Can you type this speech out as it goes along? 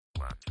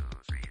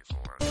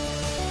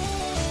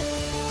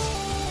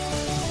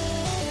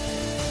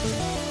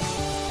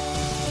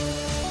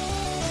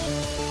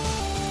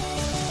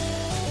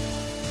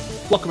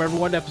Welcome,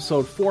 everyone, to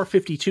episode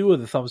 452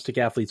 of the Thumbstick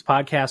Athletes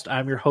podcast.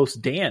 I'm your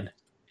host, Dan.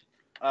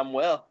 I'm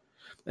Will.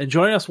 And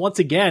joining us once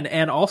again,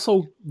 and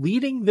also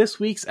leading this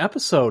week's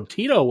episode,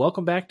 Tito.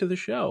 Welcome back to the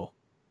show.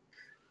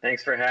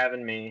 Thanks for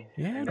having me.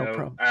 Yeah, no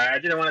problem. I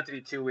didn't want it to be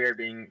too weird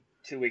being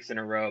 2 weeks in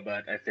a row,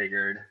 but I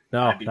figured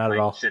I'd be not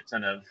playing at all. A shit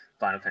ton of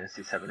Final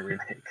Fantasy VII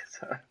Remake.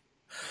 So.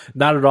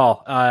 Not at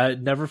all.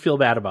 Never feel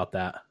bad about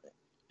that.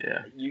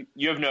 Yeah.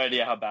 You have no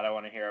idea how bad I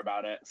want to hear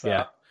about it. So.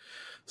 Yeah.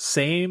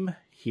 Same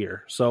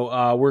here.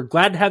 So we're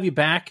glad to have you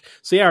back.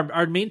 So yeah,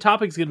 our main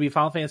topic is going to be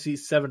Final Fantasy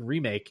VII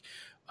Remake.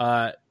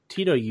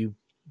 Tito, you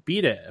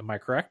beat it. Am I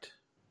correct?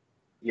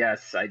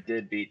 Yes, I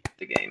did beat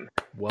the game.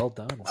 Well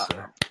done,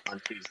 sir.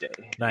 On Tuesday.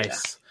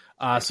 Nice.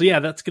 Yeah. So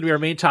yeah, that's going to be our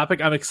main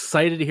topic. I'm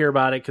excited to hear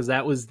about it because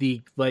that was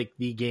the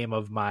game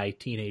of my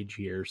teenage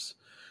years.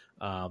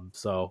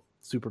 So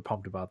super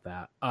pumped about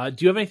that.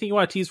 Do you have anything you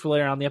want to tease for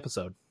later on in the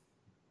episode?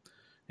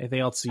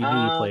 Anything else you knew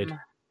you played?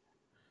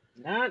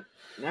 Not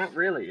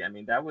really. I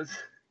mean,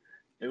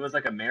 it was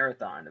like a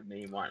marathon of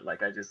me.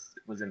 I just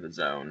was in the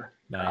zone.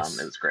 Nice.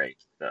 It was great.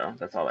 So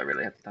that's all I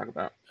really have to talk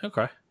about.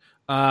 Okay.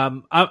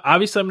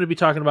 Obviously, I'm going to be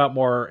talking about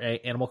more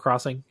Animal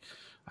Crossing.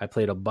 I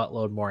played a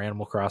buttload more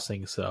Animal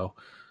Crossing, so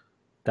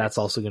that's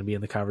also going to be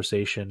in the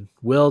conversation.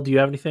 Will, do you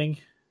have anything?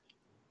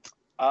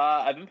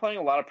 I've been playing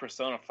a lot of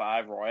Persona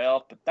 5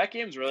 Royal, but that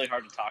game's really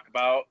hard to talk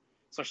about,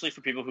 especially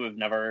for people who have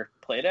never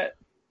played it.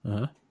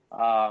 Uh-huh.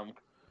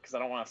 Because I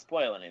don't want to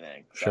spoil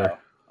anything. Sure. So,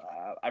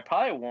 I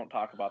probably won't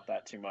talk about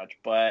that too much,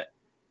 but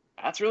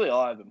that's really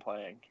all I've been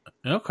playing.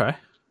 Okay.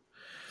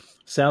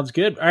 Sounds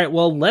good. All right,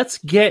 well, let's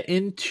get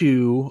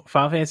into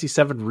Final Fantasy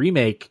VII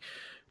Remake.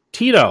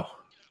 Tito,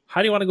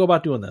 how do you want to go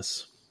about doing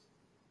this?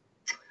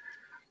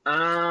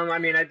 I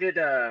mean, I did.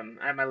 I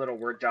have my little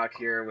Word doc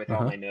here with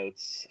all my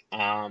notes.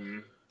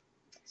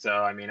 So,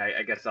 I mean,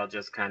 I guess I'll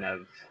just kind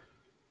of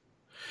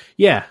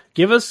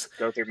give us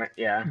go through my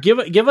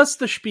give us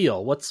the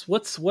spiel.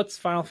 What's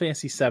Final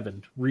Fantasy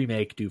VII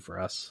Remake do for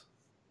us?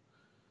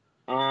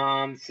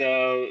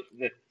 So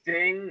the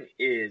thing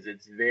is,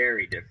 it's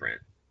very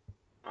different.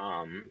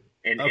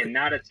 In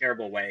not a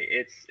terrible way.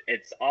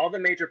 It's all the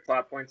major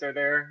plot points are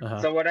there.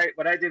 Uh-huh. So what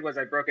I did was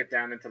I broke it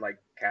down into like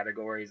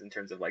categories in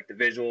terms of like the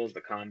visuals,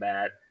 the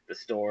combat, the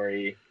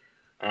story,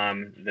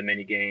 the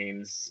mini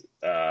games,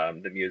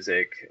 the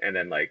music, and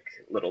then like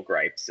little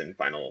gripes and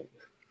final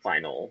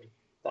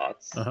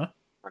thoughts. Uh-huh.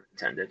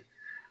 Unintended.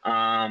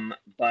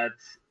 But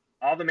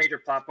all the major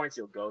plot points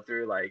you'll go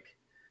through, like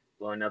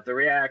blowing up the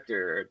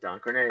reactor,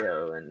 Don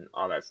Corneo, and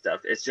all that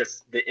stuff. It's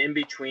just the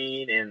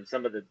in-between and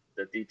some of the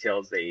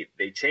details they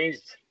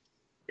changed.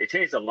 They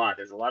changed a lot.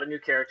 There's a lot of new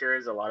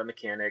characters, a lot of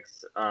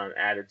mechanics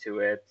added to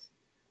it.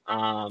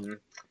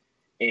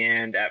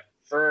 And at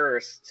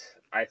first,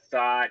 I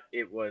thought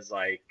it was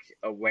like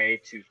a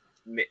way to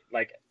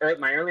my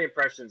early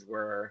impressions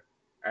were,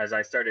 as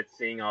I started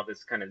seeing all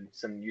this kind of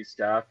some new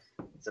stuff,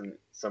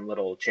 some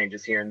little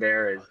changes here and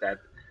there, is that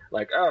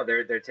like, oh,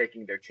 they're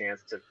taking their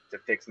chance to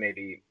fix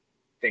maybe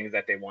things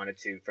that they wanted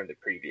to from the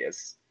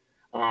previous.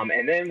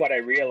 And then what I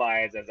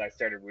realized as I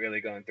started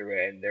really going through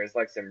it, and there's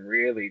like some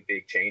really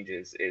big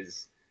changes,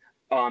 is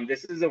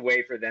this is a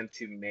way for them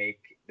to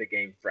make the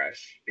game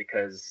fresh,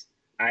 because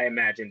I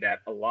imagine that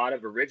a lot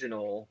of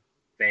original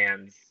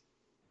fans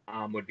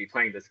would be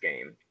playing this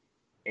game.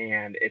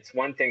 And it's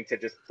one thing to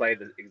just play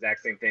the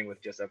exact same thing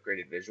with just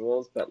upgraded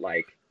visuals, but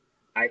like,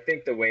 I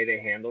think the way they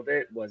handled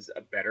it was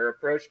a better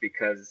approach,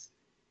 because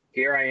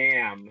here I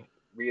am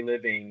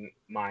reliving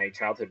my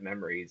childhood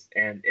memories,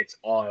 and it's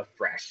all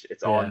fresh,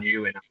 it's all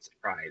new, and I'm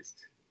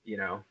surprised,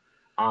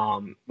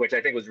 which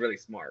I think was really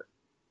smart.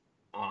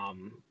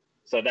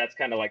 So that's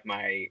kind of like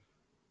my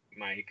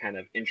kind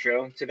of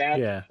intro to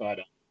that.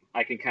 But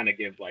I can kind of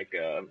give like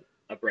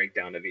a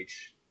breakdown of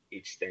each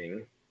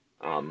thing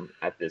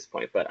at this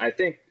point. But I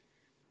think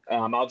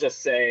I'll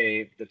just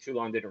say the Too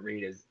Long Didn't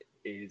Read is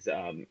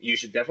you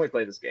should definitely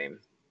play this game,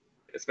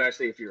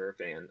 especially if you're a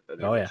fan of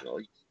the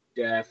original.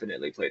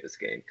 Definitely play this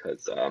game,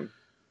 because I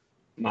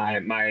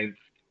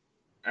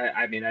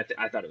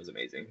thought it was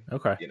amazing.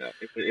 Okay.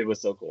 It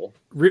was so cool.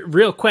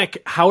 Real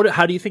quick, how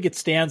do you think it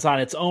stands on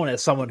its own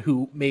as someone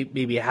who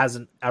maybe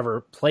hasn't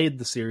ever played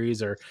the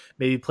series, or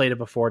maybe played it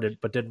before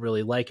but didn't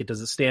really like it? Does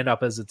it stand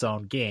up as its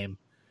own game,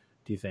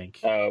 do you think?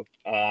 I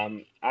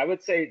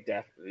would say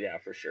definitely, yeah,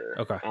 for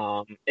sure. Okay.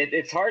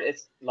 It's hard.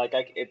 It's like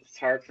it's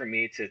hard for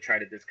me to try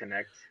to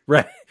disconnect.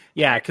 Right.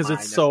 Yeah, because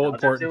it's so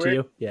important to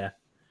you. Yeah.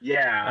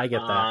 Yeah, I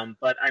get that.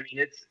 But I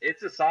mean,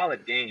 it's a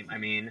solid game. I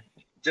mean,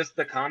 just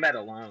the combat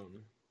alone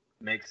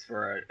makes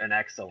for an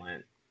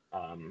excellent,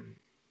 I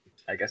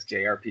guess,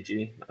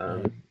 JRPG,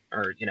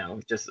 or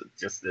just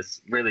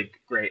this really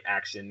great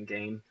action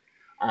game.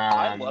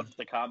 I loved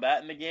the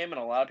combat in the game, and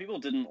a lot of people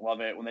didn't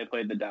love it when they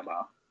played the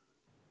demo.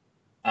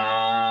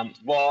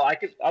 Well, I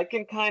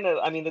can kind of.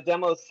 I mean, the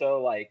demo is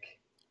so like,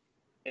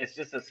 it's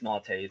just a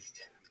small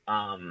taste.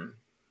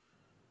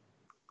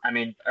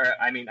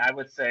 I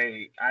would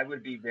say I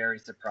would be very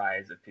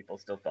surprised if people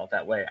still felt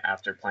that way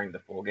after playing the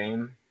full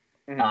game.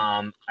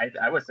 Mm-hmm.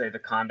 I would say the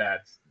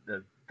combat's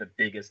the the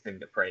biggest thing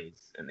to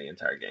praise in the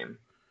entire game.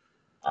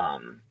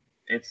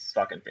 It's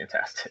fucking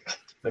fantastic.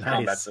 The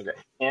combat's so good.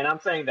 And I'm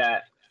saying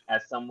that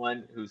as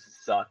someone who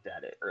sucked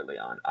at it early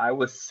on. I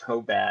was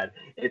so bad.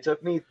 It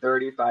took me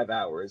 35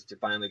 hours to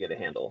finally get a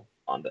handle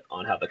on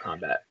how the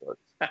combat works.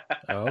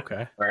 Oh,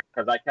 okay.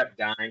 Because I kept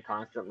dying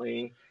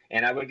constantly,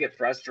 and I would get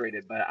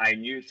frustrated. But I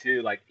knew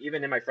too, like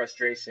even in my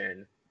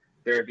frustration,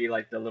 there would be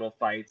like the little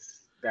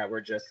fights that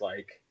were just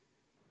like,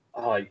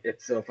 oh,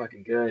 it's so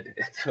fucking good.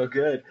 It's so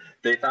good.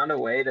 They found a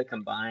way to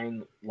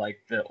combine like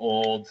the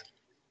old,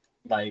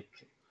 like,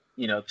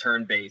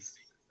 turn-based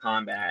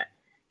combat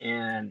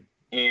and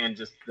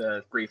just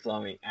the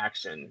free-flowing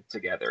action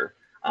together.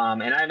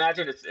 And I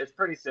imagine it's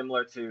pretty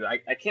similar to,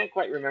 I can't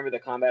quite remember the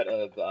combat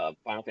of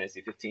Final Fantasy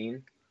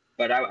 15,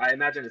 but I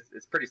imagine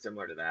it's pretty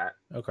similar to that.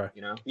 Okay.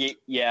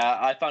 Yeah,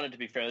 I found it to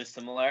be fairly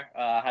similar,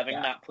 having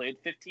not played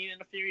 15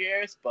 in a few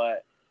years,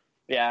 but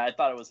yeah, I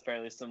thought it was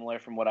fairly similar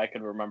from what I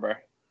could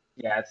remember.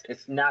 Yeah,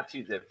 it's not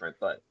too different,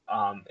 but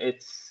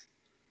it's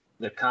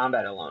the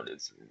combat alone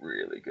is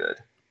really good.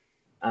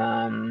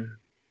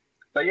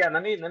 But yeah,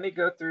 let me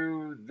go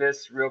through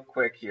this real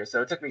quick here.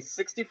 So it took me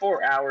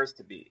 64 hours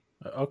to beat.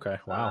 Okay,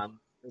 wow.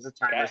 There's a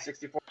timer,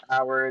 64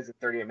 hours and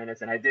 38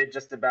 minutes, and I did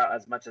just about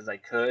as much as I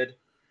could.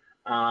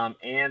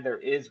 And there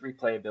is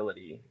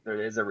replayability.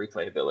 There is a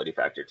replayability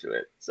factor to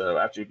it. So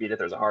after you beat it,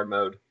 there's a hard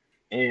mode,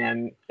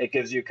 and it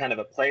gives you kind of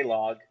a play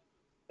log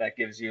that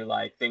gives you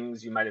like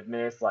things you might have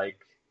missed,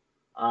 like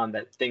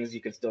that things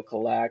you can still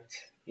collect,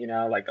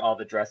 like all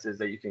the dresses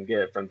that you can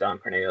get from Don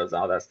Corneo's,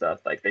 all that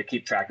stuff. Like they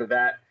keep track of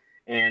that,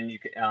 and you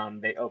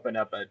can, they open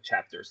up a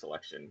chapter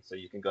selection, so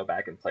you can go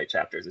back and play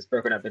chapters.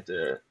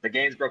 The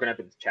game's broken up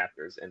into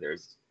chapters, and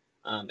there's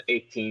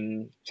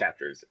 18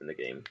 chapters in the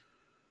game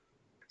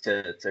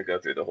to go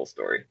through the whole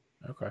story.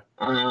 Okay.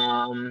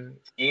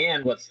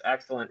 And what's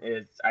excellent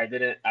is I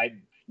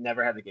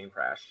never had the game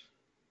crash.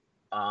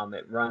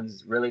 It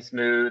runs really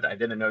smooth. I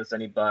didn't notice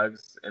any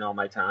bugs in all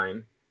my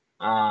time.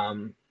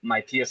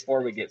 My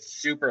PS4 would get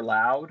super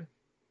loud,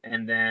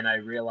 and then I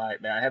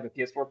realized that I have a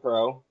PS4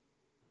 Pro,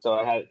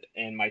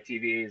 and my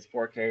TV is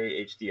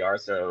 4K HDR,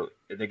 so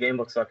the game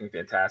looks fucking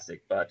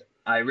fantastic. But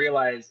I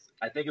realized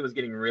I think it was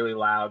getting really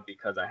loud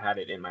because I had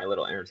it in my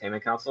little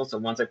entertainment console. So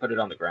once I put it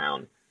on the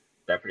ground,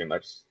 that pretty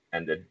much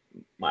ended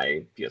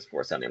my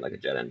PS4 sounding like a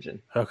jet engine.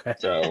 Okay.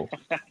 So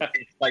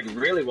it's like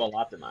really well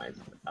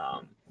optimized,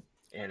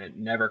 and it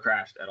never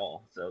crashed at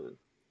all. So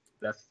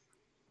that's.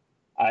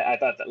 I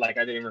thought that, like,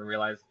 I didn't even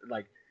realize,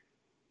 like,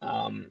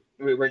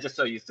 we're just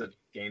so used to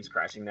games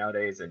crashing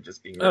nowadays and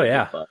just being really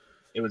good, but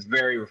it was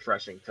very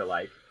refreshing to,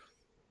 like,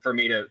 for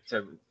me to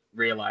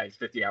realize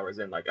 50 hours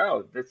in, like,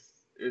 oh,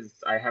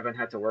 I haven't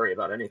had to worry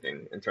about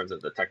anything in terms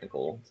of the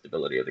technical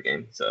stability of the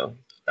game. So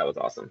that was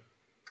awesome.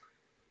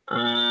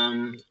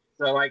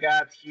 So I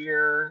got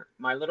here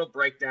my little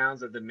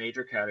breakdowns of the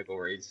major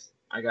categories.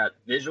 I got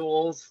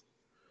visuals,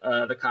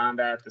 the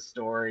combat, the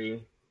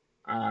story,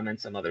 and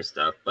some other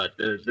stuff, but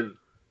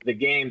the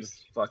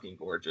game's fucking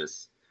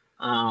gorgeous.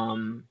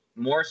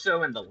 More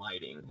so in the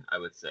lighting, I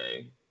would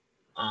say.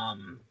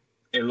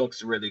 It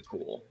looks really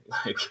cool.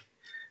 Like,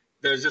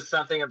 there's just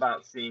something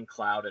about seeing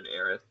Cloud and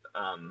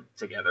Aerith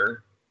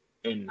together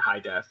in high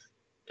def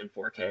in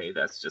 4K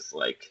that's just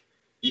like,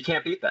 you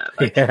can't beat that.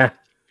 Like,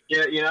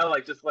 yeah,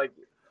 like, just like,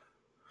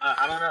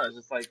 I don't know, it's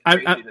just like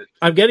crazy.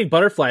 I'm getting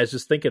butterflies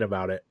just thinking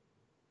about it.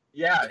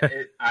 Yeah,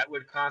 I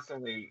would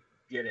constantly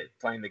get it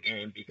playing the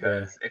game,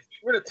 because if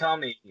you were to tell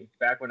me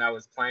back when I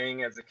was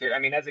playing as a kid,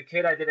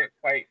 I didn't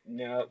quite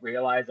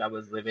realize I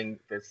was living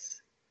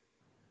this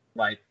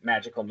like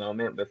magical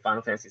moment with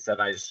Final Fantasy VII.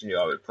 I just knew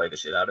I would play the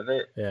shit out of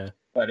it. Yeah.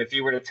 But if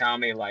you were to tell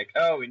me like,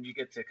 oh, and you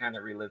get to kind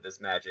of relive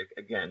this magic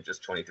again,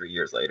 just 23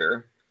 years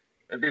later,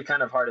 it'd be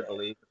kind of hard to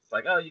believe. It's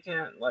like, oh, you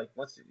can't, like,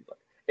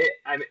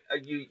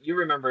 you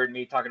remembered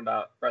me talking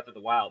about Breath of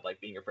the Wild, like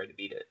being afraid to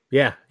beat it.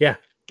 Yeah.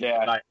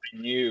 But I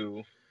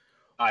knew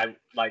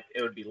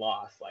it would be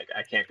lost. Like,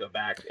 I can't go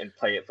back and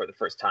play it for the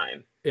first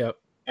time. Yep.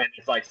 And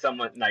it's like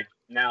someone like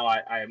now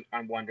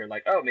I'm wondering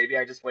like, oh, maybe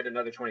I just wait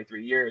another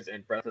 23 years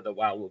and Breath of the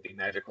Wild will be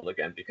magical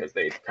again because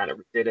they kind of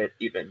did it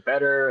even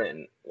better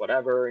and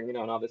whatever, and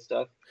all this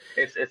stuff.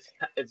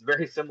 It's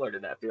very similar to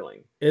that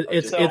feeling.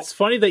 It's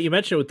funny that you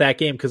mentioned it with that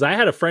game, because I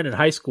had a friend in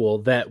high school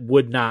that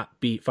would not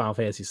beat Final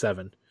Fantasy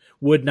VII.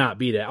 Would not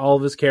beat it. All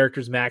of his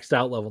characters maxed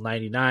out level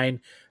 99,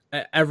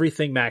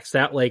 everything maxed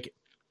out, like,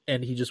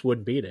 and he just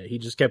wouldn't beat it. He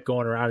just kept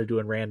going around and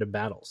doing random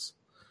battles.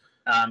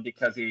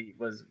 Because he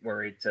was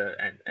worried to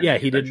end. Yeah,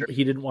 he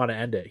didn't want to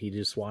end it. He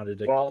just wanted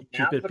to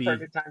keep it. The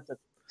perfect time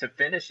to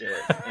finish it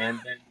and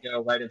then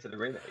go right into the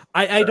remake.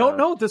 I don't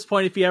know at this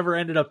point if he ever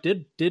ended up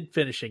did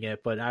finishing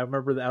it, but I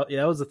remember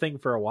that was the thing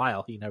for a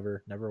while. He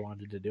never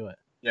wanted to do it.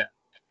 Yeah.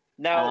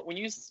 Now, when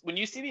you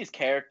see these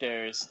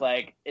characters,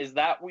 like, is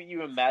that what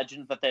you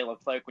imagined that they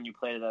looked like when you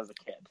played it as a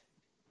kid?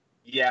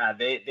 Yeah,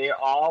 they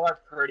all are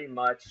pretty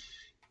much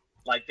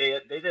like they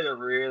did a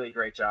really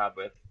great job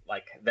with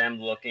like them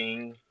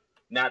looking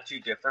not too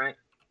different.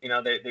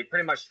 They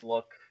pretty much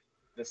look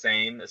the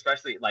same,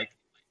 especially like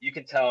you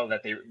can tell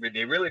that they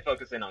really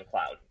focus in on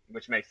Cloud,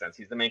 which makes sense.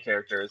 He's the main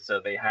character, so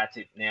they had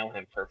to nail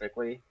him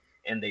perfectly,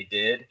 and they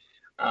did.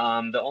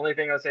 The only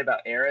thing I would say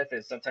about Aerith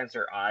is sometimes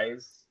her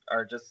eyes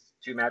are just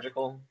too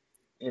magical.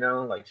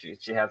 Like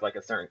she has like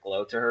a certain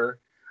glow to her.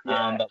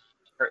 Yeah. But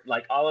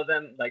like all of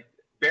them, like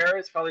Bear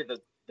is probably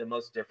the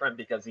most different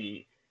because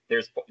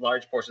there's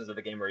large portions of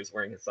the game where he's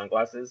wearing his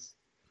sunglasses,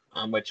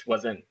 which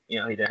wasn't, he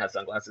didn't have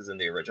sunglasses in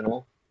the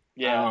original.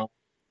 Yeah.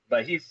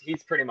 But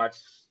he's pretty much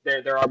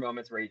there are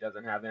moments where he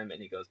doesn't have him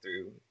and he goes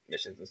through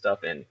missions and stuff,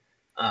 and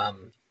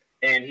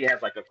he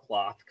has like a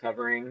cloth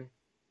covering,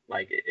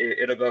 like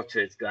it'll go to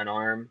his gun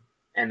arm,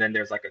 and then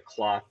there's like a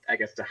cloth, I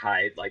guess, to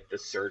hide like the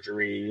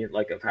surgery,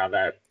 like of how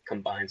that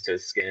combines to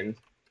his skin.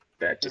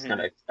 That just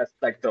kind of, that's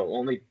like the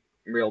only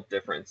real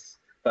difference.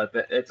 But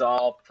it's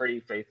all pretty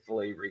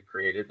faithfully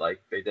recreated.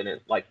 Like they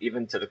didn't, like,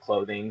 even to the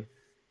clothing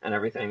and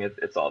everything,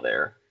 it's all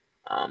there,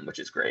 which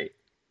is great.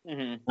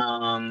 And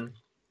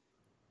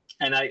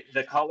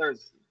the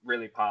colors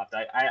really popped.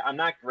 I'm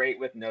not great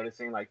with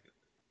noticing like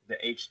the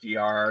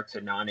HDR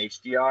to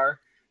non-HDR,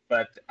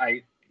 but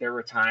there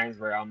were times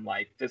where I'm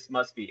like, this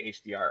must be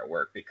HDR at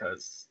work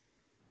because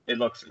it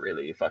looks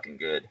really fucking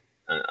good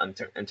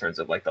in terms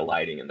of like the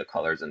lighting and the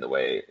colors and the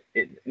way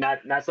it, not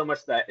so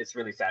much that it's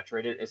really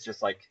saturated. It's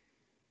just like,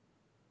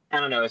 I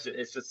don't know.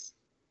 It's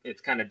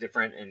kind of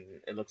different and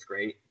it looks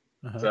great.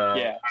 So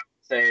Yeah.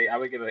 I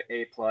would give it an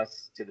A+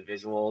 to the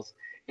visuals.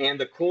 And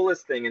the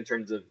coolest thing in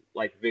terms of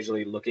like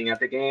visually looking at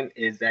the game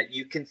is that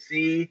you can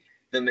see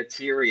the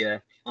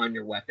materia on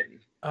your weapon.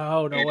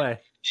 Oh, no way.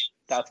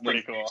 That's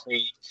pretty cool.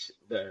 Change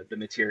the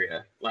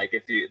materia, like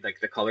if you like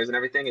the colors and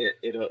everything,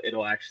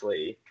 it'll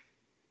actually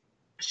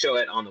show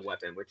it on the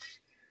weapon, which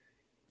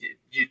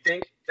you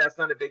think that's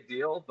not a big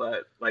deal,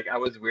 but like I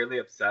was really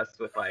obsessed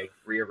with like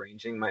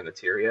rearranging my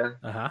materia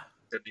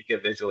to make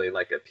it visually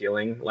like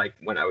appealing, like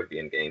when I would be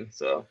in game.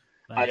 So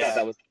nice. I thought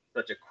that was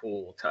such a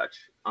cool touch.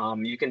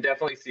 You can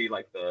definitely see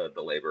like the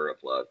labor of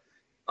love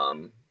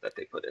that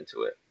they put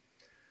into it.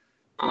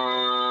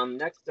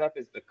 Next up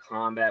is the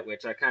combat,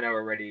 which I kind of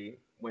already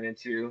went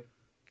into.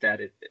 That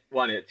it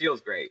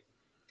feels great.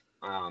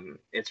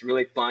 It's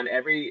really fun.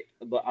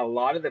 A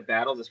lot of the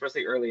battles,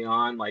 especially early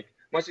on, like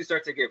once you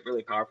start to get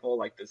really powerful,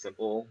 like the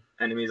simple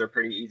enemies are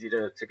pretty easy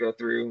to go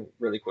through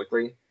really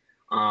quickly.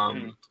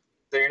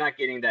 So you're not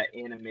getting that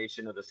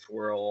animation of the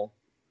swirl,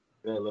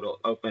 the little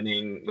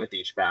opening with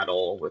each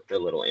battle with the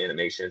little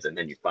animations, and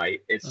then you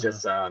fight. It's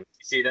just you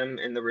see them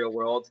in the real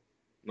world.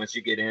 Once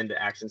you get in,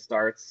 the action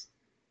starts,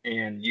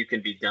 and you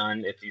can be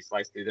done if you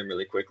slice through them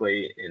really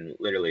quickly in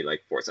literally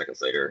like 4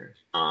 seconds later.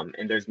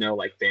 And there's no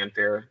like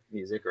fanfare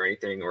music or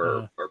anything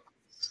or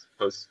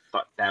post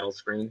battle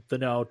screen. The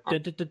no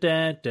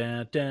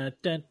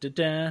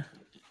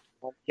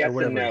yes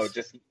and no,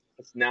 just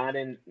it's not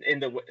in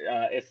the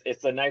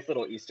it's a nice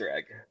little Easter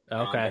egg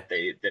that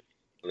they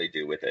really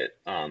do with it.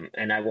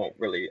 And I want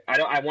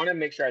to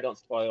make sure I don't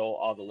spoil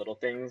all the little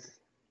things.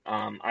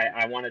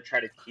 I want to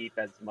try to keep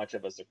as much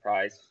of a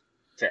surprise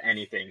to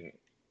anything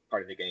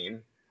part of the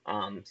game.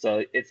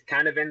 So it's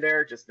kind of in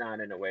there, just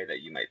not in a way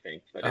that you might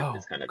think, but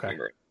it's kind of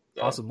humorous.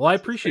 So, awesome. Well, I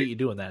appreciate you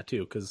doing that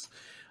too, because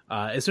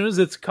as soon as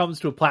it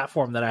comes to a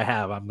platform that I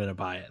have, I'm going to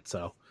buy it.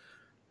 So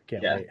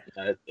can't wait.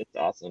 It's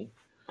awesome.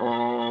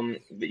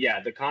 But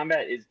yeah, the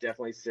combat is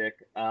definitely sick.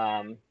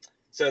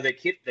 So they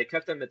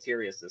kept the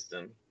materia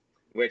system,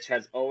 which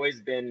has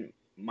always been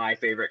my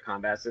favorite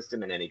combat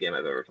system in any game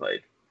I've ever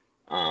played.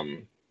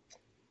 And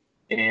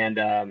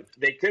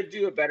they could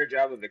do a better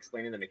job of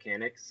explaining the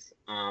mechanics.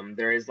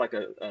 There is like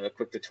a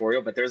quick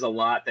tutorial, but there's a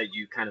lot that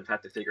you kind of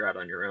have to figure out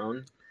on your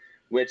own,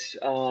 which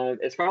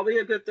is probably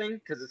a good thing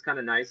because it's kind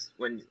of nice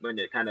when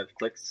it kind of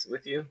clicks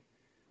with you.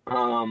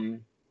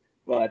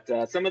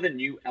 But some of the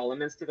new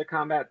elements to the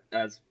combat,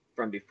 as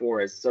from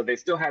before, is so they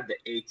still have the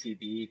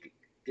ATB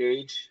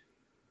gauge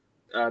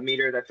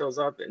meter that fills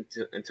up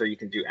until you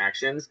can do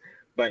actions.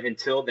 But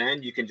until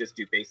then, you can just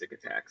do basic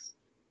attacks.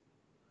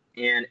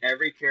 And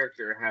every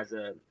character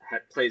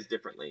plays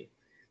differently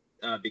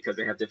because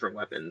they have different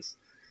weapons.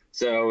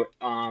 So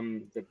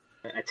the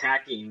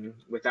attacking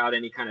without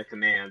any kind of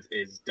commands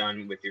is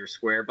done with your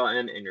square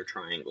button and your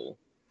triangle.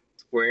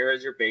 Square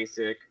is your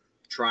basic.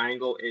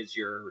 Triangle is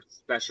your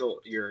special,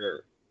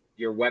 your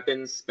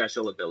weapon's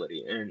special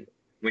ability. And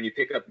when you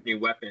pick up new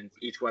weapons,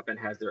 each weapon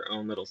has their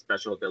own little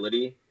special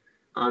ability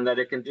that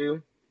it can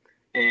do.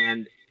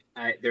 And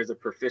there's a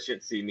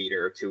proficiency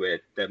meter to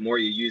it. The more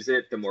you use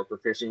it, the more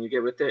proficient you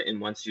get with it. And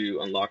once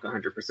you unlock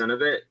 100%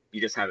 of it, you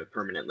just have it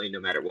permanently, no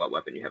matter what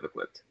weapon you have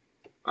equipped,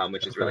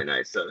 which is really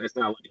nice. So it's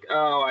not like,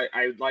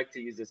 I'd like to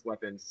use this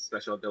weapon's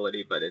special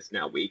ability, but it's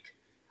now weak.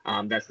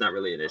 That's not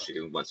really an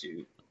issue once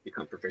you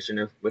become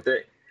proficient with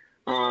it.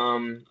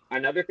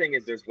 Another thing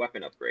is there's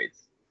weapon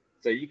upgrades.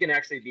 So you can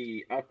actually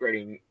be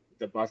upgrading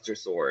the Buster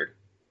Sword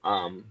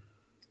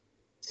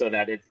so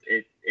that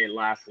it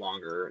lasts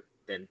longer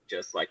than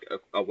just like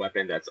a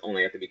weapon that's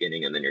only at the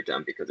beginning and then you're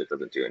done because it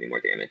doesn't do any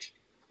more damage.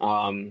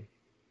 And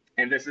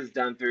this is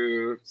done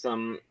through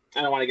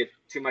I don't want to get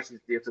too much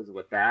into details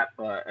with that,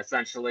 but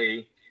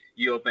essentially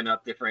you open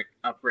up different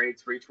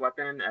upgrades for each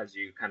weapon as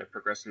you kind of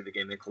progress through the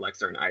game and collect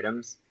certain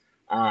items.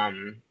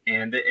 And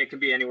it can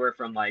be anywhere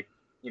from like,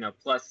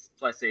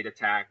 +8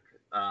 attack,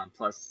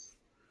 plus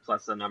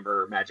a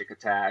number magic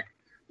attack,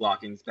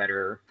 blocking's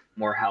better,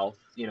 more health,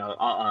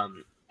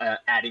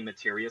 adding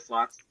materia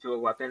slots to a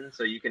weapon.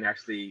 So you can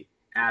actually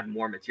add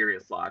more materia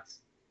slots.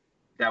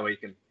 That way you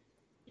can,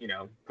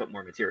 put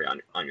more materia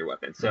on your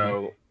weapon.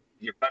 So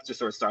your Buster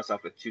Sword starts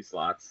off with 2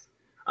 slots,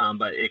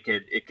 but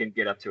it can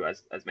get up to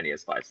as many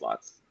as 5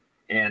 slots.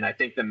 And I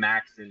think the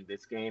max in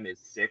this game is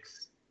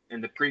 6.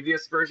 In the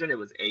previous version, it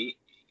was 8.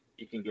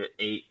 You can get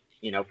 8,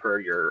 per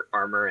your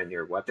armor and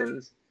your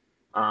weapons.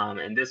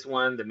 And this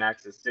one, the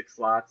max is 6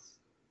 slots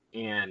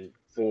and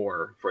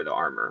 4 for the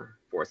armor.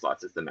 4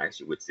 slots is the max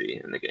you would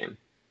see in the game.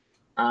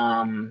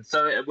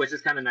 Which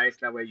is kind of nice.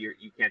 That way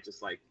you can't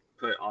just like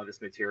put all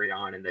this materia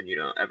on and then you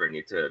don't ever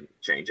need to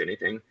change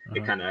anything.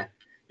 It kind of,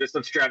 there's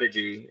some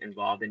strategy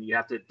involved, and you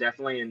have to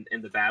definitely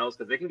in the battles,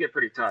 because they can get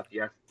pretty tough.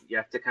 You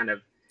have to kind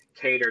of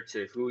cater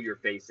to who you're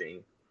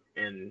facing,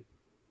 and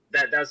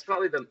that's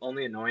probably the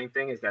only annoying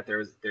thing, is that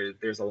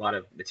there's a lot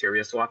of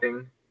materia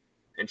swapping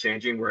and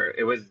changing, where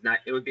it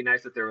would be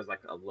nice if there was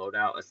like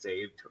a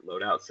saved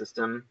loadout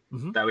system.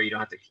 That way you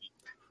don't have to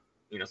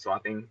keep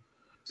swapping.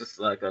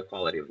 Just like a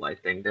quality of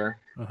life thing there.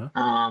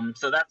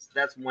 So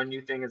that's one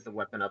new thing, is the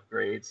weapon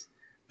upgrades.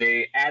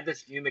 They add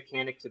this new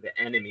mechanic to the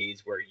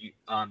enemies where you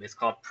it's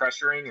called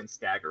pressuring and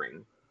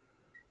staggering.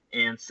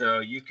 And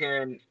so you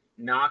can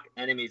knock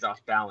enemies off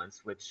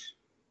balance, which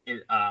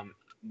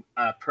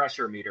a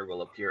pressure meter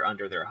will appear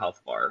under their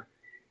health bar.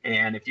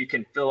 And if you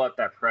can fill up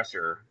that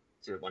pressure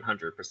to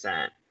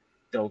 100%,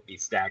 they'll be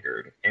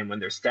staggered. And when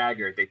they're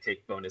staggered, they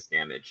take bonus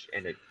damage.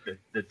 And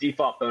the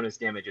default bonus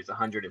damage is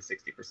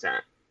 160%.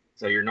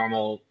 So your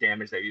normal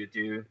damage that you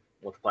do,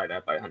 multiply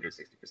that by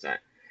 160%.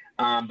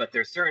 But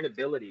there's certain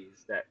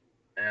abilities that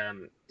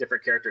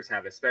different characters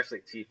have, especially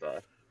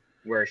Tifa,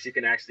 where she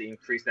can actually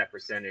increase that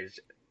percentage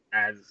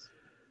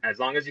as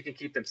long as you can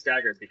keep them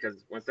staggered,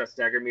 because once that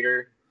stagger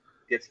meter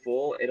gets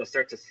full, it'll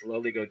start to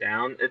slowly go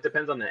down. It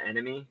depends on the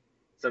enemy.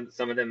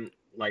 Some of them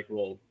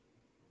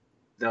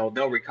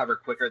they'll recover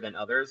quicker than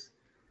others.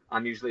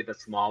 Usually the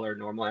smaller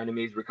normal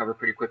enemies recover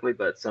pretty quickly,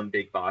 but some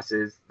big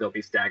bosses, they'll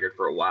be staggered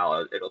for a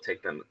while. It'll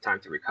take them time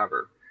to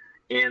recover.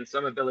 And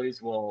some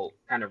abilities will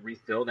kind of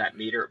refill that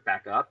meter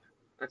back up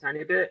a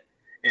tiny bit,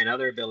 and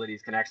other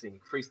abilities can actually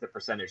increase the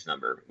percentage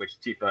number, which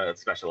Tifa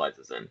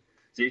specializes in.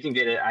 So you can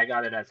get it, I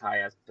got it as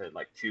high as to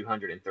like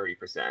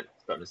 230%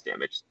 bonus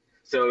damage.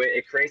 So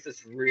it creates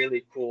this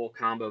really cool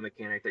combo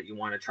mechanic that you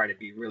want to try to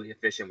be really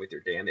efficient with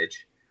your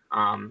damage.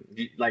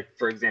 Like,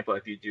 for example,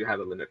 if you do have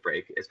a limit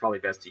break, it's probably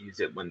best to use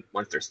it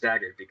once they're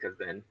staggered, because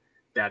then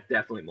that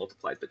definitely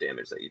multiplies the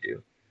damage that you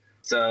do.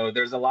 So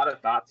there's a lot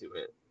of thought to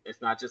it. It's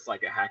not just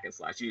like a hack and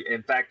slash.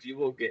 In fact, you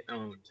will get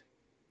owned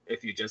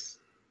if you just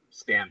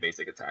spam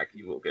basic attack.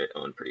 You will get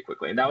owned pretty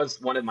quickly, and that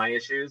was one of my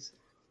issues.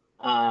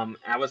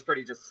 I was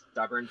pretty just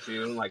stubborn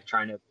too, like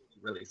trying to be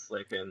really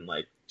slick and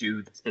like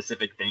do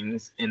specific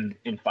things in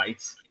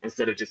fights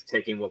instead of just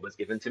taking what was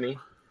given to me.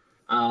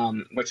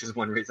 Which is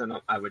one reason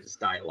I would just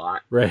die a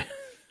lot. Right.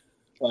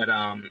 But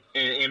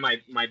and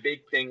my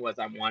big thing was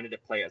I wanted to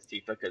play as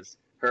Tifa, because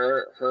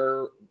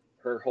her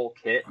whole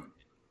kit,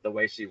 the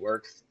way she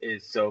works,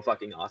 is so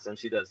fucking awesome.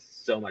 She does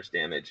so much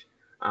damage.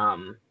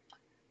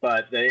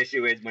 But the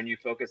issue is when you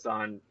focus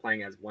on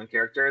playing as one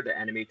character, the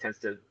enemy tends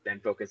to then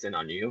focus in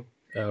on you.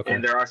 Okay.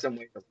 And there are some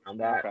ways around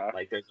that. Okay.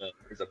 Like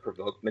there's a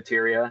provoke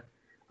materia.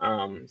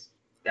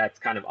 That's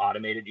kind of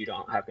automated. You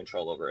don't have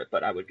control over it,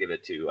 but I would give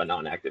it to a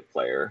non-active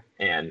player.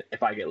 And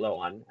if I get low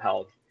on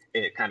health,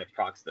 it kind of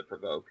procs the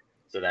provoke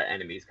so that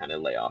enemies kind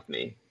of lay off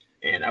me.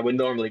 And I would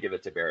normally give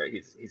it to Barret.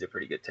 He's a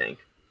pretty good tank.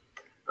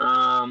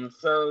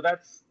 So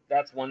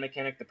that's one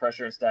mechanic, the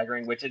pressure and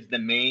staggering, which is the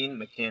main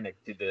mechanic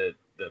to the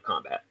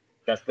combat.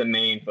 That's the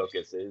main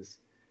focus, is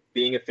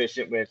being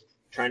efficient with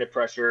trying to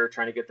pressure,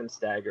 trying to get them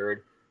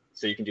staggered,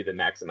 so you can do the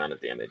max amount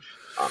of damage.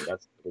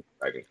 That's the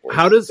driving force.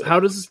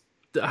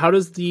 How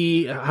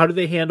do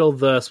they handle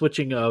the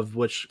switching of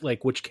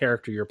which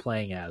character you're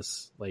playing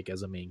as, like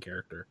as a main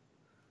character?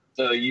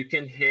 So you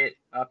can hit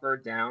up or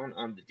down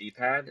on the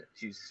D-pad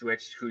to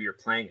switch who you're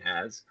playing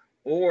as,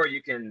 or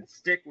you can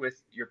stick with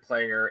your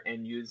player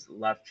and use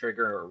left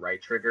trigger or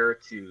right trigger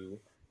to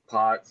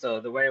pause.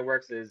 So the way it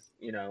works is,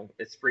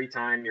 it's free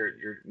time,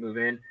 you're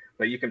moving,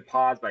 but you can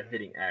pause by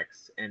hitting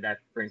X, and that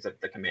brings up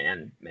the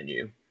command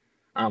menu.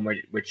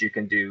 Which you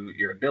can do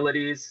your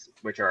abilities,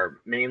 which are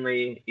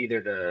mainly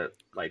either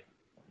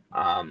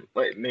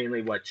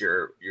mainly what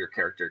your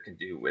character can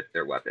do with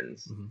their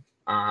weapons.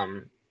 Mm-hmm.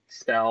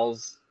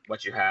 Spells,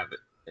 what you have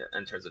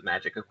in terms of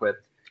magic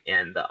equipped,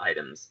 and the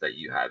items that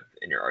you have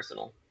in your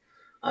arsenal.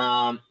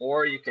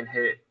 Or you can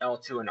hit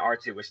L2 and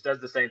R2, which does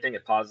the same thing.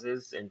 It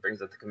pauses and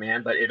brings up the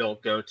command, but it'll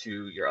go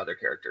to your other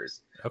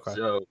characters. Okay.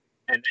 So,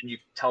 and then you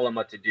tell them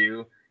what to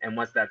do. And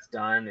once that's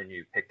done and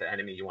you pick the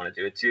enemy you want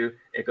to do it to,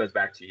 it goes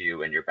back to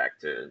you and you're back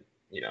to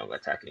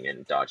attacking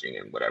and dodging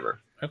and whatever.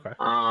 Okay.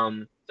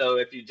 So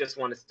if you just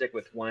want to stick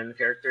with one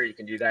character, you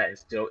can do that and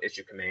still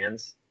issue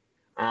commands.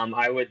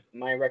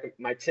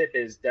 My tip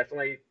is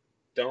definitely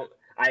don't.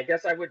 I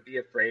guess I would be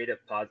afraid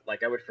of pause.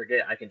 Like I would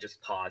forget I can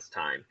just pause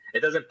time.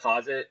 It doesn't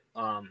pause it.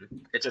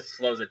 It just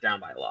slows it down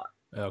by a lot.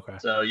 Okay.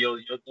 So you'll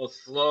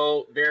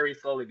very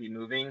slowly be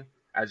moving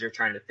as you're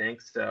trying to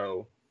think.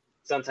 So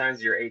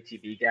sometimes your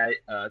ATB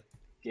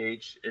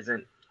gauge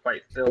isn't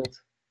quite filled,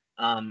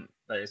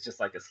 but it's just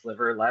like a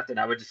sliver left, and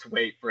I would just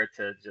wait for it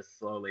to just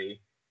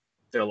slowly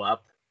fill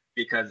up.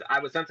 Because I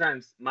was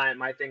sometimes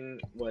my thing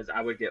was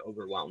I would get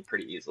overwhelmed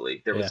pretty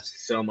easily. There was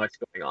so much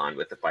going on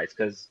with the fights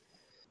because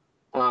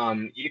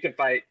you can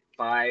fight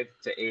 5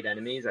 to 8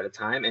 enemies at a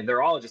time, and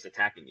they're all just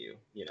attacking you.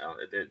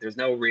 There's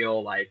no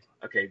real like,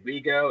 okay, we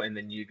go and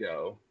then you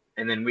go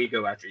and then we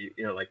go after you.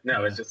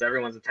 No, it's just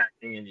everyone's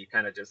attacking, and you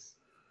kind of just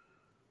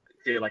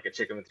feel like a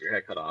chicken with your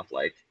head cut off.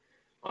 Like,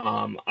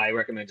 I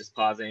recommend just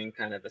pausing,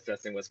 kind of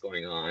assessing what's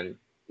going on.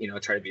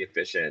 Try to be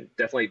efficient.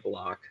 Definitely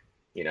block.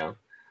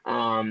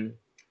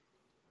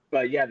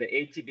 But yeah, the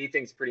ATB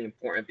thing's pretty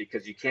important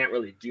because you can't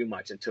really do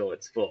much until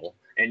it's full,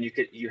 and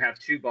you have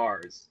 2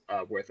 bars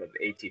worth of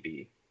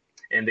ATB,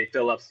 and they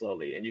fill up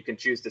slowly, and you can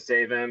choose to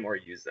save them or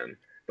use them.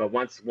 But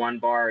once 1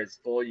 bar is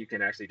full, you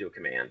can actually do a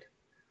command.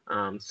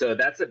 So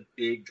that's a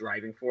big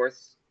driving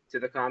force to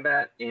the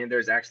combat, and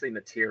there's actually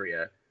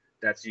materia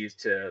that's used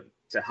to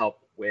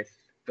help with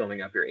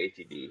filling up your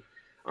ATB.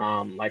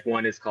 Like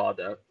one is called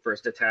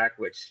First Attack,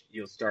 which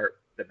you'll start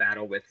the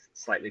battle with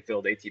slightly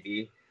filled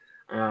ATB.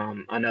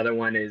 Another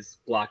one is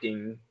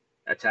blocking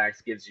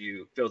attacks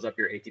fills up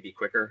your ATB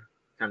quicker,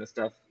 kind of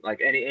stuff.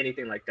 Like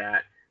anything like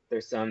that.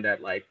 There's some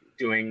that like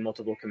doing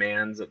multiple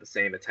commands of the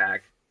same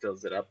attack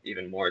fills it up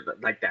even more,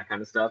 like that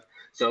kind of stuff.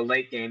 So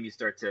late game, you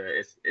start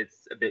to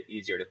it's a bit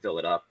easier to fill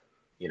it up,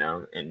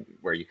 and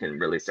where you can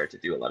really start to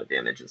do a lot of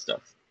damage and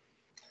stuff.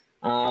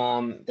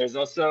 There's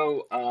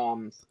also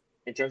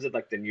in terms of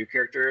like the new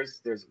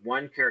characters, there's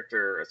one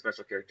character, a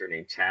special character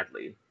named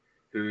Chadley,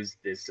 who's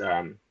this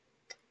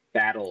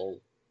battle.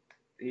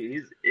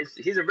 He's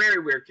a very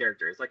weird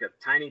character. It's like a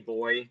tiny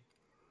boy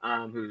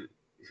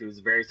who's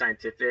very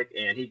scientific,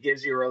 and he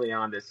gives you early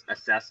on this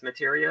assess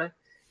materia,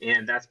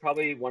 and that's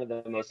probably one of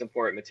the most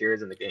important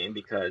materials in the game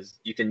because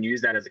you can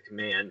use that as a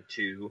command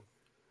to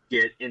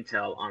get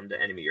intel on the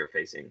enemy you're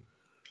facing.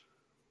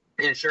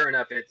 And sure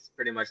enough, it's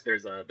pretty much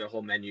there's the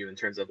whole menu in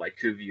terms of like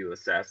who've you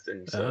assessed,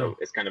 and so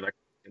it's kind of like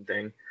a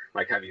thing,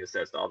 like have you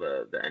assessed all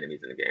the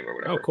enemies in the game or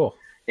whatever. Oh, cool.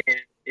 And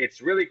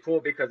it's really cool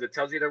because it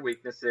tells you their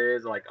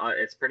weaknesses. Like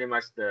it's pretty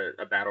much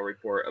a battle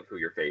report of who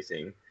you're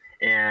facing,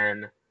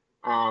 and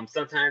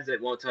sometimes it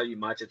won't tell you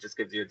much. It just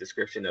gives you a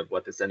description of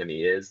what this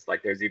enemy is.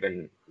 Like there's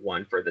even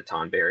one for the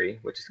Tonberry,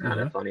 which is kind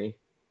of funny.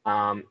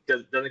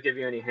 Doesn't give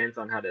you any hints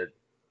on how to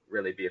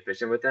really be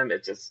efficient with them.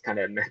 It just kind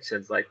of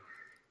mentions like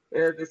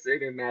this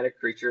enigmatic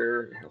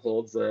creature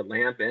holds a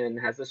lamp and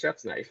has a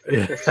chef's knife.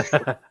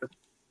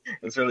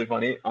 It's really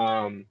funny.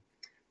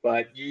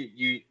 But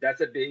you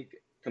that's a big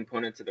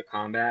component to the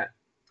combat,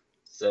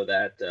 so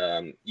that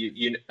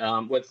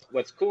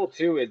what's cool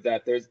too is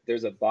that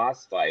there's a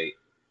boss fight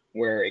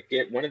where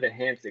one of the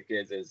hints it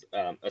gives is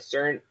a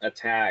certain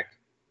attack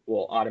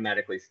will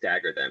automatically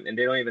stagger them, and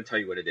they don't even tell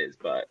you what it is,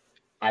 but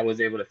I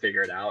was able to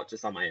figure it out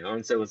just on my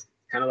own. So it was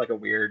kind of like a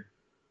weird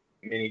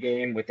mini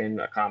game within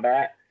the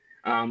combat,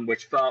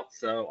 which felt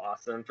so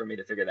awesome for me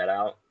to figure that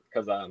out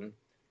because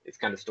it's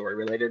kind of story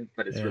related,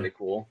 but it's really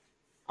cool.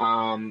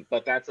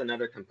 But that's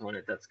another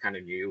component that's kind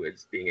of new.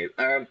 It's being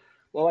I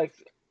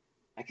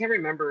can't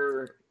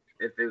remember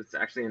if it was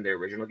actually in the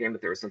original game,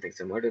 but there was something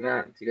similar to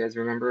that. Do you guys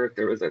remember if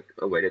there was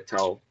a way to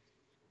tell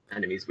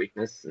enemies'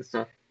 weakness and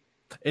stuff?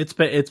 It's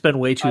been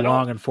way too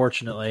long,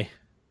 unfortunately.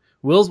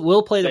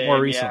 Will played it more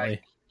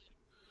recently.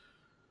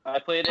 I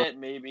played it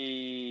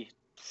maybe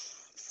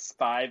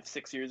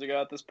 5-6 years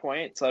ago at this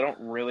point, so I don't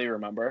really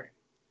remember.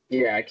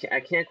 Yeah, I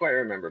can't quite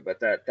remember, but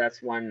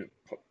that's one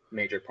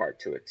major part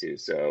to it too.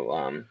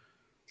 So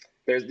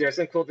there's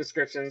some cool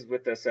descriptions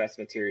with the assess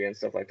materia and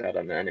stuff like that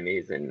on the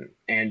enemies, and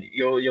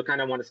you'll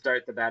kind of want to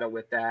start the battle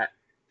with that,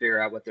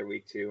 figure out what they're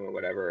weak to or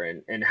whatever,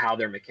 and how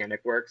their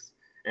mechanic works,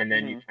 and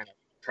then you kind of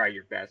try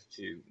your best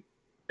to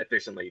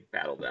efficiently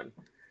battle them.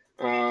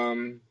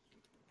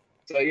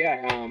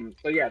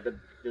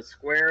 The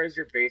square is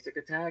your basic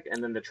attack,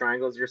 and then the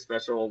triangle is your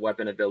special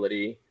weapon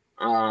ability.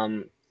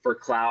 For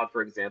Cloud,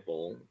 for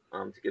example,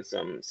 to give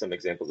some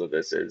examples of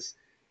this is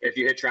if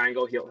you hit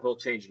triangle, he'll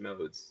change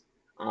modes.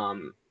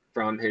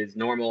 From his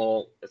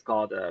normal, it's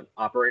called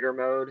operator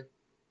mode,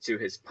 to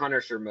his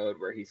Punisher mode,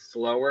 where he's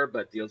slower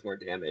but deals more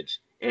damage,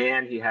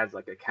 and he has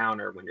like a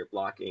counter when you're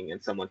blocking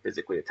and someone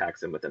physically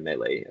attacks him with a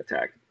melee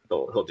attack.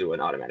 He'll do an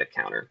automatic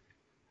counter.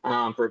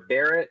 For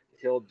Barrett,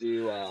 he'll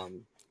do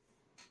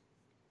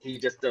he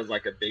just does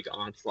like a big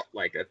onslaught,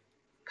 like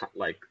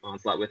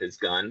onslaught with his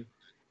gun,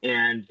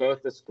 and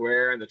both the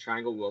square and the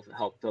triangle will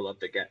help fill up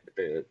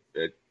the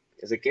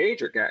is it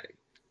gauge or gauge?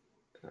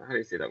 How do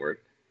you say that word?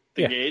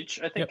 The gauge,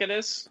 I think it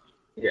is.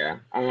 Yeah.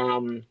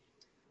 And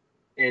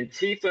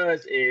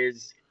Tifa's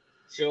is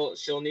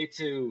she'll need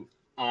to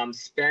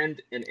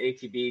spend an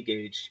ATB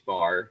gauge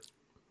bar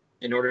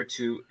in order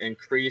to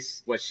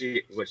increase what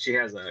she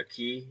has a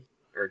key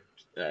or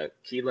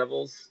key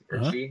levels or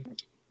chi.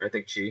 I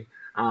think chi.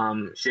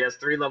 She has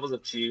 3 levels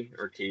of chi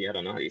or ki. I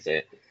don't know how you say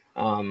it.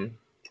 And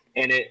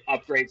it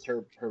upgrades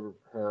her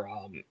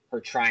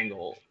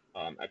triangle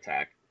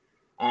attack.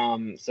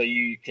 So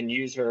you can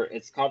use her.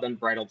 It's called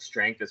Unbridled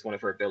Strength. It's one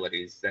of her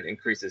abilities that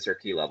increases her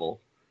ki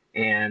level,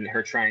 and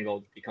her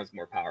triangle becomes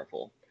more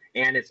powerful.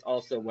 And it's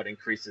also what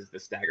increases the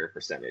stagger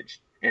percentage.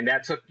 And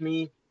that took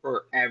me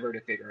forever to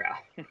figure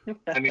out.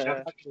 I mean,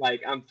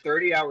 I'm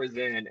 30 hours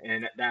in,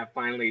 and that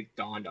finally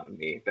dawned on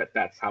me that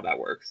that's how that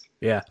works.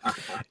 Yeah,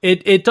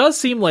 it does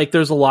seem like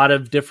there's a lot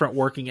of different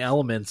working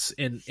elements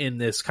in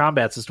this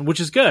combat system, which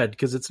is good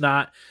because it's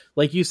not,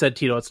 like you said,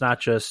 Tito. It's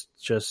not just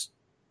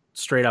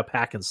straight up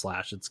hack and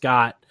slash. It's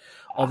got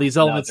all these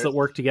elements that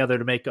work together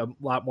to make a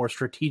lot more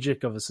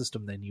strategic of a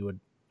system than you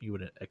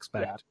would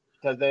expect. Yeah.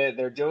 Because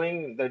they're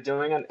doing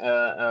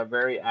a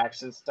very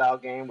action style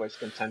game, which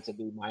can tend to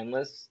be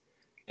mindless,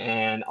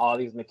 and all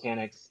these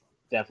mechanics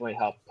definitely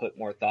help put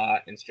more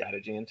thought and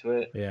strategy into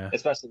it. Yeah,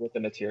 especially with the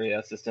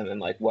materia system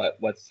and like what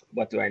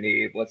do I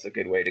need? What's a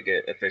good way to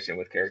get efficient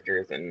with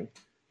characters, and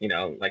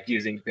like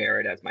using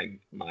Barret as my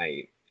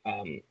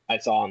I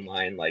saw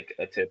online like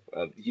a tip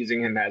of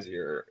using him as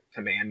your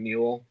command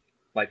mule.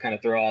 Like kind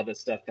of throw all the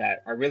stuff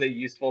that are really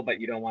useful, but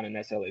you don't want to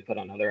necessarily put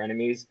on other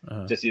enemies.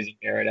 Just using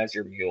Barret as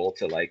your mule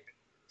to like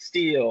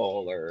steal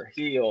or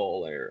heal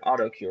or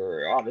auto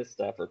cure or all this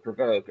stuff or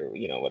provoke or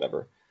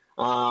whatever.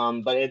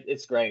 But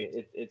it's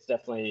great. It's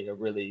definitely a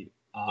really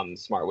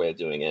smart way of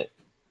doing it.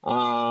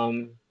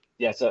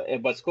 Yeah. So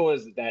what's cool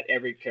is that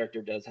every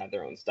character does have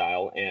their own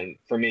style, and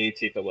for me,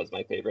 Tifa was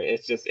my favorite.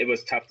 It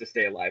was tough to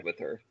stay alive with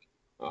her.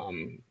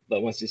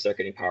 But once you start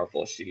getting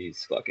powerful,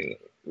 she's fucking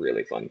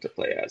really fun to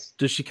play as.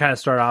 Does she kind of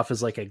start off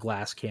as like a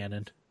glass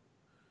cannon?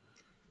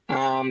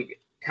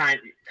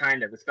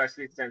 Kind of,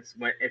 especially since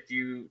if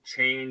you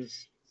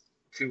change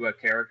to a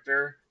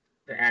character,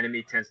 the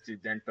enemy tends to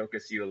then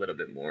focus you a little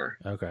bit more.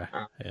 Okay.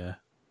 Yeah.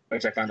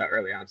 Which I found out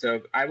early on.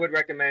 So I would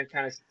recommend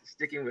kind of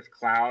sticking with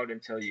Cloud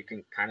until you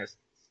can kind of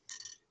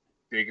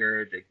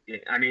figure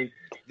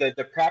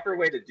the proper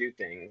way to do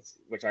things,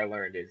 which I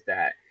learned, is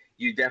that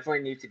you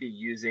definitely need to be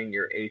using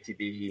your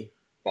ATB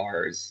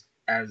bars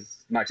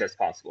as much as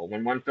possible.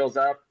 When one fills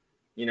up,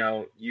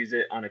 use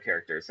it on a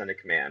character, send a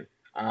command.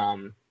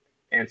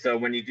 And so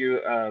when you do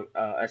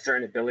a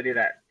certain ability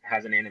that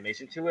has an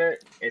animation to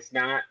it, it's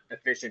not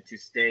efficient to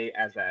stay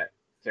as that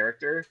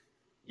character.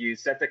 You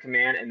set the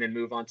command and then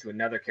move on to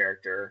another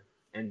character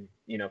and,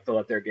 fill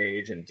up their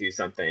gauge and do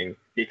something,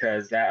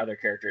 because that other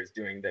character is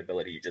doing the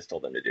ability you just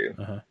told them to do,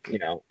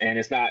 and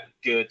it's not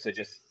good to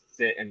just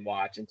sit and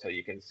watch until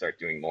you can start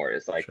doing more.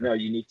 It's like, no,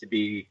 you need to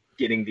be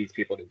getting these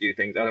people to do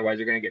things. Otherwise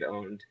you're going to get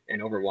owned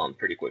and overwhelmed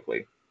pretty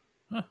quickly.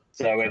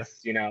 So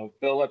it's,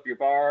 fill up your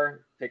bar,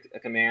 pick a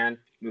command,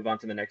 move on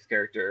to the next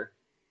character,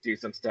 do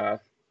some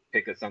stuff,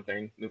 pick up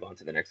something, move on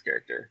to the next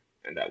character,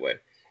 and that way.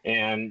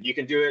 And you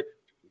can do it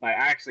by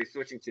actually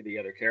switching to the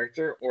other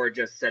character, or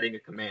just setting a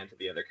command to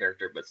the other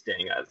character, but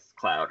staying as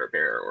Cloud or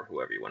Bear or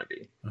whoever you want to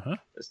be.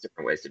 There's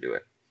different ways to do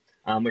it,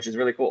 which is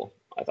really cool,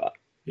 I thought.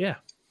 Yeah,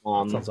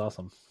 that sounds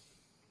awesome.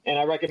 And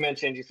I recommend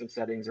changing some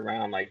settings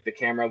around. Like the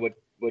camera would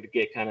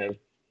get kind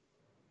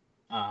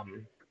of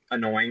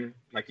annoying.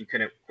 Like you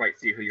couldn't quite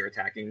see who you're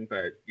attacking,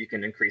 but you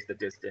can increase the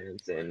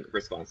distance and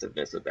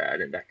responsiveness of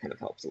that, and that kind of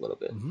helps a little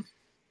bit.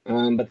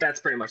 But that's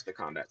pretty much the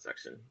combat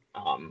section,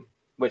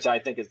 which I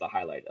think is the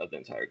highlight of the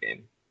entire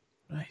game.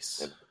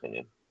 Nice. In my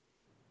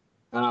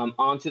opinion.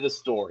 On to the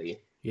story.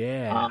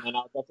 Yeah. And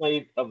I'll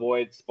definitely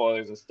avoid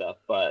spoilers and stuff,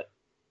 but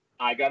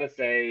I gotta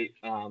say,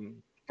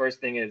 first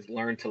thing is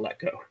learn to let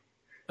go.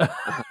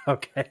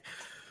 Okay.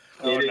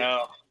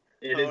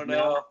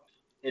 It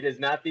is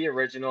not the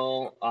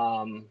original.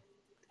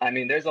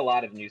 There's a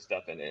lot of new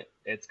stuff in it.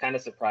 It's kind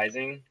of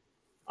surprising.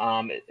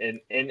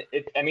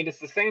 It's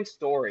the same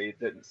story,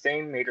 the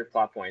same major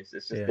plot points.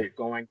 It's just they're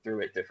going through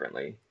it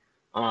differently.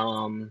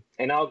 And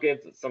I'll give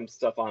some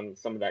stuff on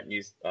some of that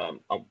news,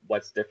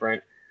 what's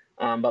different.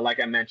 But like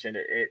I mentioned,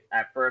 it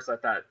at first I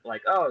thought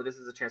like, oh, this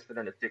is a chance for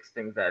them to fix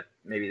things that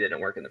maybe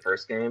didn't work in the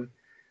first game.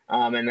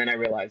 And then I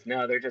realized,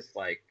 no, they're just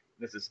like,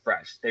 this is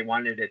fresh. They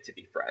wanted it to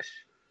be fresh.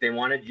 They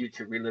wanted you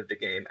to relive the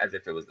game as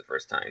if it was the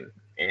first time.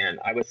 And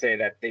I would say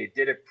that they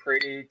did a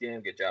pretty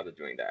damn good job of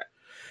doing that.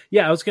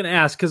 Yeah, I was going to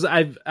ask, because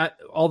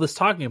all this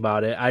talking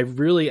about it,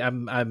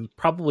 I'm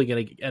probably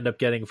going to end up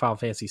getting Final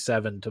Fantasy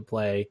VII to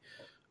play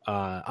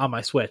on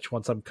my Switch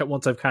once I've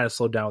kind of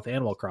slowed down with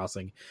Animal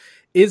Crossing.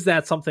 Is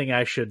that something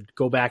I should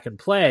go back and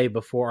play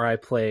before I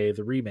play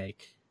the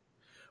remake,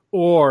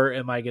 or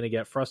am I going to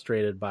get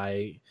frustrated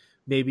by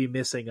maybe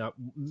missing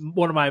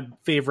one of my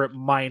favorite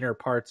minor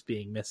parts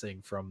being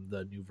missing from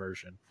the new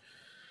version?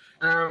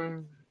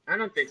 I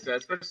don't think so.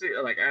 Especially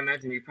like I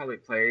imagine you probably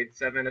played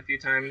 7 a few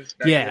times.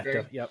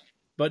 Yep.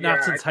 But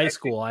not since high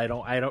school. I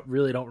don't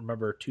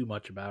remember too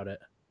much about it.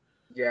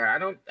 Yeah,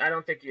 I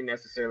don't think you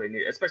necessarily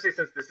need, especially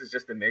since this is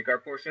just the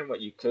Midgar portion.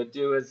 What you could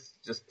do is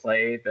just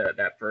play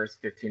that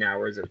first 15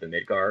 hours of the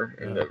Midgar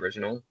in the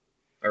original,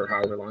 or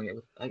however long it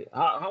was. Like,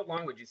 how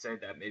long would you say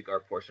that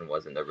Midgar portion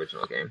was in the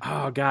original game?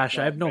 Oh gosh,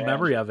 I have no man.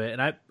 memory of it,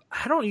 and I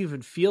don't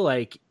even feel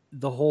like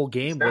the whole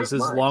game was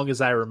as long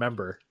as I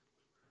remember.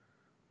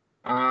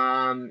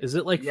 Is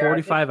it like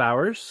 45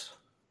 hours?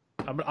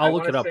 I'll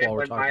look it up while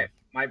we're talking.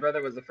 My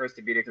brother was the first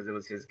to beat it because it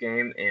was his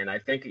game, and I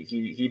think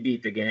he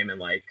beat the game in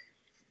like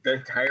the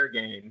entire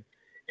game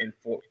in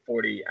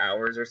 40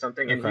 hours or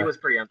something, and he was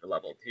pretty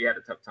underleveled. He had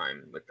a tough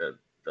time with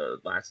the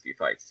last few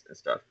fights and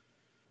stuff.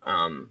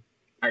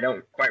 I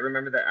don't quite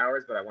remember the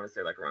hours, but I want to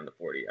say like around the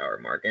 40-hour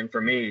mark. And for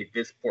me,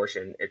 this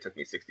portion, it took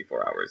me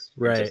 64 hours.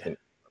 Right.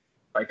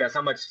 Like that's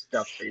how much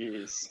stuff.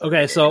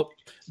 Okay, so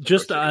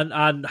just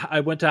on I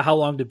went to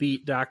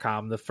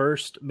howlongtobeat.com. The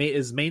first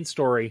is main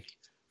story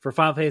for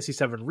Final Fantasy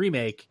VII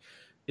Remake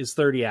is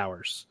 30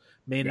 hours.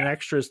 Main and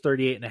extra is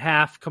 38 and a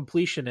half.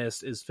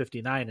 Completionist is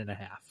 59 and a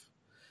half.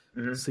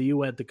 Mm-hmm. So you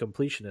went the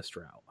completionist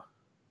route.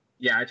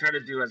 Yeah, I tried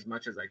to do as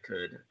much as I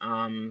could.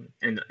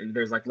 And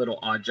there's like little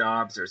odd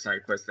jobs or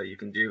side quests that you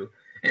can do.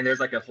 And there's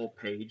like a whole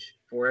page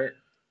for it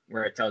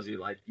where it tells you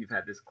like you've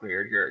had this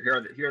cleared. Here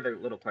are the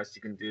little quests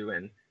you can do,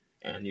 and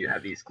you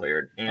have these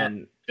cleared.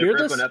 And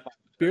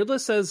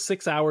Beardless says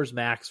 6 hours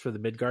max for the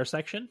Midgar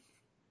section.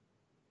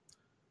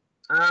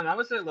 I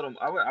would say a little.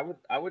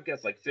 I would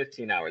guess like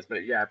 15 hours,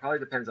 but yeah, it probably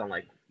depends on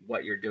like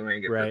what you're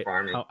doing, if you're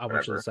farming, how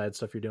much of the side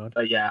stuff you're doing.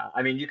 But yeah,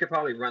 I mean, you could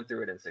probably run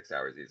through it in 6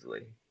 hours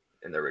easily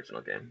in the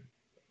original game.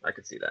 I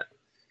could see that.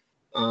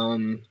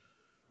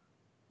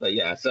 But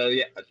yeah, so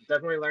yeah,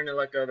 definitely learn to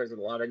let go. There's a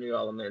lot of new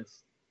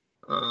elements.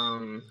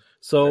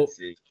 So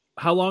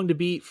how long to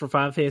beat for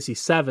Final Fantasy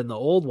VII? The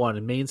old one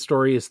and main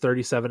story is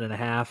 37 and a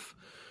half.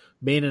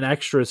 Main and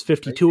extra is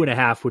 52 and a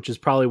half, which is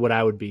probably what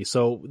I would be.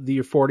 So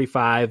the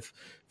 45,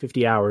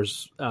 50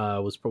 hours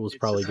was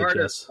probably good.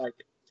 Yes. Like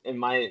in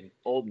my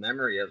old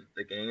memory of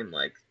the game,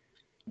 like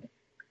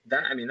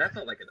that. I mean, that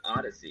felt like an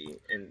odyssey.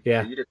 And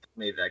yeah, you just told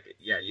me that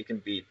you can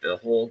beat the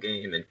whole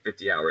game in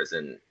 50 hours,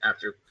 and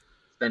after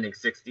spending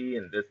 60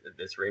 in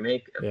this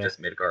remake of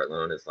just Midgar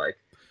alone is like,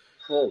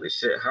 holy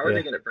shit! How are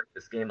they going to break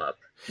this game up?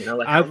 You know,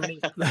 like how many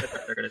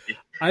they're going to be?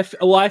 I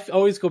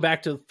always go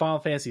back to Final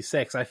Fantasy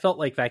VI. I felt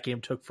like that game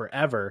took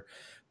forever,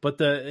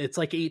 but it's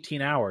like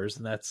 18 hours,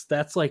 and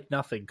that's like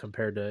nothing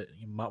compared to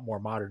more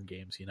modern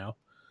games. You know?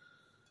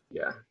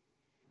 Yeah.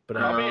 But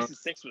Final Fantasy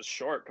VI was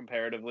short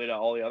comparatively to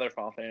all the other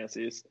Final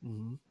Fantasies.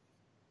 Mm-hmm.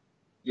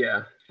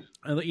 Yeah.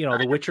 And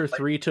The Witcher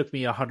 3 took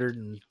me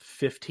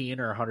 115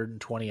 or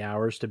 120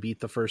 hours to beat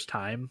the first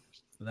time,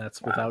 and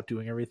that's without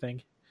doing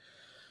everything.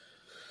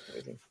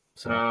 Amazing.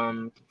 So,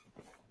 Final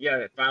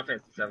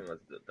Fantasy VII was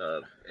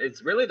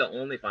it's really the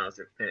only Final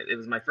Fantasy. It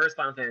was my first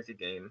Final Fantasy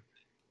game,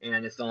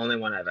 and it's the only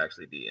one I've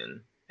actually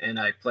beaten. And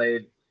I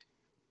played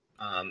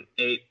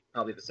 8,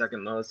 probably the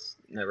second most.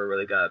 I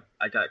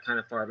got kind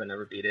of far, but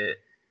never beat it.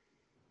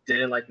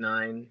 Didn't like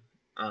 9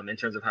 in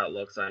terms of how it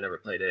looks, so I never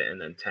played it.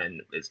 And then 10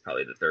 is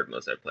probably the third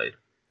most I've played.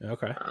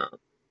 Okay.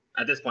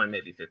 At this point,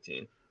 maybe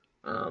 15.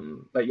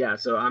 But yeah,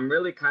 so I'm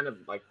really kind of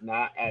like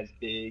not as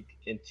big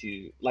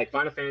into like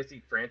Final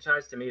Fantasy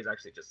franchise. To me is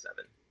actually just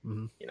 7.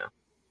 Mm-hmm. You know.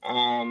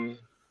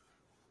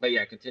 But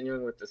yeah,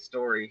 continuing with the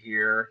story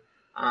here,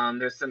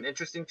 there's some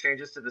interesting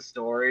changes to the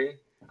story,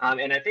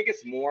 and I think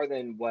it's more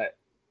than what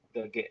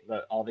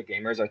all the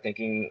gamers are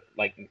thinking.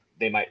 Like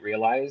they might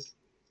realize,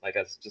 like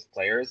as just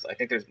players. I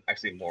think there's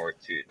actually more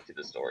to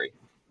the story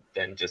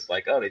than just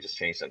like, oh, they just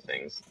changed some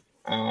things.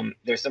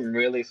 There's some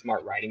really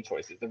smart writing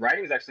choices. The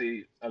writing is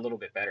actually a little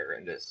bit better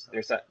in this.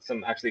 There's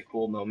some actually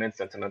cool moments,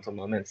 sentimental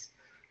moments.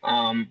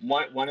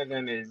 One of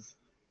them is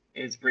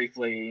they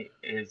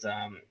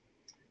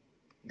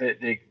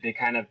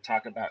kind of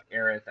talk about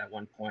Aerith at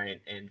one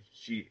point, and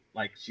she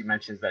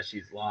mentions that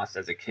she's lost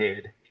as a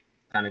kid,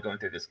 kind of going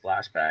through this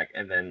flashback,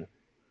 and then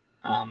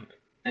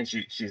and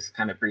she's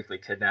kind of briefly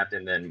kidnapped,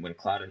 and then when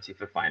Cloud and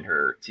Tifa find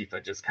her,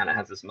 Tifa just kind of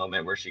has this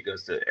moment where she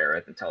goes to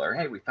Aerith and tell her,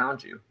 "Hey, we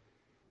found you."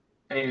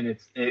 And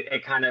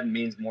it kind of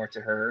means more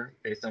to her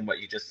based on what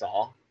you just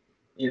saw,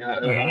 you know.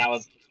 And I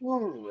was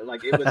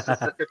like, it was just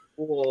such a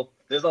cool.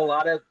 There's a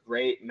lot of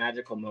great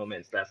magical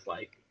moments that's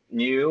like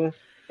new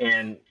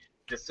and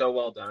just so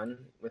well done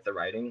with the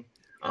writing.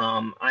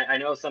 I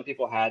know some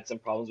people had some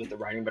problems with the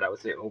writing, but I would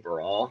say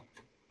overall,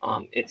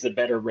 it's a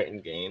better written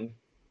game.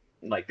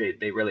 Like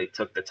they really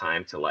took the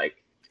time to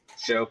like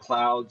show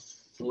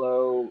Cloud's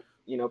slow,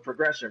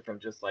 progression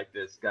from just like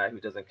this guy who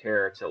doesn't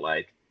care to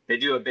like. They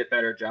do a bit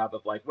better job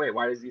of like, wait,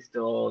 why is he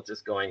still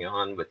just going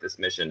on with this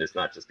mission? It's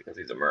not just because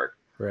he's a merc.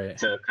 Right.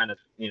 To kind of,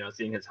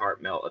 seeing his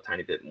heart melt a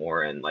tiny bit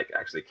more and like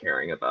actually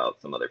caring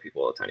about some other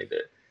people a tiny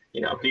bit.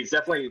 He's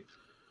definitely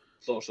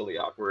socially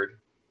awkward,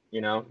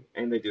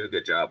 and they do a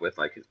good job with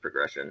like his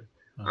progression.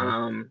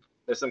 Uh-huh.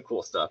 There's some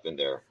cool stuff in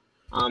there.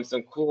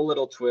 Some cool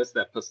little twists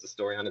that puts the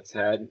story on its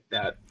head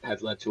that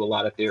has led to a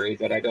lot of theories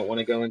that I don't want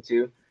to go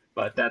into,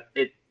 but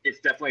it's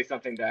definitely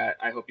something that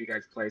I hope you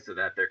guys play so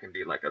that there can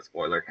be like a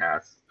spoiler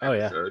cast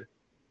episode.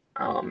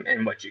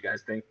 and what you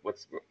guys think,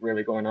 what's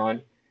really going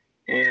on.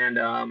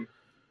 And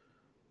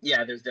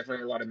yeah, there's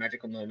definitely a lot of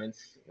magical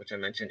moments, which I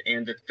mentioned.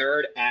 And the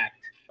third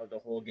act of the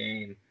whole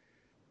game,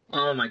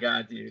 oh my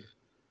god, dude!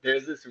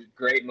 There's this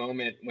great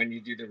moment when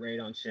you do the raid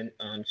on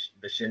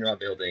the Shinra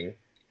building,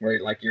 where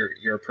like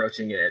you're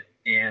approaching it,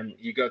 and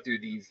you go through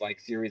these like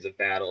series of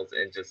battles,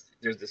 and just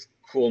there's this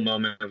cool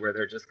moment where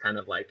they're just kind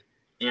of like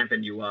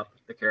amping you up,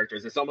 the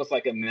characters. It's almost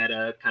like a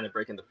meta kind of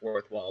breaking the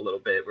fourth wall a little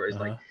bit, where he's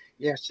like,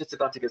 yeah, shit's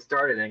about to get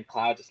started, and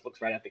Cloud just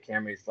looks right at the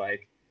camera. He's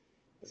like,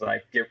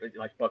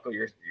 buckle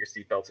your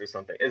seatbelts or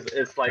something.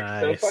 It's like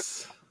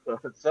nice.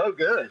 so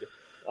good.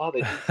 Oh,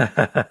 they did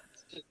such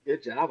a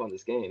good job on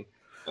this game.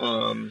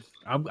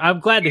 I'm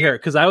glad to hear it,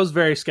 because I was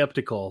very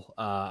skeptical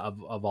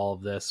of all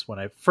of this when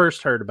I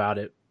first heard about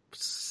it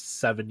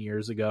 7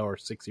 years ago or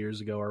 6 years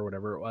ago or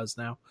whatever it was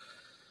now.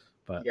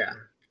 But yeah,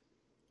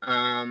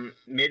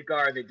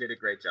 Midgar, they did a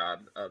great job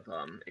of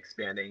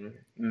expanding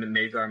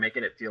Midgar,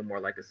 making it feel more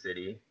like a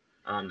city.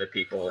 The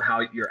people,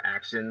 how your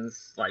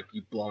actions, like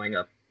you blowing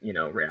up,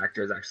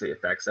 reactors, actually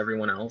affects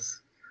everyone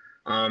else.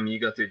 You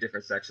go through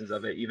different sections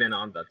of it. Even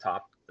on the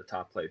top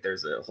plate,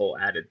 there's a whole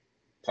added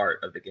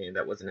part of the game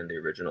that wasn't in the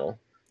original,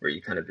 where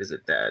you kind of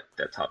visit that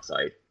top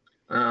site.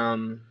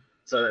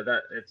 So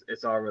that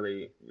it's all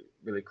really,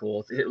 really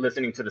cool.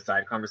 Listening to the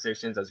side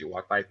conversations as you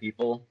walk by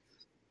people.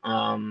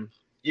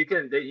 You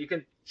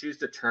can choose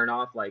to turn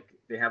off, like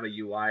they have a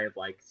UI of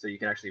like, so you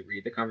can actually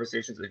read the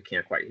conversations, but you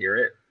can't quite hear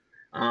it.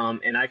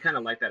 And I kind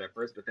of liked that at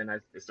first, but then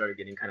it started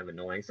getting kind of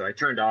annoying. So I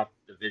turned off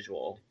the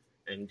visual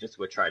and just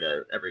would try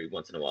to every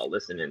once in a while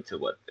listen into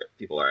what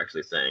people are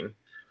actually saying.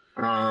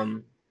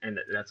 And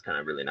that's kind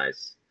of really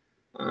nice.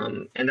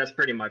 And that's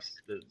pretty much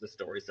the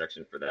story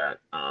section for that.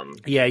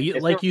 Yeah,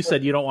 like you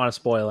said, you don't want to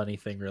spoil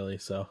anything really.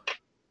 So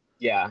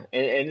yeah,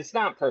 and it's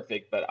not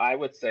perfect, but I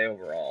would say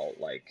overall,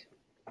 like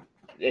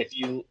if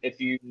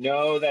you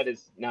know that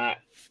it's not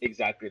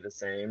exactly the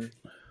same,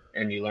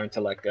 and you learn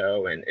to let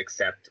go and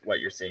accept what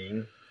you're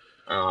seeing,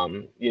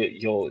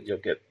 you'll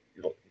get.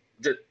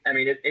 I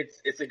mean,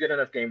 it's a good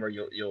enough game where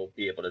you'll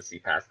be able to see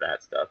past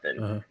that stuff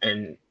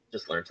and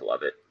just learn to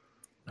love it.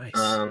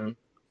 Nice.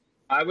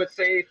 I would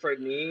say for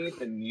me,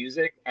 the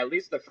music, at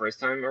least the first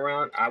time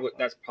around,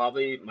 that's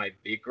probably my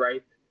big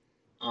gripe.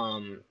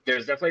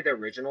 There's definitely the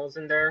originals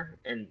in there,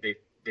 and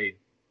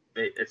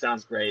it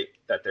sounds great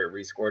that they're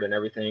rescored and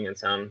everything and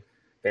sound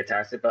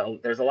fantastic,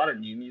 but there's a lot of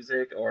new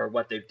music or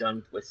what they've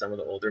done with some of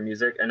the older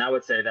music, and I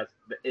would say that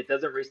it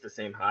doesn't reach the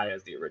same high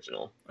as the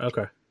original.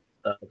 Okay.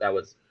 That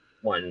was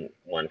one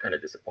kind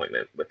of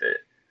disappointment with it.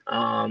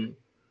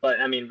 But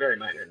I mean, very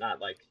minor,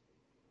 not like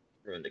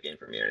ruined the game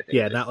for me or anything.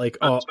 Yeah, not like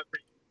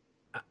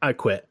I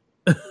quit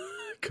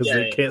because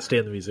I can't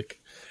stand the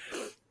music.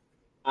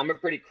 I'm a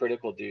pretty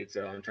critical dude,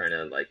 so I'm trying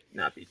to like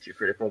not be too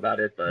critical about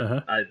it.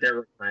 But there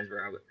were times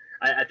where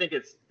I think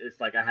it's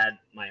like I had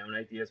my own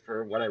ideas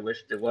for what I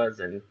wished it was,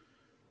 and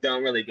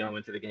don't really go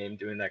into the game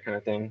doing that kind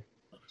of thing.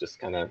 Just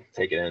kind of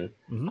take it in.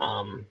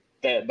 Mm-hmm.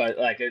 But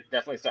like it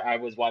definitely. I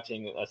was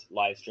watching a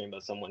live stream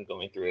of someone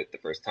going through it the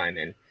first time,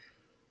 and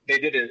they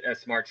did a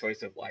smart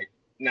choice of like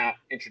not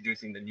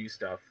introducing the new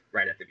stuff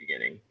right at the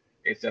beginning.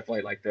 It's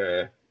definitely like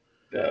the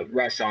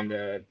rush on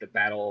the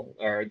battle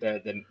or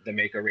the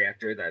Mako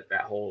reactor,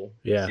 that whole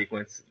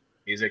sequence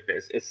music,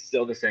 it's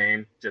still the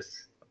same, just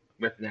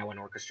with now an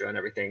orchestra and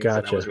everything. Gotcha.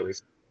 So that was really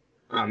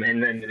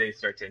and then they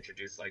start to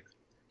introduce like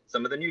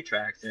some of the new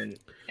tracks, and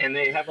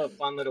they have a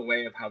fun little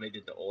way of how they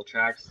did the old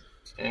tracks,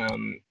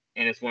 and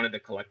it's one of the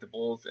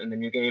collectibles in the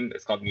new game.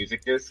 It's called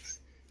music discs,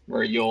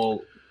 where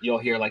you'll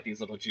hear like these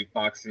little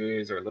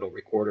jukeboxes or little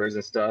recorders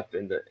and stuff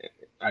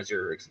as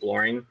you're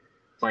exploring,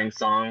 playing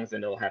songs,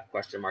 and it'll have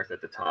question marks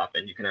at the top,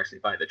 and you can actually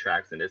buy the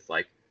tracks, and it's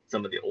like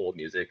some of the old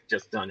music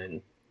just done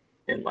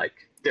in like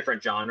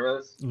different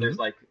genres. Mm-hmm. There's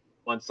like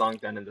one song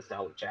done in the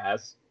style of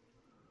jazz,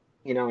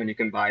 and you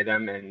can buy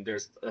them, and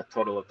there's a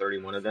total of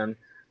 31 of them.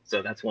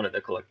 So that's one of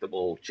the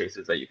collectible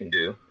chases that you can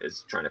do,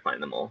 is trying to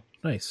find them all.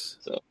 Nice.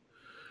 So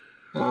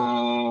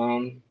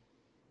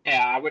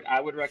yeah,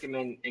 I would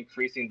recommend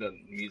increasing the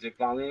music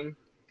volume,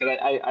 because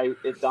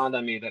it dawned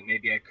on me that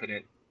maybe I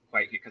couldn't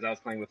quite, because I was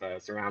playing with a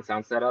surround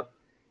sound setup,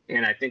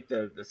 and I think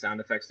the sound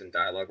effects and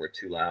dialogue were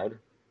too loud.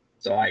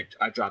 So I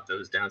dropped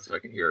those down so I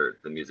can hear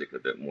the music a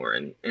bit more.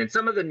 And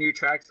some of the new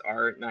tracks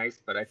are nice,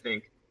 but I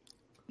think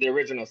the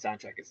original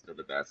soundtrack is still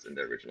the best in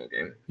the original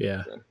game.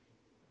 Yeah. So.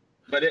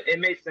 But it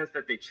made sense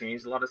that they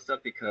changed a lot of stuff,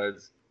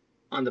 because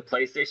on the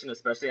PlayStation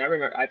especially, I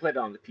remember I played it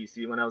on the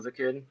PC when I was a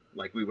kid.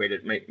 Like we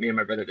waited, me and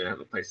my brother didn't have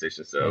a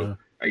PlayStation, so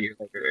a year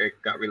later it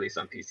got released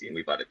on PC and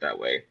we bought it that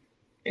way.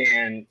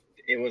 And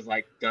it was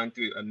like done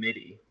through a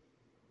MIDI,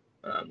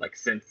 like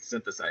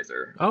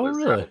synthesizer. Oh,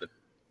 really?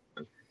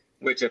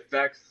 Which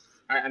affects,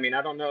 I mean,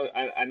 I don't know.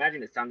 I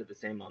imagine it sounded the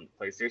same on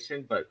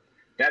PlayStation, but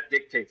that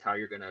dictates how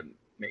you're going to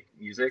make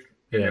music.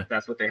 And if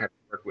that's what they have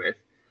to work with.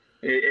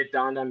 it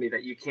dawned on me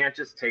that you can't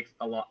just take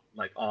a lot,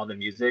 like all the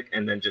music,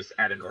 and then just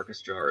add an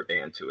orchestra or a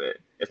band to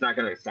it. It's not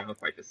going to sound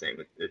quite the same.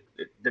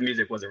 The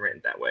music wasn't written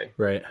that way,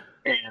 Right.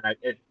 and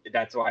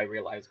that's why I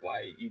realized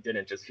why you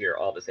didn't just hear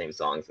all the same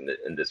songs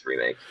in this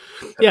remake.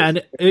 Yeah,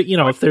 and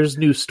if there's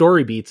new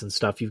story beats and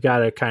stuff, you've got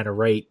to kind of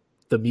write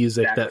the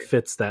music that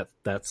fits that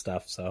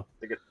stuff. So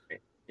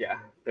yeah,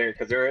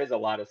 because there is a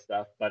lot of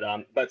stuff,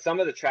 but some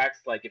of the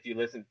tracks, like if you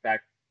listen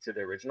back to the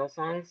original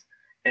songs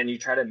and you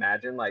try to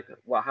imagine, like,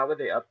 well, how would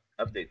they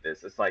update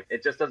this? It's like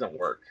it just doesn't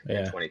work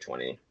in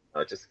 2020.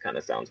 It just kind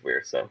of sounds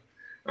weird. So,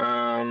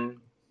 and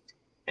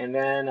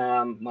then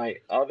some of my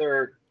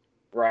other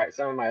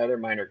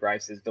minor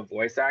gripes is the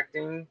voice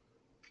acting.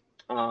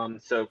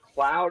 So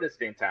Cloud is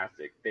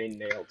fantastic. They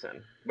nailed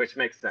him, which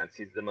makes sense.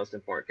 He's the most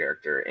important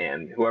character,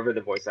 and whoever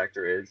the voice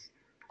actor is,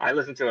 I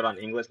listened to it on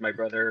English. My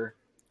brother,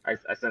 I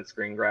sent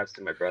screen grabs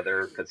to my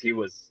brother because he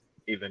was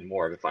even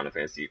more of a Final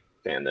Fantasy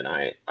fan than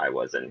I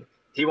was, and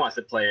he wants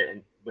to play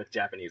it with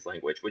Japanese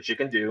language, which you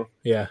can do.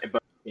 Yeah.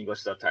 But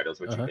English subtitles,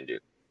 which you can do.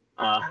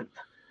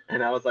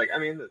 And I was like, I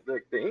mean,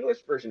 the English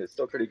version is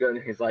still pretty good.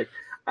 And he's like,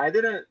 I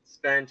didn't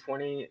spend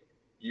 20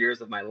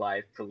 years of my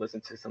life to listen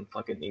to some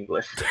fucking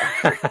English.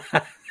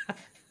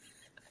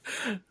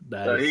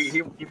 Nice. So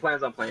he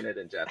plans on playing it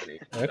in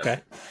Japanese. Okay.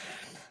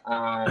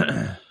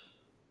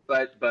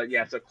 But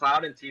yeah, so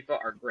Cloud and Tifa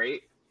are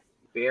great.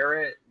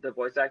 Barrett, the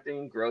voice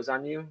acting grows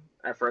on you.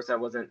 At first, I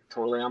wasn't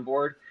totally on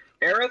board.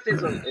 Aerith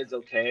is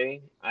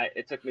okay.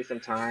 It took me some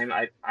time.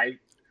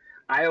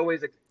 I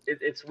always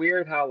it's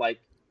weird how, like,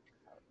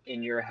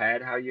 in your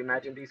head how you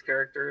imagine these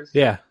characters.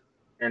 Yeah.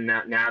 And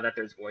now that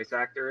there's voice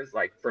actors,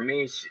 like for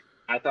me,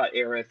 I thought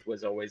Aerith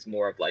was always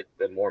more of like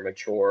the more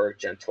mature,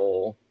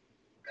 gentle,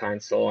 kind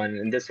soul, and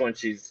in this one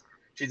she's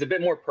a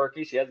bit more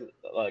perky. She has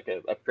like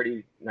a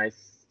pretty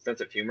nice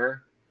sense of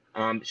humor.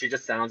 She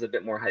just sounds a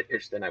bit more high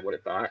pitched than I would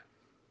have thought.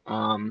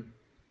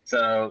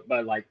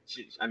 But like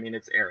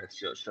it's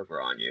Aerith. She'll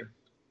grow on you.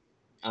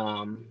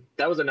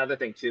 That was another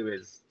thing too.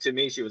 Is to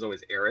me she was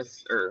always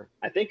Aerith, or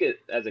I think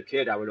as a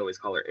kid I would always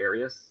call her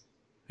Arius.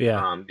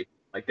 Yeah.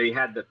 Like they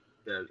had the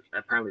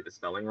apparently the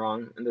spelling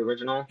wrong in the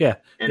original. Yeah.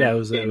 And it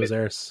was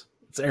Aerith.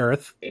 It's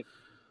Aerith.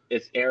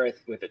 It's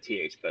Aerith with a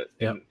TH, but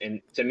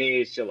and to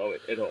me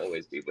it'll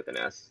always be with an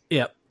S.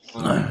 Yep.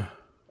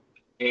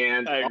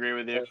 And I agree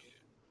with you.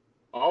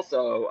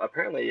 Also,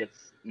 apparently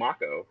it's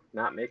Mako,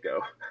 not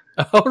Mako.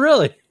 Oh,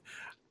 really?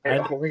 And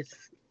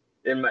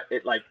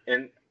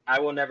I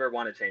will never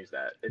want to change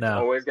that. It's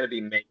always going to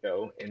be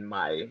Mako in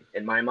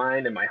my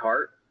mind, in my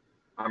heart.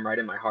 I'm right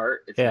in my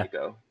heart. It's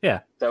Mako.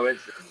 Yeah. So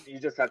you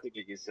just have to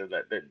get used to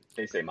that.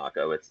 They say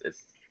Mako. It's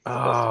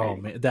oh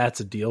man, that's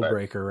a deal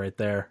breaker right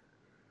there.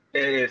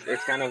 It is.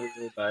 It's kind of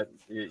weird, but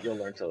you'll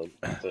learn to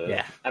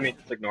yeah. I mean,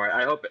 just ignore it.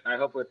 I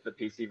hope with the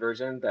PC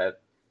version that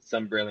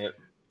some brilliant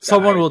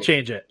someone will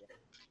change it.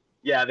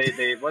 Yeah,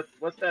 they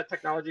what's that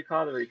technology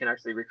called where you can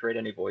actually recreate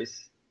any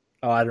voice?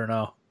 Oh, I don't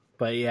know,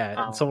 but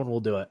yeah, someone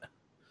will do it.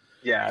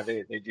 Yeah,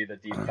 they do the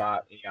deep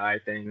thought AI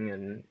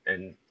thing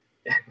and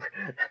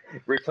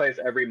replace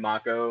every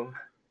Mako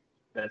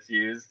that's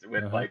used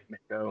with like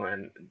Mako,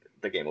 and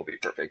the game will be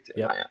perfect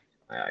in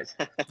my eyes.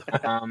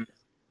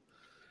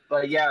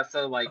 But yeah,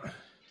 so like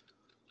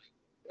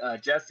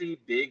Jesse,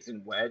 Biggs,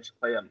 and Wedge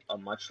play a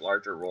much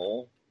larger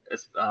role,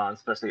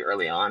 especially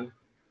early on.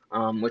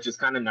 Which is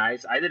kind of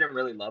nice. I didn't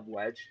really love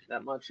Wedge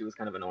that much. He was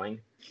kind of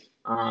annoying.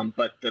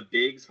 But the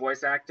Biggs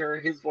voice actor,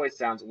 his voice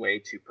sounds way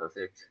too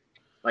perfect.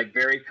 Like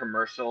very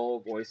commercial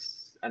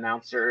voice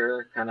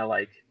announcer, kind of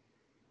like,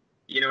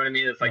 you know what I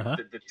mean? It's like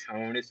the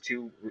tone is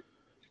too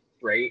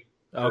great.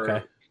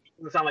 Okay.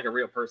 He doesn't sound like a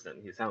real person.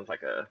 He sounds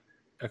like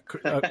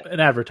an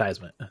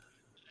advertisement.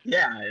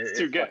 Yeah. It's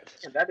too good.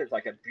 Like, that is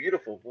like a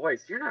beautiful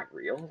voice. You're not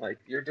real. Like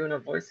you're doing a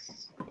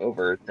voice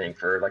over thing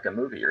for like a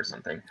movie or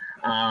something.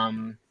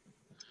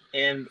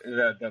 And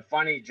the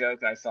funny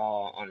joke I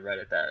saw on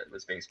Reddit that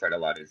was being spread a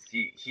lot is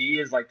he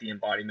is like the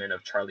embodiment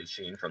of Charlie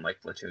Sheen from like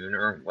Platoon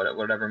or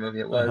whatever movie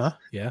it was.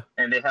 Yeah.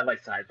 And they had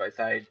like side by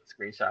side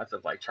screenshots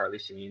of like Charlie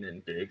Sheen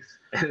and Biggs,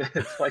 and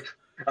it's like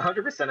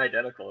 100%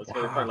 identical. It's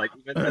really fun. Like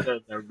even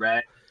the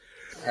red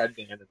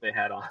headband that they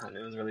had on,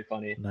 it was really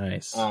funny.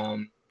 Nice.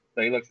 So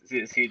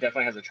he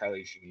definitely has a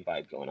Charlie Sheen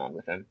vibe going on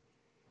with him.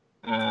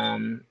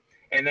 And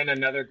then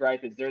another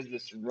gripe is there's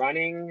this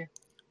running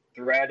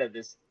thread of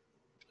this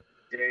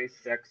Deus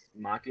Ex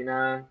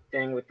Machina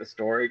thing with the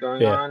story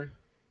going on,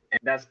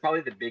 and that's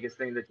probably the biggest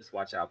thing to just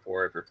watch out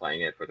for if you're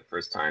playing it for the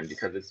first time,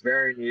 because it's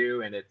very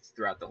new and it's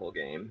throughout the whole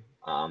game,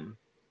 and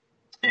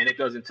it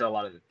goes into a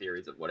lot of the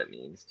theories of what it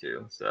means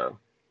too. So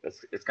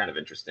it's kind of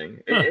interesting.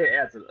 It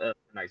adds a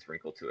nice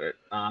wrinkle to it,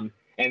 and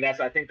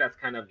I think that's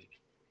kind of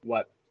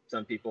what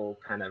some people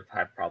kind of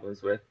have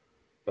problems with,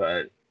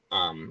 but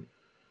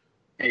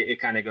it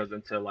kind of goes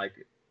into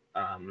like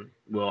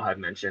Will had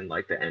mentioned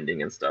like the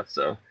ending and stuff.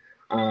 So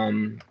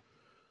I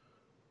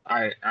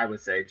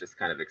would say just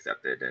kind of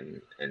accept it,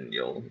 and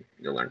you'll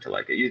learn to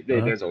like it.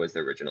 There's always the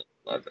original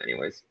love,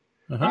 anyways.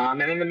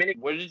 And then the mini.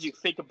 What did you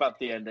think about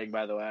the ending,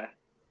 by the way?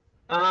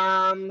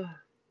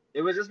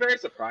 it was just very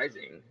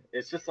surprising.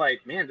 It's just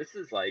like, man, this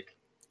is like,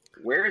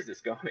 where is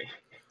this going?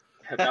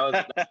 That's my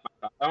thought.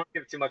 I don't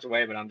give too much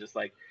away, but I'm just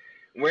like,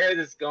 where is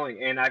this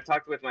going? And I've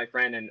talked with my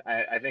friend, and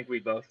I think we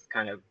both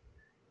kind of,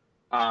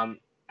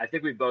 I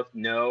think we both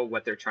know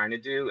what they're trying to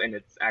do, and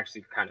it's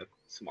actually kind of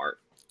smart.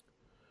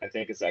 I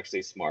think it's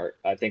actually smart.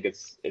 I think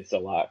it's a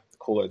lot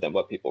cooler than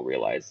what people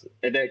realize.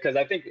 Because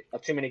I think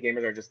too many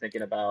gamers are just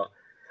thinking about.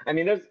 I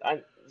mean,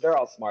 they're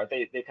all smart.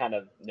 They kind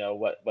of know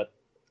what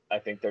I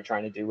think they're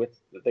trying to do with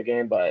the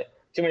game, but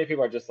too many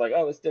people are just like,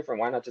 oh, it's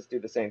different. Why not just do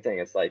the same thing?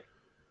 It's like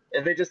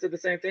if they just did the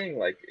same thing,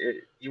 like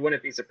you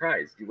wouldn't be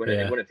surprised. You wouldn't.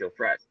 Yeah. It wouldn't feel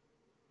fresh.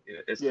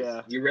 It's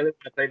just, you really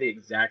want to play the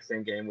exact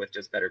same game with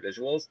just better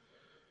visuals.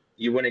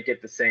 You wouldn't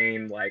get the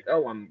same like,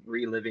 oh, I'm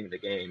reliving the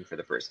game for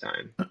the first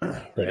time.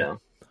 Right. You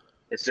know,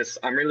 it's just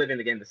I'm reliving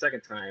the game the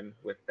second time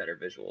with better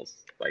visuals.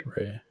 Like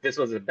this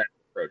was a better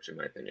approach in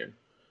my opinion.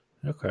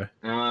 Okay.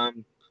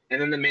 And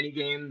then the mini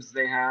games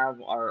they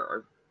have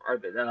are I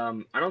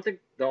don't think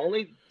the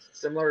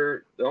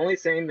only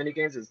same mini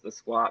games is the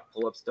squat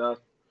pull up stuff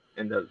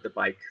and the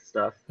bike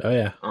stuff. Oh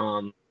yeah.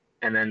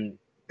 And then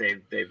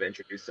they've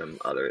introduced some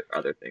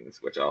other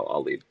things which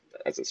I'll leave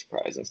as a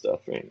surprise and stuff.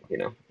 Right? You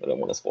know, I don't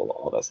want to spoil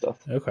all that stuff.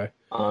 Okay.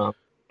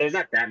 There's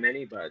not that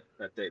many, but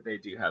they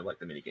do have like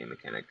the mini game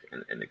mechanic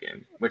in the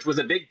game, which was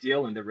a big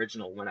deal in the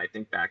original. When I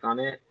think back on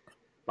it,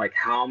 like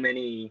how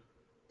many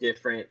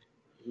different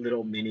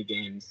little mini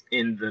games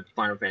in the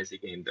Final Fantasy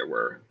game there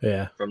were.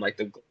 Yeah. From like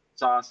the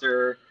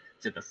saucer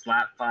to the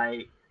slap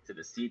fight to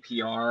the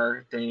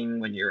CPR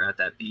thing when you're at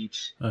that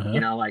beach. You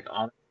know, like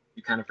all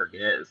you kind of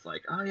forget. It's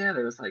like, oh yeah,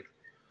 there was like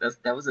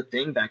that was a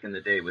thing back in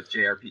the day with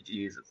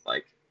JRPGs. It's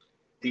like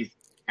these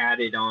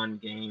added on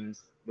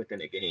games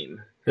within a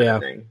game. Yeah.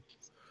 Thing.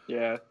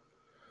 Yeah.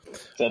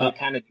 So they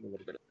kind of do a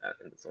little bit of that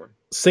in this one.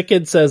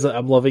 Sickid says,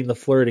 I'm loving the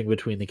flirting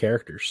between the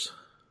characters.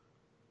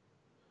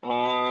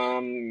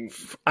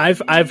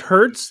 I've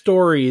heard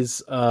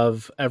stories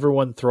of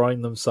everyone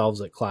throwing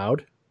themselves at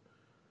Cloud.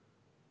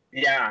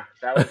 Yeah,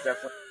 that was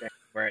definitely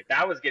where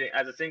that was getting,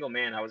 as a single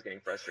man, I was getting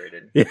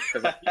frustrated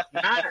because he's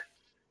not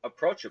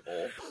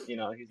approachable. You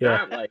know, he's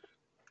not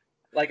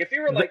like if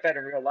you were like that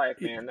in real life,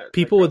 man,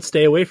 people would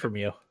stay away from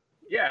you.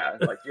 Yeah,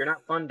 like you're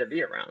not fun to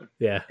be around.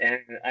 Yeah, and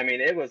I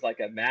mean, it was like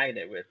a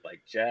magnet with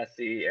like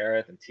Jesse,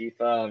 Aerith, and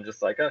Tifa. I'm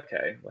just like,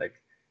 okay, like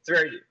it's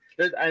very.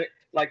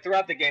 Like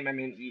throughout the game, I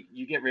mean,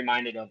 you get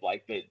reminded of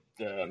like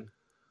the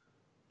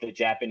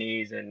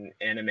Japanese and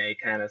anime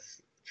kind of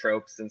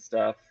tropes and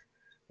stuff,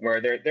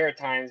 where there are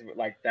times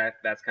like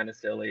that's kind of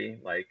silly,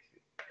 like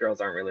girls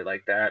aren't really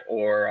like that,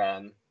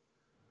 or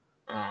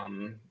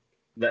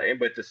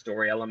with the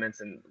story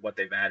elements and what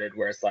they've added,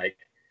 where it's like,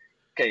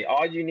 okay,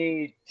 all you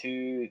need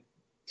to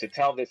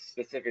tell this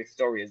specific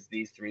story is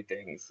these 3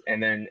 things,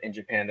 and then in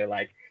Japan they're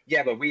like,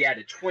 yeah, but we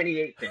added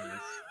 28 things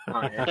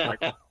on it.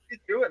 Like, you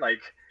do it like.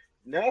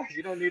 No,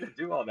 you don't need to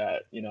do all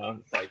that. You know,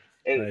 it's like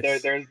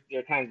nice. There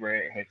are times where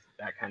it hits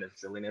that kind of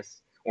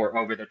silliness or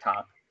over the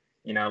top.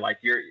 You know, like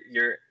you're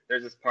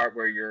there's this part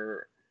where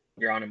you're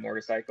on a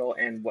motorcycle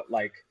and what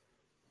like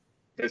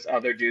there's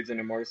other dudes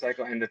in a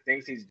motorcycle and the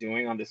things he's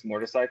doing on this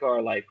motorcycle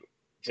are like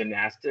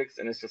gymnastics,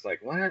 and it's just like,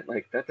 what?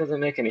 Like that doesn't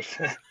make any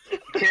sense. You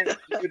can't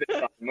do this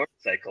on a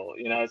motorcycle.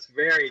 You know, it's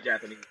very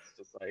Japanese. It's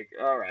just like,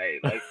 all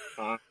right, like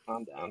calm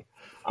down.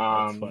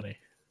 That's funny.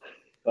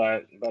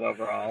 But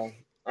overall.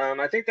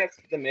 I think that's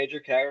the major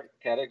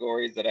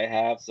categories that I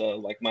have. So,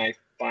 like, my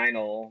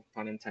final,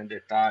 pun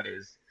intended, thought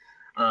is,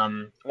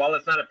 while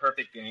it's not a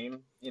perfect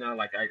game, you know,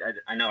 like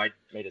I know I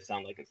made it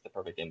sound like it's the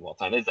perfect game of all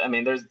time. I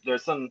mean,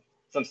 there's some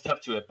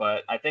stuff to it,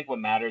 but I think what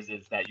matters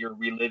is that you're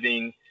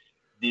reliving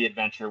the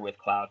adventure with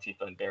Cloud,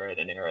 Tifa, and Barret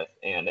and Aerith,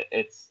 and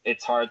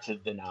it's hard to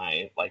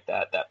deny like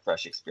that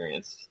fresh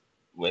experience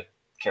with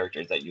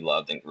characters that you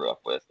loved and grew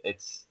up with.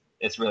 It's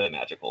really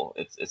magical.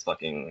 It's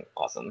fucking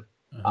awesome.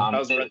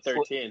 How's Red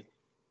 13?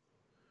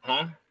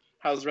 Huh?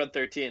 How's Red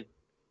 13?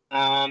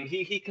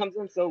 He comes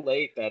in so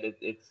late that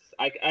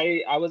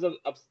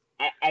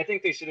I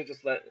think they should have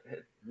just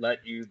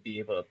let you be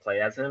able to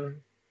play as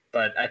him,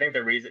 but I think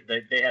the reason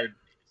they had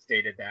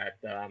stated that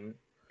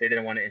they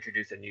didn't want to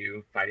introduce a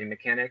new fighting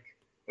mechanic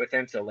with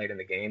him so late in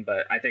the game,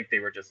 but I think they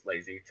were just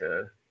lazy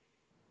to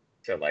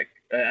like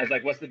I was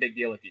like, what's the big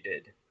deal if you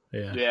did?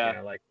 Yeah. You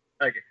know, like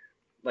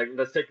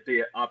let's take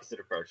the opposite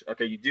approach.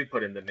 Okay, you do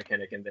put in the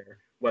mechanic in there.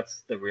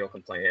 What's the real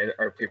complaint?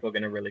 Are people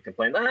going to really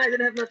complain? I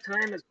didn't have enough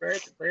time as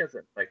Red to play as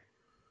it. Like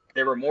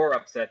they were more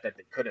upset that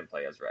they couldn't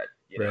play as Red.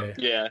 You know?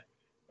 Yeah.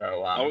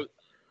 So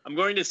I'm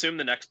going to assume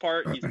the next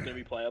part he's going to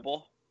be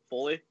playable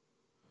fully.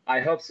 I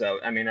hope so.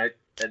 I mean,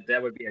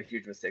 that would be a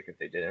huge mistake if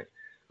they didn't.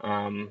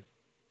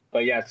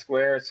 But yeah,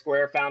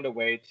 Square found a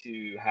way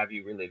to have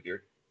you relive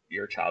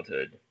your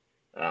childhood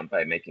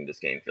by making this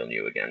game feel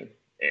new again,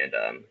 and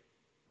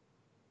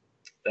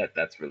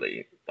that's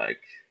really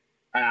like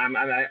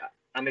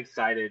I'm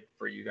excited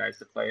for you guys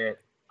to play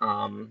it.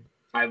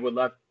 I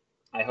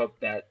hope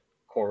that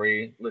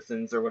Corey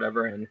listens or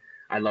whatever, and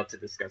I love to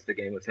discuss the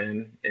game with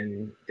him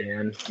and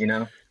Dan.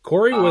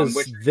 Corey was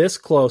which this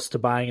close to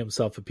buying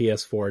himself a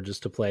PS4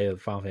 just to play the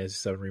Final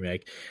Fantasy VII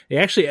Remake. He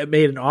actually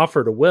made an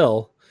offer to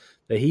Will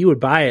that he would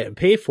buy it and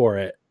pay for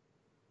it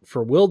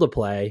for Will to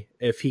play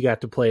if he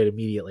got to play it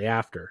immediately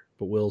after.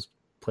 But Will's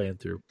playing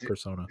through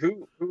Persona.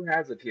 who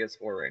has a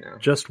PS4 right now?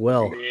 Just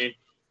Will. Me.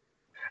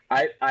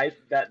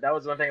 That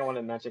was one thing I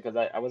wanted to mention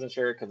because I wasn't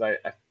sure because I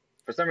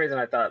for some reason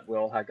I thought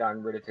Will had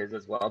gotten rid of his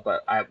as well,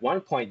 but at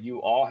one point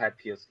you all had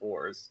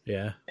PS4s.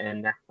 Yeah.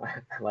 And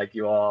like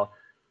you all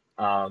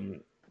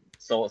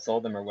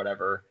sold them or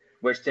whatever,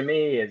 which to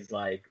me is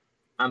like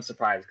I'm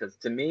surprised because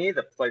to me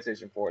the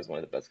PlayStation 4 is one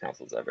of the best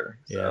consoles ever.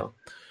 So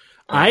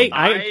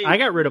I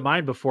got rid of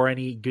mine before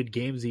any good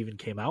games even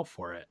came out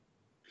for it.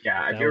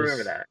 Yeah, I do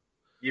remember that.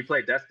 You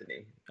played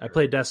Destiny. I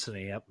played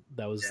Destiny. Yep,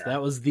 that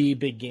was the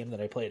big game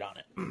that I played on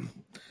it.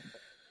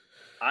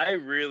 I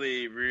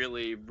really,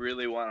 really,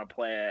 really want to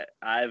play it.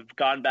 I've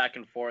gone back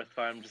and forth.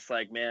 I'm just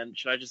like, man,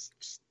 should I just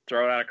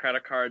throw it on a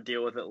credit card,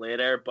 deal with it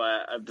later?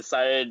 But I've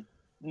decided,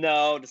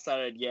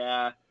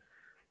 yeah.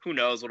 Who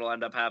knows what'll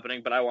end up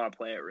happening? But I want to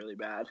play it really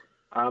bad.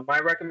 My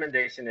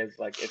recommendation is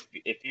like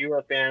if you are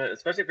a fan,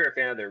 especially if you're a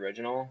fan of the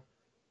original.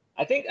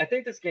 I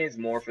think this game's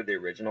more for the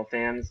original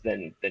fans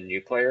than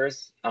new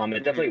players.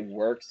 It definitely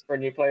works for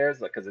new players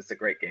because it's a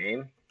great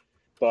game,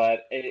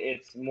 but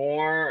it's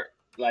more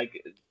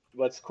like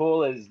what's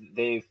cool is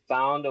they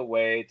found a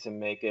way to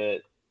make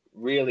it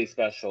really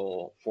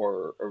special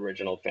for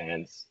original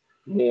fans,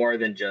 more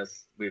than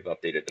just we've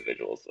updated the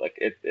visuals. Like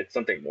it's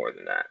something more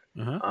than that.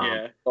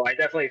 Uh-huh. So I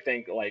definitely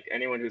think like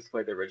anyone who's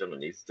played the original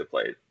needs to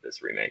play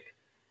this remake.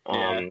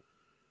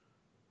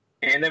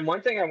 And then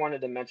one thing I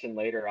wanted to mention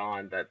later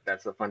on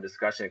that's a fun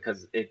discussion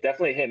because it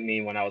definitely hit me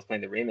when I was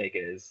playing the remake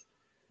is,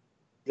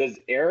 does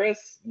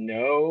Aeris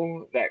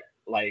know that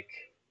like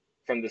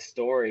from the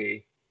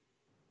story?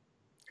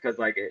 Because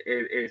like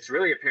it's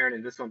really apparent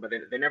in this one, but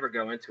they never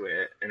go into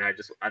it, and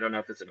I don't know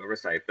if it's an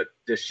oversight, but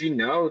does she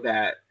know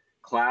that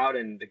Cloud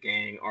and the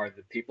gang are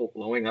the people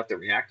blowing up the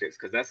reactors?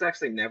 Because that's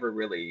actually never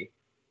really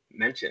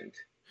mentioned.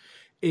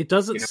 It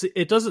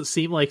doesn't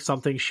seem like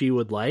something she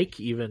would like,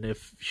 even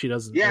if she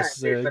doesn't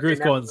necessarily agree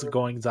with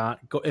goings on.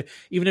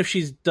 Even if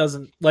she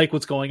doesn't like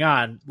what's going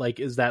on, like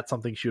is that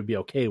something she would be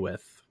okay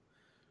with?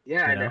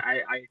 Yeah, and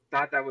I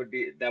thought that would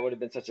have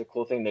been such a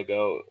cool thing to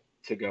go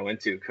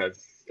into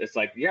because it's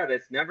like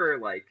it's never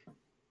like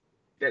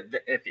that.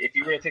 If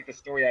you were to take the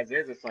story as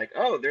is, it's like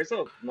there's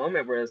a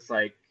moment where it's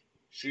like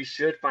she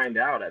should find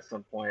out at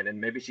some point,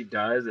 and maybe she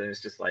does, and it's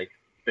just like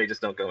they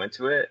just don't go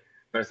into it.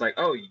 But it's like,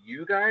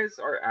 you guys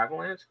are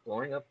Avalanche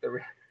blowing up the,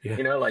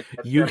 like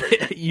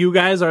you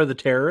guys are the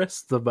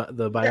terrorists, the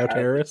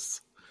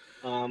bioterrorists.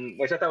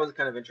 Which I thought was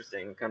kind of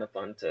interesting, kind of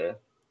fun to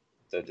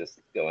just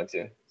go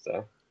into.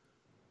 So,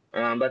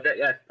 but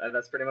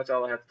that's pretty much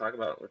all I have to talk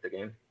about with the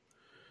game.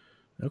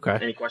 Okay.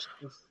 Any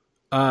questions?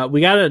 We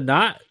got a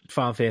not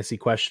Final Fantasy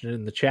question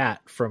in the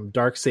chat from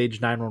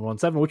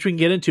DarkSage9117, which we can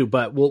get into,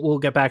 but we'll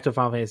get back to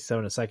Final Fantasy VII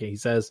in a second. He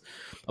says,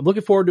 I'm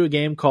looking forward to a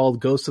game called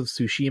Ghosts of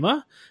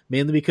Tsushima,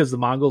 mainly because the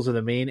Mongols are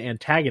the main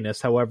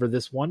antagonists. However,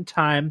 this one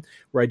time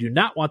where I do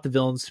not want the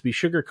villains to be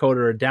sugarcoated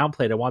or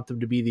downplayed, I want them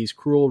to be these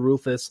cruel,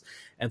 ruthless,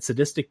 and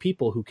sadistic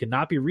people who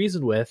cannot be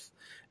reasoned with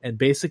and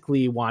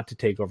basically want to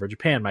take over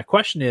Japan. My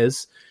question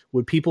is,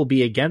 would people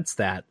be against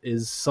that?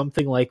 Is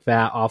something like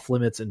that off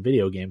limits in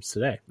video games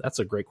today? That's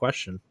a great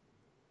question.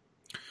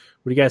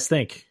 What do you guys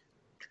think?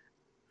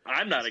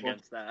 I'm not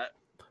against that.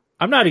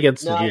 I'm not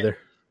against it either.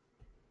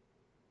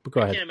 But go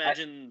ahead. I can't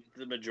imagine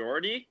the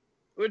majority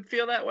would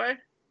feel that way.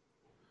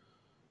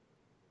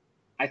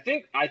 I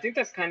think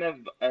that's kind of,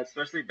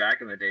 especially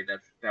back in the day,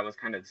 that was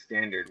kind of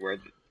standard where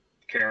the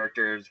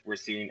characters were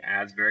seen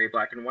as very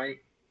black and white.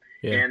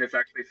 Yeah. And it's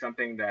actually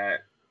something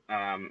that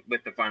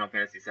with the Final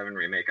Fantasy VII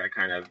remake, I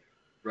kind of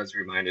was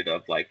reminded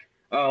of like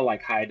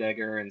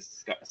Heidegger and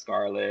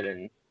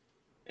Scarlet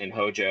and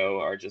Hojo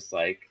are just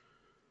like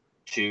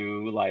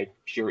two like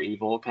pure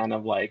evil, kind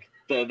of like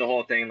the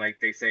whole thing. Like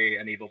they say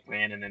an evil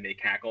plan and then they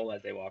cackle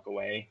as they walk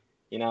away.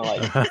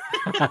 Like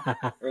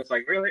it's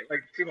like really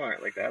like people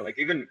aren't like that. Like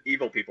even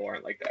evil people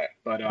aren't like that.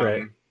 But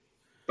right.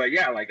 But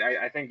yeah, like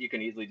I think you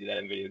can easily do that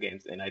in video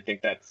games, and I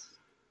think that's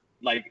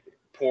like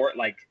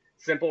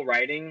simple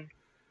writing.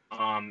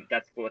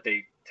 That's what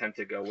they tend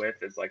to go with.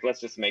 Is like, let's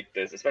just make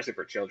this, especially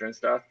for children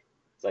stuff.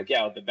 It's like,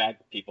 the bad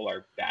people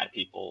are bad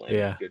people,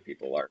 and good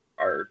people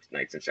are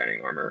knights in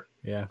shining armor.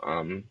 Yeah.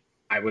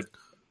 I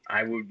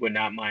would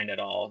not mind at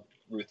all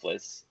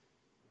ruthless,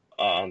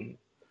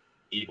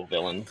 evil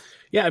villain.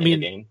 Yeah, I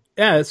mean,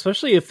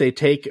 especially if they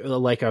take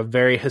like a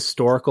very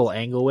historical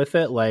angle with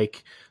it.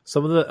 Like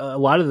a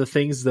lot of the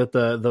things that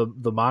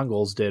the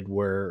Mongols did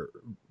were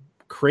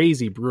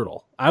crazy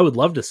brutal. I would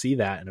love to see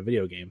that in a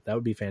video game. That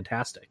would be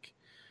fantastic.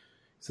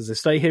 It says I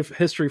study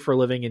history for a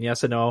living, and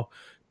yes, I know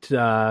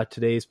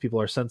today's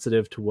people are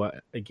sensitive to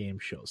what a game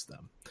shows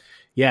them.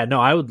 Yeah, no,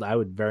 I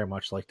would very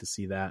much like to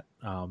see that.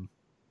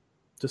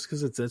 Just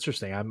because it's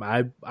interesting.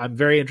 I'm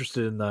very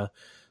interested in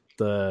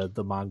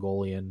the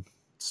Mongolian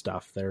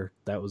stuff.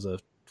 That was a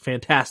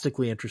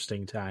fantastically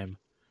interesting time.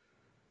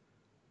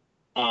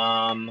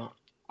 I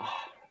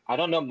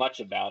don't know much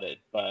about it,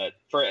 but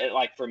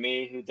for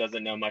me, who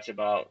doesn't know much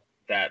about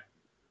that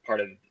part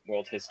of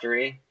world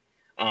history,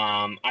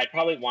 I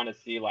probably want to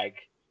see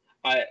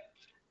I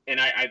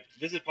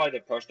this is probably the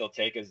approach they'll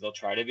take, is they'll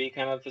try to be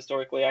kind of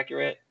historically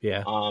accurate.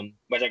 Yeah.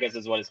 Which I guess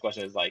is what his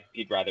question is like.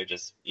 He'd rather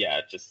just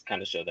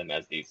kind of show them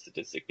as these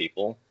statistic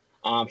people.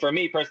 For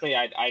me personally,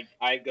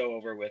 I'd go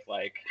over with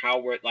how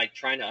we're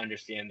trying to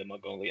understand the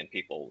Mongolian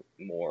people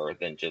more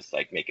than just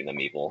making them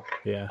evil.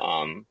 Yeah.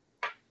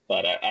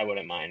 But I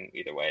wouldn't mind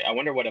either way. I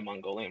wonder what a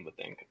Mongolian would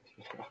think.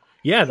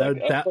 Yeah,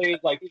 please,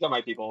 these are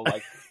my people. Come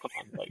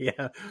on.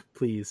 Yeah,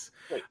 please.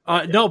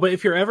 No, but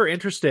if you're ever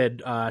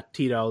interested,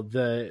 Tito,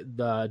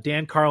 the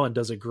Dan Carlin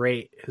does a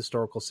great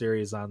historical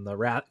series on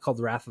called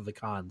The Wrath of the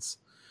Khans,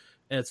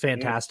 and it's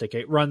fantastic.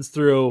 It runs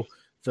through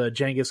the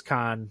Genghis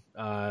Khan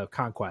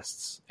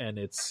conquests, and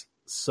it's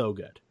so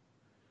good.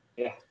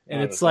 Yeah,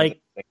 and it's I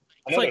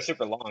know they're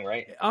super long,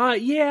 right?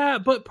 Yeah,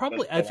 but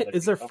probably I think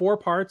is there 4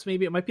 parts?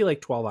 Maybe it might be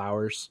 12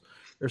 hours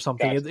or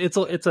something.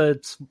 Gotcha. It's a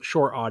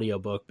short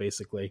audiobook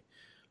basically,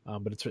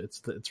 but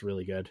it's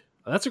really good.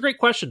 That's a great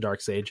question,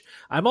 Dark Sage.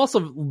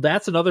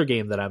 That's another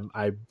game that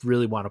I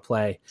really want to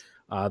play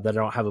that I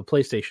don't have a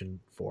PlayStation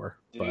for.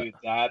 Dude,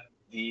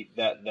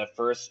 the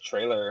first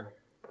trailer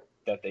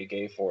that they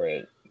gave for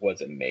it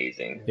was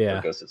amazing.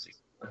 Yeah, for Ghost of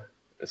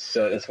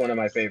Tsushima. It's one of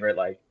my favorite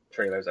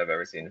trailers I've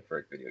ever seen for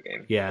a video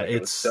game. Yeah, it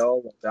was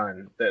so well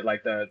done.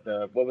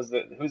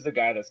 Who's the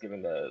guy that's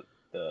given the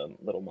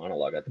little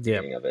monologue at the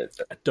beginning of it?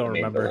 I don't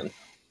remember.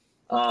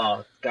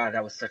 Oh God,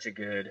 that was such a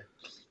good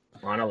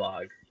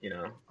monologue.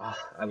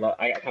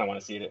 I kind of want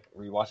to see it,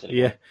 rewatch it again.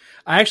 Yeah,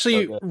 I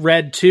actually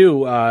read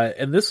too,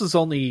 and this was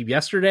only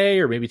yesterday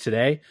or maybe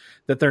today,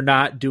 that they're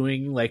not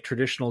doing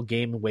traditional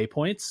game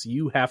waypoints.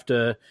 You have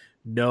to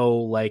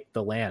know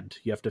the land.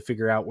 You have to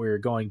figure out where you're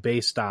going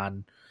based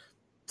on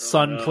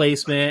sun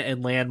placement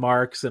and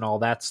landmarks and all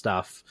that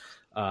stuff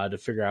to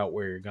figure out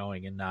where you're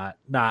going, and not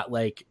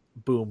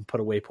boom, put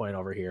a waypoint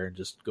over here and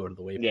just go to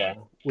the waypoint,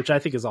 which I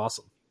think is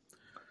awesome.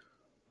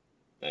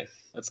 Nice.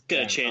 That's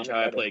gonna change how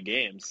I play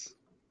games.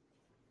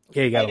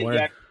 Yeah, you gotta learn.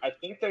 Yeah, I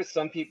think there's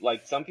some people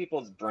some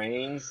people's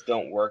brains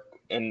don't work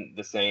in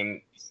the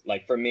same.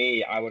 For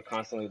me, I would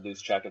constantly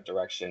lose track of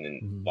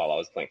direction while I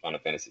was playing Final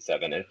Fantasy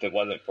VII, and if it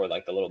wasn't for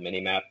the little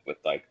mini map with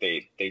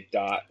they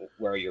dot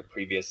where your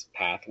previous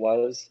path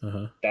was,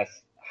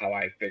 that's how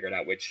I figured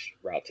out which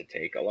route to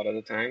take a lot of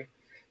the time.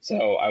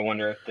 So I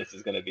wonder if this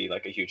is going to be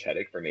a huge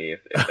headache for me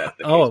if that's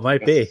the case. It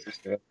might be.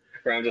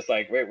 Where I'm just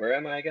wait, where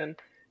am I again?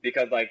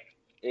 Because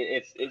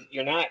it's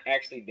you're not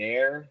actually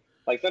there.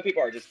 Some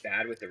people are just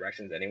bad with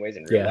directions anyways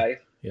in real life.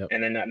 Yep.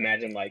 And then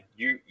imagine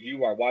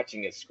you are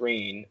watching a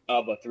screen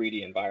of a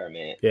 3D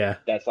environment. Yeah.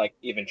 That's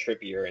even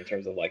trippier in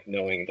terms of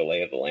knowing the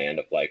lay of the land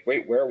of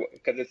wait, where,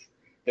 because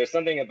there's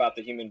something about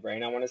the human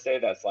brain, I want to say,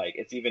 that's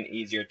it's even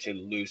easier to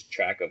lose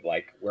track of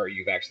where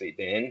you've actually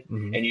been,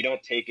 and you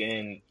don't take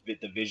in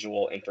the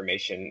visual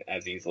information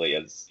as easily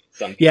as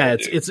some people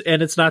do.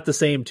 It's not the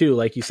same too,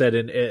 like you said,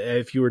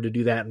 if you were to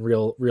do that in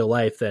real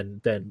life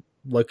than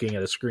looking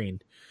at a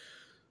screen.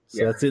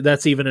 So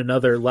that's even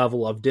another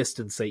level of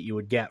distance that you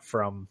would get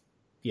from,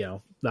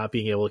 not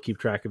being able to keep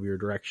track of your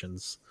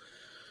directions.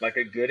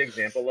 A good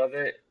example of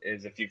it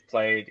is if you've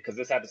played, because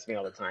this happens to me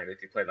all the time,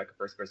 if you played a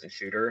first-person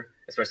shooter,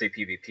 especially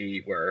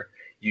PvP, where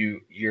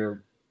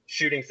you're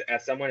shooting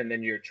at someone and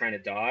then you're trying to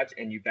dodge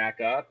and you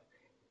back up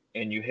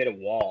and you hit a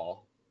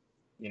wall,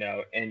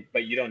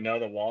 but you don't know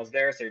the wall's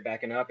there, so you're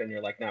backing up and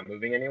you're not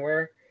moving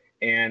anywhere.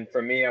 And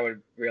for me, I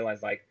would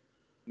realize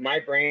my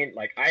brain,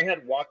 I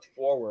had walked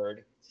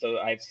forward, so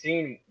I've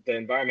seen the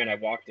environment I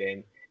walked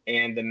in,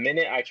 and the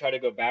minute I try to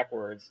go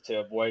backwards to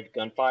avoid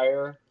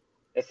gunfire,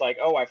 it's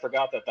I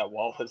forgot that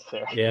wall was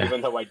there,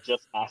 even though I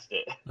just passed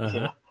it.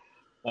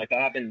 That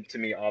happened to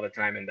me all the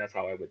time, and that's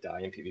how I would die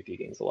in PvP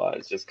games a lot.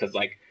 It's just because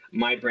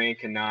my brain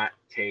cannot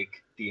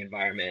take the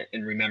environment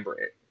and remember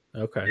it.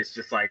 Okay. It's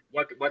just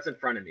what's in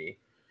front of me.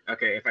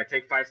 Okay, if I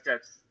take 5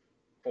 steps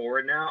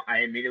forward now,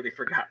 I immediately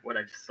forgot what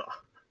I just saw.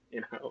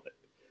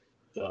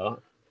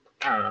 So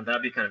I don't know.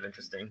 That'd be kind of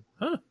interesting.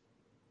 Huh.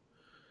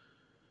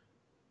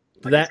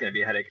 It's gonna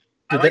be a headache.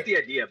 I like the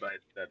idea,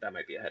 but that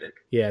might be a headache.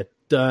 Yeah.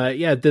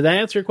 Did that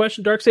answer your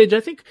question, Dark Sage?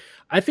 I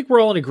think we're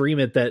all in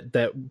agreement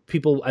that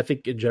people, I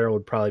think in general,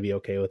 would probably be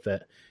okay with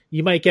it.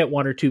 You might get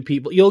 1 or 2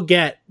 people. You'll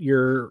get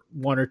your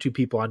 1 or 2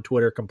 people on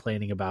Twitter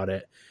complaining about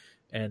it,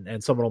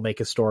 and someone will make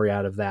a story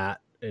out of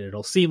that. And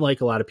it'll seem like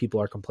a lot of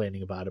people are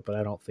complaining about it, but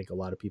I don't think a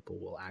lot of people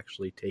will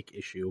actually take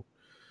issue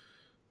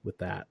with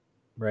that,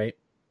 right?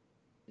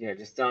 Yeah,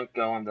 just don't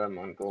go on the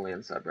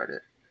Mongolian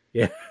subreddit.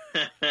 Yeah.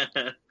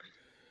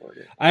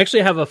 I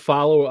actually have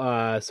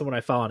someone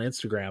I follow on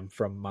Instagram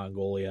from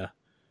Mongolia.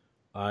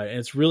 And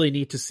it's really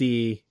neat to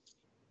see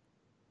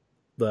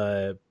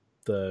the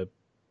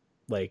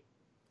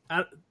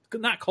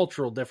not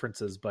cultural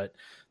differences, but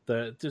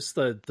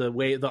the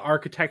way the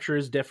architecture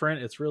is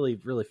different. It's really,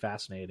 really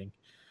fascinating.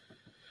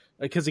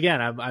 because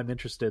again, I'm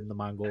interested in the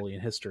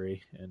Mongolian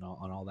history and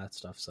all that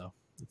stuff. So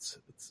it's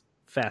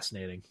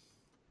fascinating.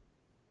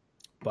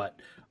 But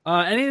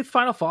any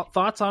final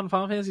thoughts on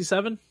Final Fantasy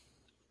VII?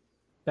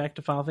 Back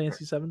to Final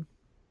Fantasy VII.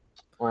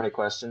 Or any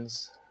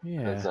questions?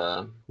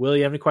 Yeah. Will,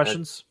 you have any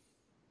questions?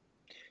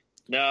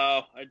 No,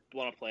 I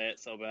want to play it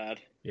so bad.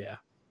 Yeah.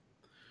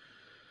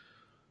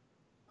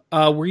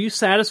 Were you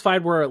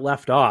satisfied where it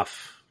left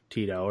off,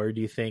 Tito, or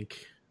do you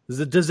think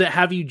does it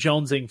have you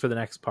jonesing for the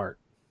next part?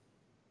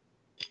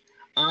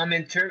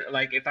 In terms of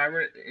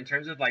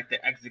like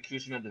the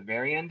execution of the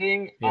very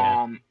ending,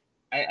 Yeah.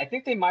 I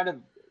think they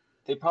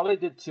probably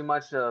did too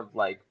much of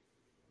like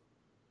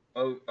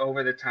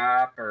over the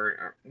top,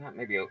 or not,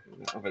 maybe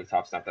over the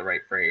top's not the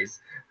right phrase.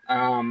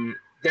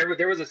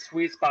 There was a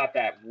sweet spot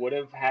that would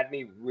have had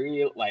me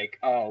real like,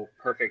 oh,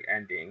 perfect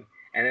ending,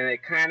 and then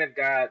it kind of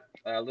got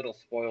a little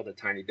spoiled a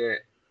tiny bit.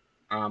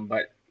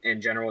 But in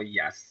general,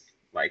 yes,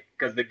 like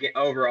because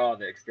overall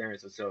the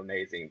experience was so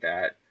amazing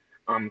that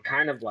I'm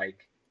kind of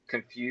like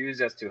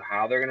confused as to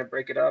how they're gonna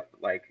break it up.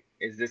 Like,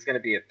 is this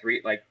gonna be a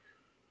three? Like,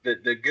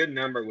 the good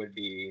number would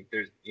be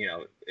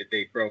if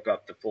they broke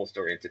up the full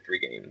story into 3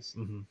 games,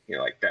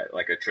 like that,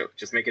 like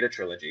just make it a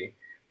trilogy.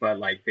 But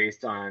like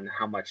based on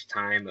how much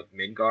time of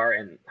Midgar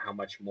and how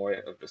much more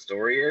of the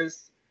story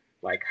is,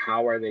 like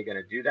how are they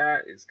gonna do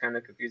that is kind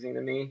of confusing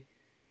to me.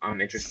 I'm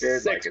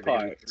interested. 6 like, is it gonna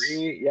be parts.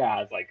 3?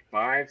 Yeah, it's like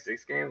 5,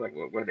 6 games. Like,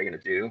 what are they gonna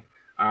do?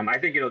 I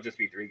think it'll just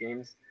be 3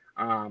 games.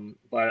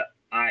 But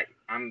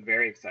I'm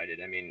very excited.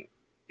 I mean,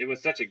 it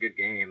was such a good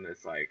game.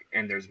 It's like,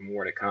 and there's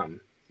more to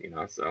come.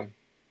 So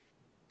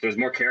there's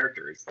more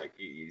characters. Like,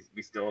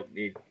 we still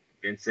need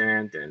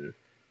Vincent and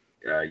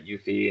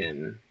Yuffie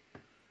and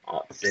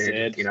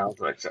Sid.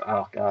 Like,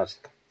 oh gosh,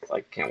 it's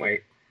like, can't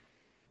wait.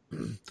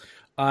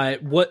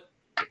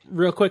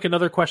 Real quick,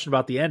 another question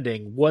about the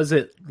ending. Was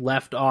it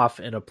left off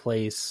in a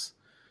place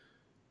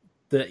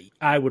that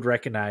I would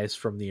recognize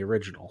from the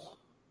original?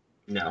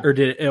 No. Or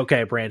did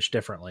it branch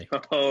differently?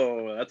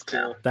 Oh, that's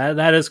cool.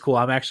 That is cool.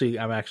 I'm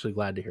actually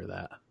glad to hear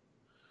that.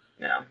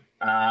 Yeah.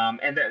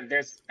 And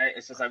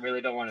it's just I really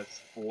don't want to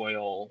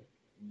spoil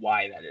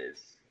why that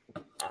is.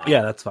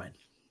 Yeah, that's fine.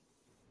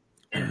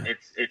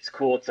 It's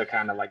cool to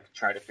kind of like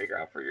try to figure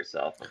out for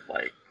yourself of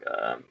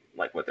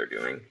like what they're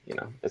doing.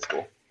 It's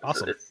cool.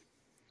 Awesome.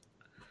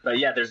 But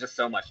yeah, there's just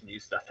so much new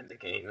stuff in the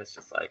game. It's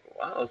just like,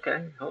 wow,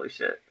 okay, holy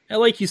shit. And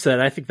like you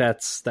said, I think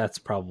that's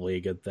probably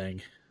a good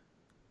thing.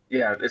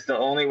 Yeah, it's the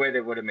only way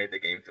they would have made the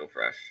game feel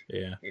fresh.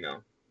 Yeah.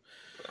 So.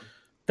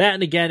 That,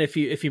 and again, if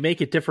you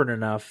make it different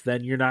enough,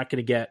 then you're not going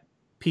to get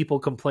people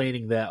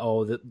complaining that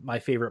my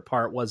favorite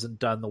part wasn't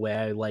done the way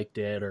I liked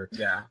it, or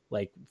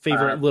like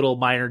favorite little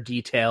minor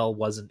detail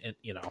wasn't,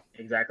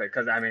 Exactly,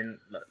 because I mean,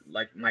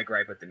 like my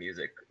gripe with the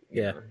music.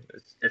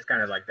 It's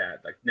kind of like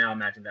that. Like, now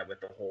imagine that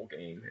with the whole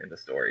game and the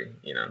story.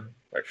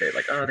 Like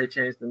they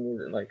changed the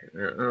music. Like,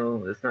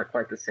 oh, it's not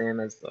quite the same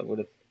as I would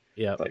have.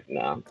 Yeah. Like,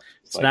 no,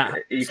 it's not.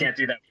 You can't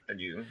do that with the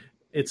new.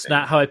 It's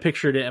not how I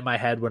pictured it in my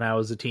head when I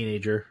was a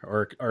teenager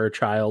or a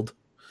child.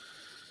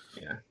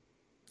 Yeah.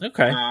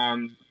 Okay.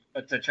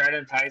 But to try to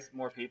entice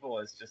more people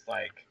is just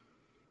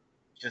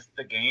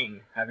the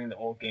game, having the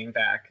old game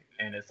back,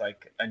 and it's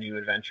like a new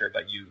adventure.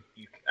 But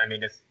I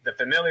mean, it's the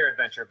familiar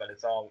adventure, but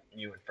it's all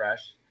new and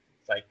fresh.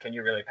 It's like, can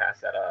you really pass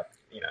that up?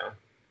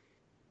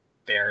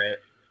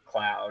 Barrett,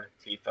 Cloud,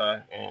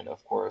 Tifa, and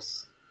of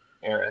course,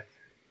 Aerith.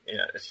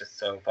 It's just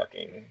so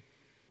fucking.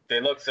 They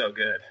look so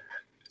good.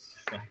 It's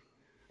just like,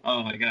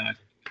 oh my god.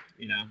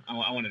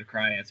 I wanted to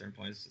cry at certain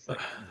points. It's just like,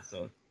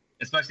 so.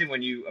 Especially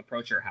when you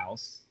approach her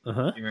house. You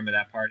remember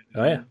that part?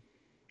 Oh yeah.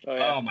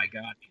 Oh my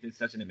god, he did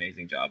such an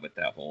amazing job with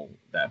that whole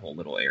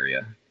little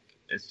area.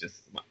 It's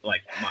just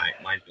like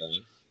mind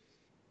blowing.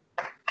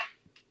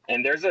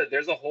 And there's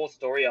a whole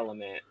story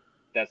element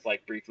that's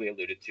like briefly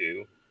alluded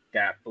to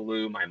that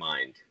blew my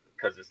mind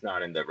because it's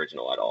not in the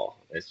original at all.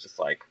 It's just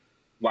like,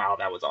 wow,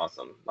 that was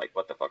awesome. Like,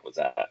 what the fuck was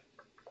that?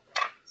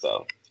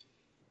 So,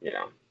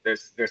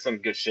 there's some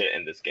good shit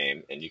in this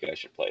game, and you guys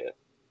should play it.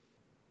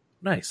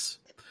 Nice.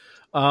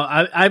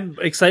 I'm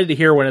excited to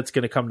hear when it's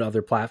going to come to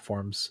other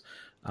platforms.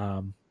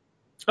 One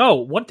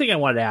thing I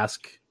wanted to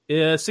ask: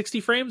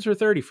 60 frames or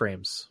 30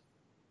 frames?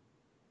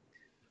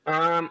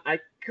 I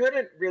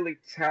couldn't really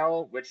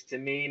tell, which to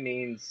me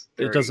means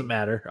 30. It doesn't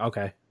matter.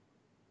 Okay.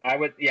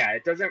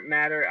 It doesn't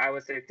matter. I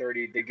would say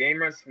 30. The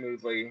game runs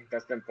smoothly.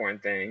 That's the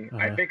important thing.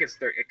 I think it's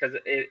 30 because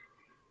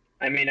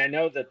I mean, I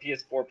know the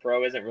PS4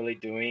 Pro isn't really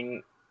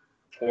doing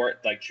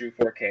true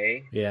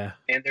 4K. Yeah.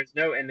 And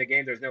in the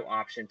game there's no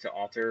option to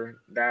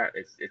alter that.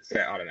 It's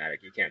set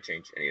automatic. You can't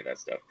change any of that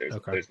stuff.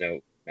 There's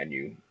no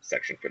menu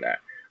section for that.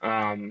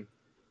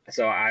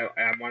 So I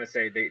want to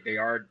say they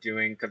are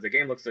doing, because the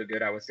game looks so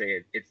good, I would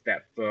say it's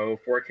that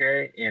faux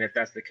 4K, and if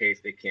that's the case,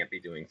 they can't be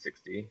doing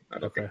 60. I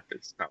don't think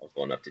it's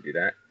powerful enough to do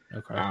that.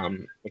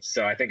 Okay.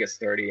 So I think it's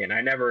 30, and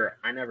I never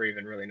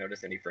even really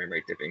noticed any frame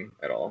rate dipping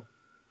at all.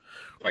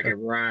 Like, it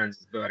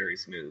runs buttery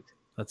smooth.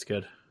 That's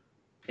good.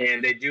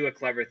 And they do a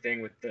clever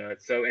thing with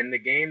so in the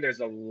game there's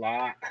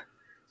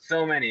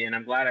so many, and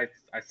I'm glad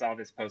I saw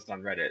this post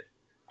on Reddit.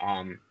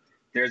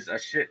 There's a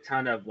shit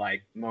ton of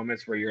like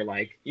moments where you're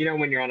like, you know,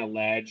 when you're on a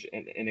ledge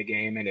in a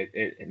game and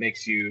it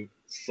makes you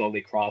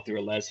slowly crawl through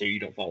a ledge so you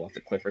don't fall off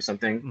the cliff or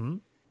something. Mm-hmm.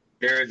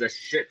 There is a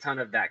shit ton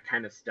of that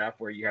kind of stuff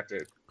where you have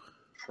to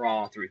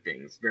crawl through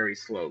things very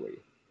slowly,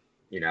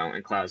 you know,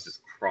 and Cloud's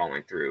just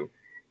crawling through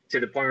to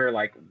the point where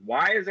like,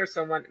 why is there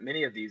so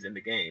many of these in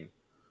the game?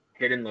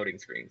 Hidden loading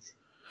screens.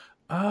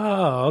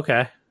 Oh,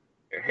 okay.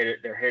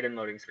 They're hidden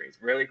loading screens.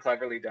 Really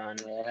cleverly done.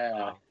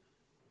 Yeah.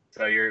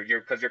 So you're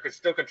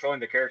still controlling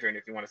the character, and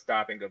if you want to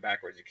stop and go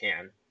backwards, you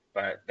can.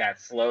 But that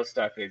slow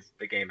stuff is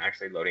the game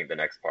actually loading the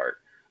next part.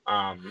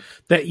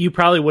 That you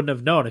probably wouldn't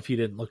have known if you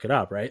didn't look it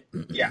up, right?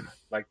 Yeah,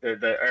 like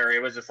or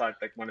it was just like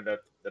one of the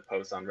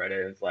posts on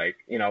Reddit. It's like,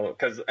 you know,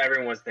 because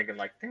everyone was thinking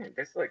like, damn,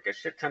 there's like a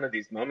shit ton of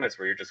these moments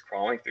where you're just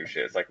crawling through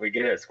shit. It's like, we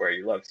get it, Square,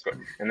 you love Square.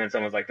 And then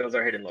someone's like, those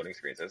are hidden loading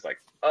screens. It's like,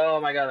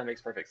 oh my god, that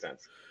makes perfect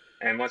sense.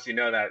 And once you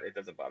know that, it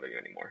doesn't bother you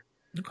anymore.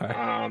 Okay.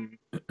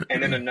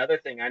 And then another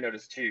thing I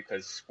noticed too,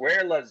 because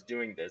Square loves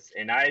doing this,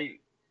 and I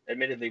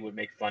admittedly would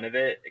make fun of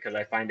it because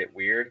I find it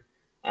weird.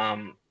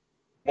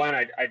 One,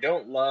 I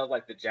don't love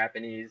like the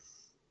Japanese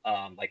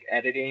like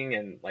editing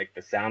and like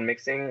the sound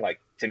mixing. Like,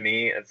 to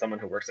me, as someone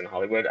who works in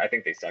Hollywood, I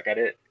think they suck at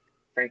it,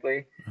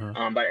 frankly.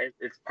 But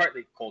it's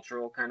partly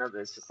cultural, kind of.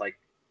 It's just like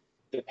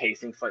the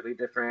pacing slightly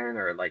different,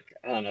 or like,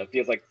 I don't know. It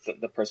feels like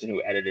the person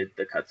who edited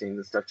the cutscenes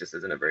and stuff just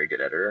isn't a very good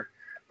editor.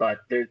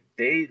 But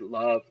they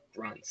love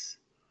grunts.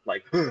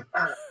 Like,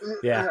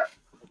 yeah,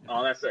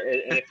 all that stuff.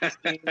 And if you've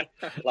seen,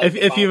 like,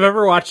 if you've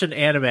ever watched an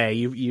anime,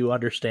 you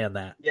understand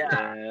that.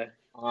 Yeah.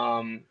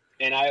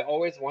 And I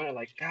always wonder,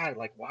 like, God,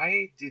 like,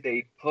 why do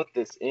they put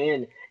this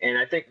in? And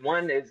I think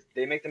one is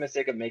they make the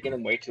mistake of making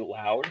them way too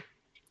loud.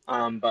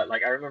 But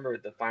like, I remember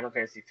the Final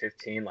Fantasy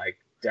 15 like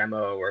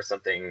demo or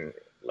something,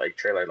 like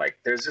trailer. Like,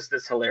 there's just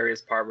this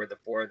hilarious part where the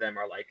four of them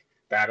are like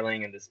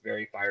battling in this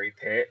very fiery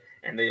pit,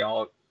 and they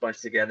all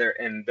bunch together,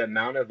 and the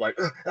amount of like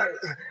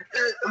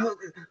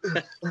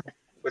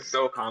was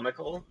so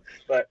comical.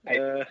 But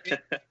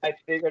I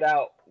figured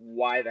out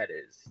why that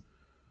is.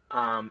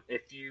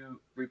 If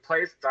you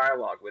replace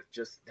dialogue with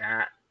just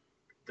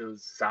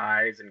those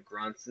sighs and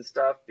grunts and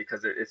stuff,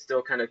 because it's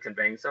still kind of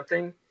conveying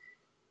something,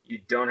 you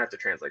don't have to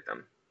translate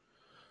them.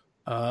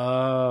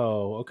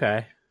 Oh,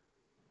 okay.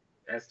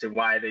 As to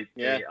why they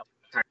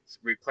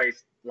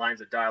replace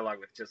lines of dialogue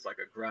with just like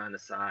a grunt, a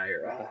sigh,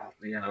 or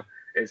you know,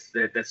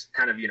 that's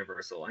kind of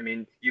universal. I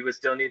mean, you would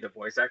still need the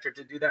voice actor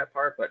to do that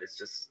part, but it's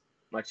just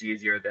much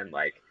easier than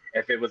like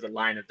if it was a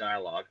line of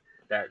dialogue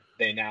that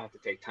they now have to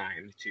take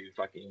time to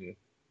fucking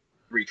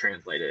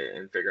retranslate it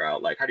and figure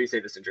out like, how do you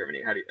say this in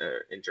Germany? How do you,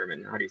 in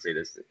German? How do you say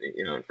this,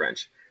 you know, in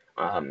French?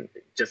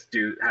 Just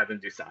have them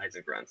do sighs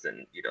and grunts,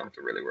 and you don't have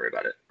to really worry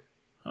about it.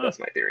 That's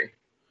my theory.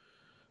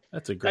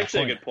 That's a great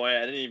actually point. A good point.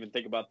 I didn't even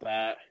think about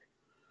that.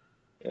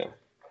 Yeah.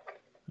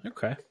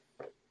 Okay.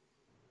 All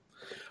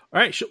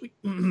right. Should we?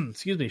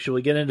 Excuse me. Should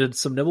we get into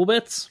some nibble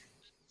bits?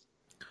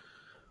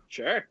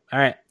 Sure. All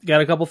right.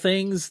 Got a couple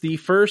things. The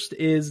first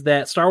is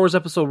that Star Wars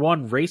Episode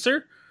 1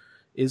 Racer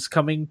is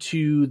coming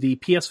to the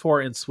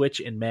PS4 and Switch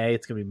in May.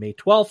 It's going to be May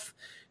 12th.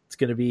 It's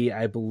going to be,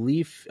 I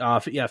believe,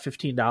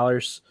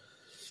 $15.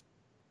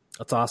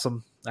 That's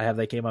awesome. I have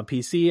that game on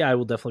PC. I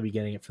will definitely be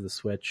getting it for the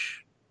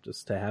Switch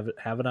just to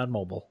have it on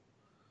mobile.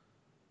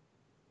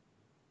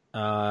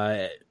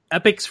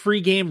 Epic's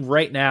free game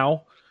right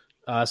now.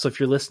 So if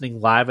you're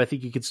listening live, I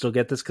think you can still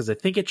get this because I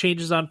think it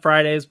changes on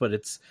Fridays, but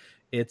it's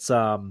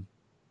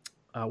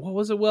what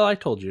was it, Will? I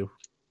told you.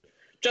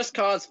 Just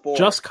Cause 4.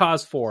 Just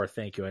Cause 4.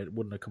 Thank you. I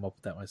wouldn't have come up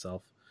with that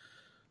myself.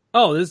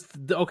 Oh,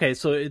 okay.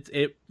 So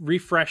it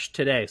refreshed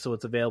today, so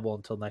it's available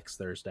until next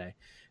Thursday.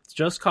 It's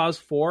Just Cause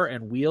 4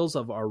 and Wheels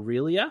of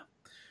Aurelia,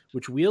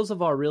 which Wheels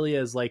of Aurelia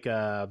is like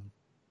a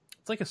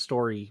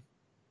story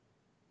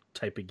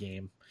type of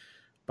game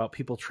about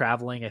people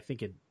traveling. I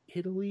think in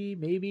Italy,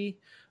 maybe.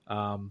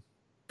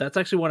 That's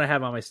actually one I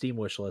have on my Steam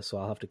wish list, so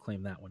I'll have to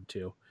claim that one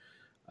too.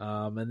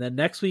 And then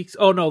next week's,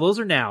 oh no, those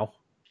are now.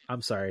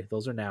 I'm sorry,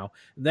 those are now.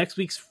 Next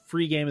week's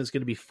free game is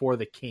going to be For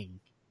the King,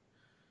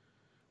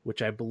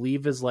 which I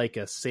believe is like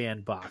a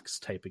sandbox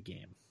type of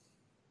game.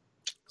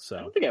 So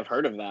I don't think I've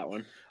heard of that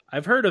one.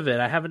 I've heard of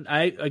it. I haven't.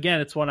 Again,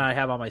 it's one I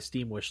have on my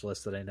Steam wish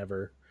list that I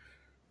never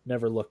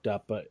looked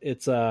up. But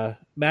it's a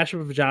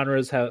mashup of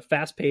genres, have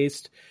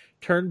fast-paced,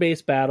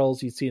 turn-based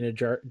battles you see in a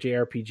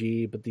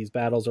JRPG, but these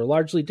battles are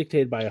largely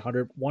dictated by a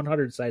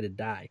 100-sided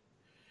die.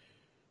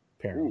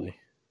 Apparently, ooh.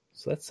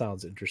 So that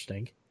sounds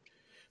interesting.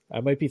 I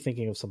might be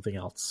thinking of something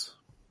else,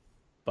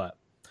 but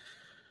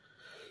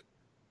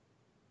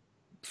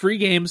free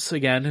games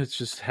again. It's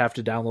just have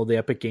to download the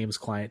Epic Games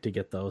client to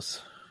get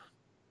those.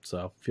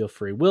 So feel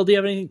free. Will, do you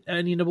have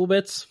any nibble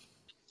bits?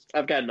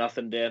 I've got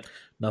nothing, Dan.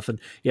 Nothing.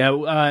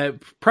 Yeah,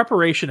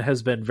 preparation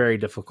has been very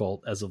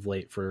difficult as of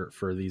late for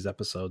these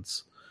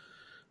episodes.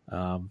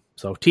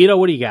 So Tito,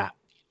 what do you got?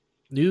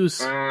 News?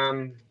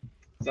 So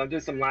I'll do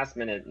some last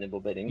minute nibble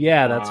bitting.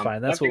 Yeah, that's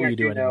fine. That's what we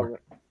do anymore.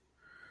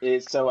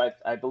 So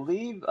I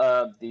believe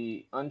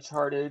the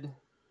Uncharted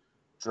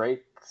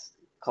Drake's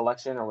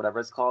collection or whatever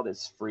it's called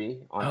is free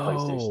on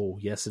PlayStation. Oh,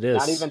 yes, it is.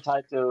 Not even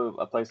tied to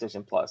a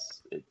PlayStation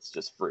Plus. It's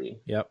just free.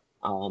 Yep.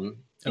 And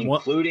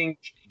including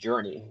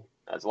Journey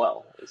as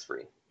well is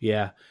free.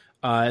 Yeah.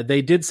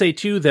 They did say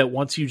too that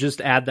once you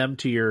just add them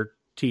to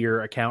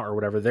your account or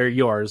whatever, they're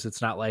yours.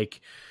 It's not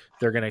like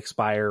they're going to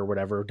expire or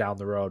whatever down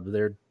the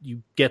road.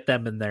 You get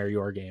them and they're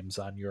your games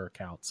on your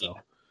account. So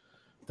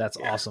that's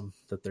awesome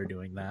that they're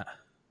doing that.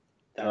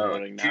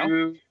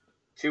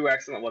 Two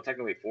excellent, well,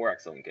 technically 4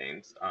 excellent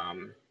games.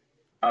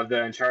 Of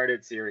the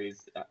Uncharted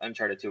series,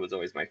 Uncharted 2 was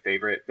always my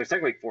favorite. There's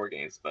technically 4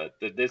 games, but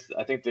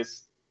I think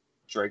this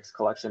Drake's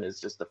collection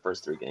is just the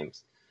first 3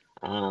 games.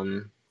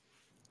 And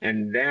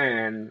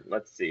then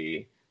let's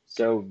see.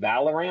 So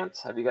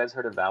Valorant, have you guys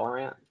heard of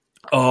Valorant?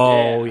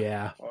 Oh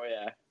yeah.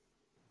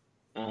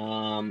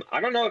 I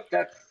don't know if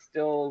that's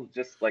still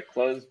just like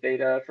closed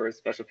beta for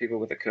special people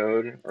with a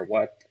code or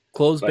what.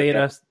 Closed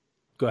beta.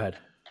 Go ahead.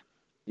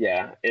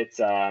 Yeah, it's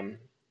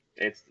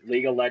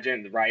League of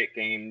Legends, Riot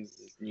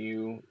Games'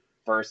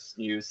 first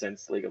new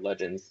since League of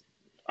Legends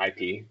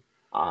IP.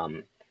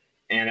 And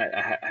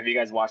have you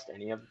guys watched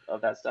any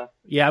of that stuff?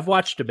 Yeah, I've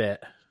watched a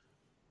bit.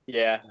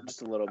 Yeah,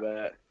 just a little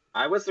bit.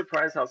 I was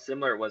surprised how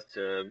similar it was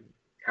to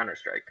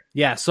Counter-Strike.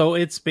 Yeah, so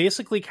it's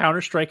basically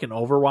Counter-Strike and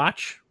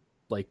Overwatch,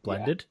 like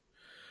blended.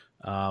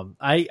 Yeah.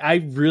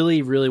 I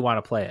really, really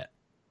want to play it.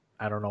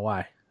 I don't know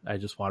why. I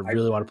just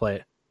really want to play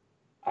it.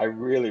 I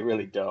really,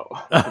 really don't.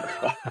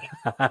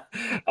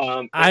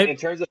 In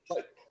terms of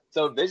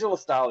so visual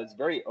style is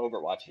very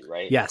Overwatchy,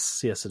 right?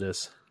 Yes, it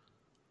is.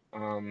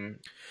 In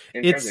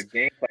terms of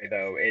gameplay,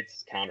 though,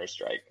 it's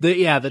Counter-Strike.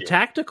 The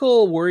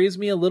tactical worries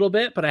me a little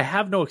bit, but I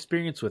have no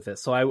experience with it,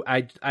 so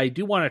I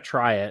do want to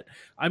try it.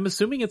 I'm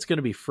assuming it's going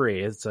to be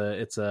free. It's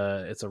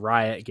a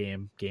Riot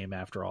game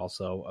after all,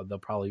 so there'll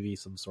probably be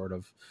some sort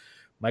of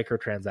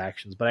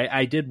microtransactions. But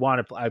I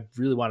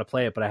really want to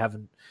play it, but I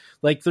haven't.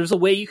 Like, there's a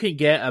way you can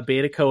get a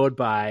beta code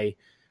by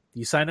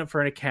you sign up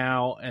for an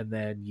account and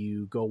then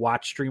you go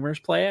watch streamers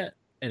play it.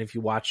 And if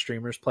you watch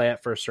streamers play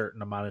it for a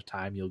certain amount of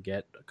time, you'll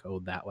get a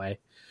code that way.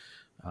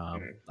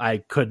 I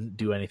couldn't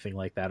do anything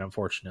like that,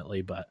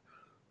 unfortunately, but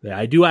yeah,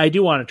 I do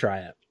want to try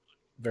it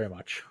very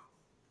much.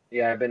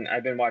 Yeah,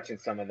 I've been watching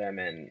some of them,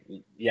 and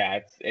yeah,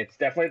 it's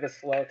definitely the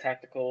slow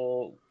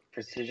tactical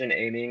precision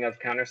aiming of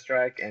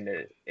Counter-Strike, and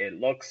it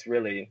looks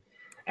really.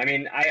 I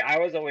mean, I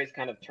was always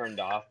kind of turned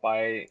off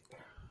by.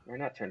 Or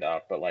not turned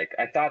off, but like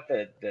I thought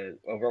that the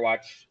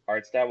Overwatch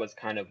art style was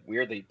kind of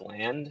weirdly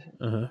bland,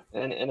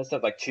 and a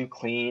stuff like too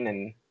clean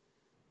and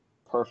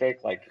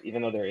perfect. Like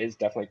even though there is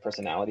definitely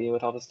personality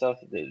with all this stuff,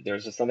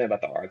 there's just something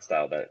about the art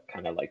style that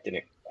kind of like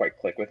didn't quite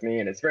click with me.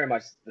 And it's very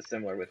much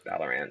similar with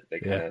Valorant.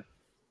 They kind of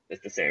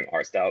it's the same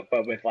art style,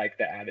 but with like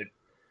the added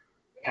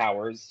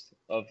powers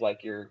of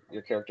like your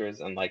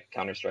characters, and like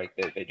Counter-Strike,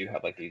 they do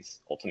have like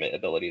these ultimate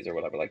abilities or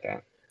whatever like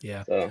that.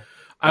 Yeah. So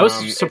I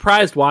was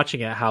surprised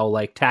watching it how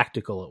like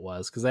tactical it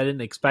was, because I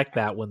didn't expect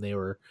that when they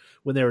were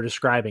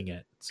describing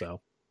it.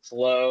 So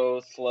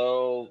slow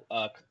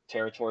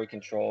territory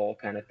control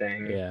kind of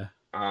thing. Yeah.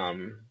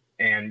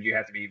 And you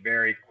have to be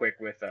very quick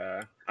with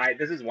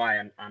this is why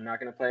I'm not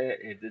going to play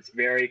it. It's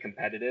very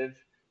competitive.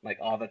 Like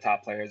all the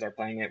top players are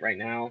playing it right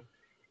now.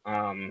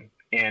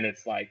 And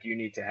it's like you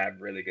need to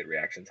have really good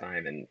reaction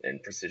time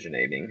and precision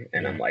aiming.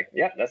 And I'm like,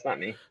 yeah, that's not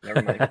me.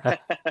 Never mind.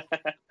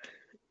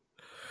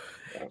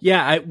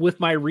 Yeah, with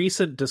my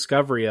recent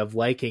discovery of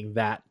liking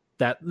that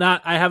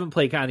I haven't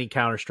played any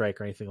Counter-Strike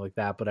or anything like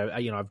that, but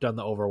I've done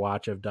the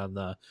Overwatch, I've done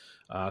the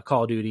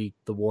Call of Duty,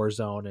 the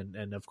Warzone,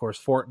 and of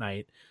course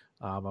Fortnite.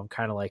 I'm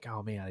kind of like,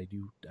 oh man, I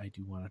do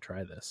want to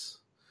try this.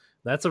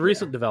 That's a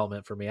recent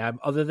development for me.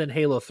 Other than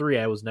Halo 3,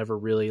 I was never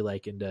really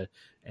like into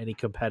any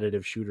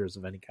competitive shooters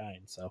of any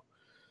kind. So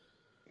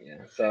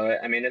yeah, so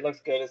I mean, it looks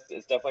good.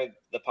 It's definitely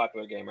the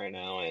popular game right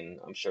now, and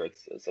I'm sure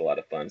it's a lot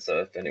of fun. So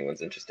if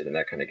anyone's interested in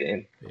that kind of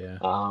game,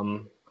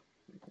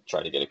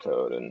 try to get a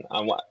code. And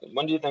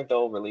when do you think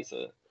they'll release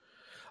it?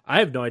 I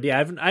have no idea.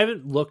 I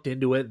haven't looked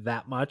into it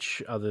that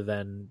much, other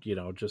than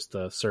just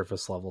the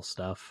surface level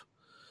stuff.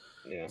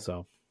 Yeah.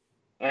 So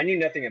I knew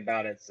nothing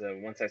about it. So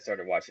once I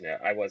started watching it,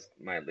 I was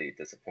mildly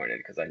disappointed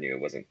because I knew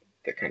it wasn't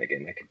the kind of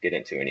game I could get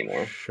into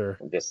anymore. Sure.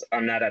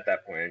 I'm not at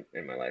that point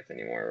in my life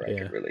anymore where I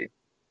could really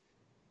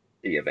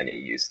be of any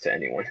use to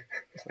anyone.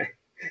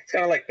 It's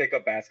kind of like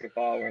pickup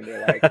basketball where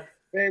they're like,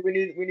 hey, we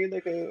need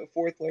like a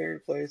fourth player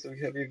to play so we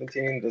have even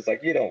teams. It's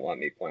like, you don't want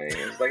me playing.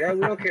 It's like,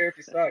 we don't care if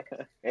you suck.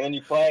 And then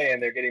you play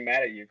and they're getting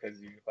mad at you because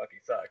you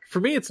fucking suck.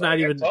 For me, it's not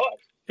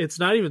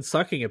even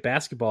sucking at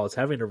basketball. It's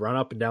having to run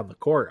up and down the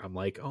court. I'm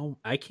like, oh,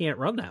 I can't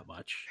run that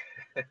much.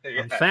 I'm fat. Yeah,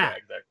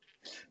 exactly.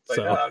 Like,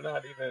 no, I'm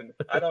not even,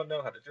 I don't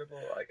know how to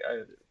dribble. Like,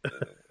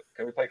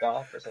 can we play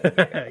golf or something?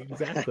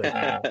 Exactly.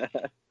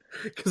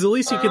 Because at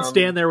least you can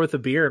stand there with a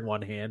beer in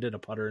one hand and a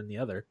putter in the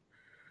other.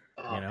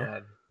 Oh,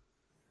 God.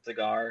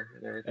 Cigar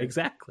and everything.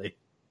 Exactly.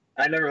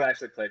 I never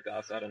actually played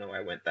golf, so I don't know why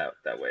I went that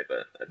way,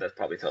 but that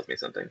probably tells me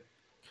something.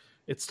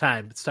 It's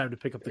time. It's time to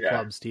pick up the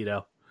clubs,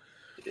 Tito.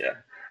 Yeah.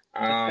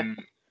 And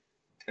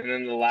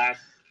then the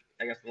last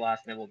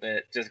nibble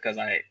bit, just because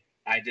I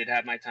I did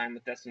have my time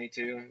with Destiny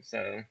 2,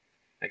 so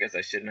I guess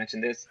I should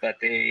mention this, but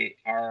they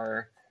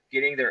are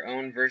getting their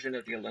own version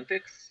of the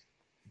Olympics.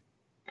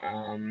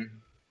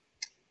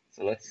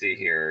 So let's see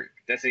here.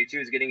 Destiny 2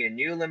 is getting a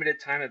new limited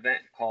time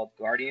event called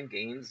Guardian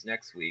Games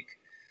next week.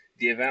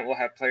 The event will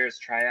have players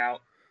try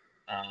out,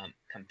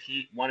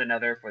 compete one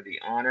another for the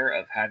honor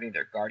of having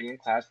their Guardian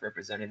class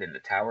represented in the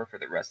tower for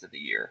the rest of the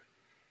year.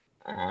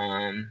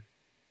 And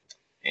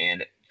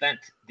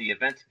the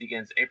event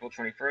begins April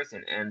 21st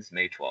and ends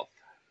May 12th.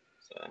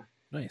 So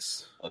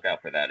Nice. look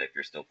out for that if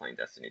you're still playing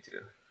Destiny 2.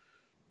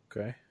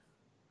 Okay.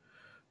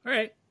 All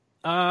right.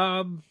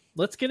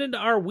 Let's get into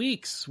our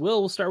weeks. Will,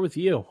 we'll start with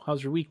you.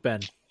 How's your week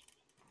been?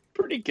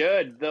 Pretty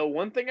good. The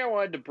one thing I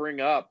wanted to bring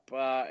up,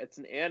 it's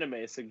an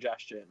anime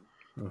suggestion.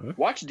 Uh-huh.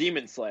 Watch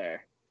Demon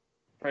Slayer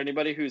for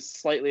anybody who's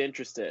slightly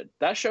interested.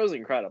 That show's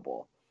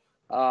incredible.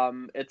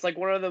 It's like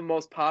one of the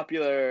most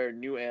popular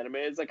new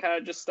animes that kind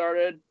of just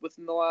started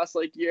within the last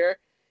year,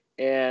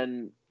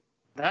 and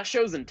that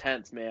show's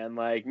intense, man.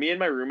 Like, me and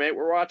my roommate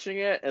were watching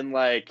it, and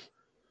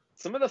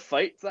some of the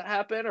fights that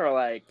happen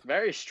are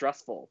very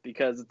stressful,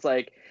 because it's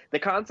the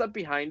concept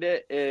behind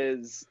it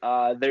is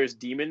there's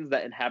demons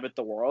that inhabit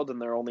the world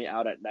and they're only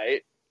out at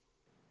night,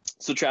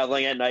 so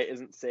traveling at night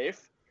isn't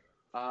safe.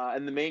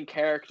 And the main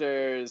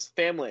character's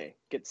family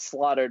gets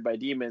slaughtered by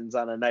demons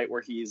on a night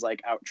where he's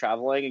out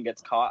traveling and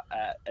gets caught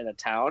in a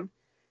town.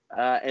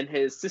 And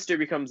his sister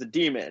becomes a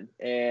demon,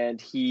 and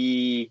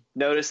he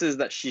notices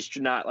that she's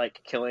not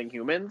killing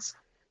humans,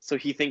 so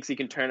he thinks he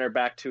can turn her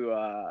back to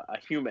a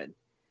human.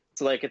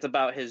 So it's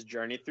about his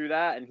journey through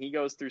that, and he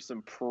goes through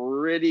some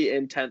pretty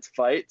intense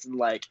fights. And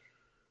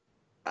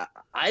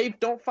I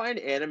don't find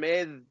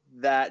anime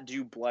that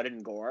do blood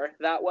and gore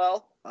that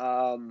well.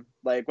 When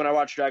I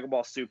watch Dragon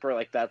Ball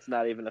Super, that's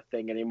not even a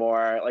thing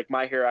anymore.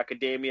 My Hero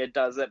Academia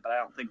does it, but I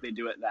don't think they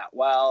do it that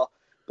well.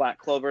 Black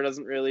Clover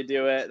doesn't really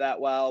do it that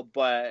well,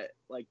 but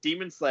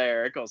Demon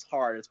Slayer, it goes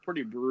hard. It's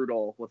pretty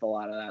brutal with a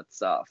lot of that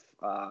stuff.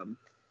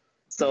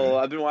 So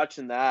I've been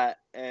watching that,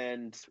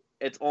 and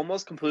it's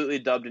almost completely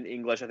dubbed in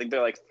English. I think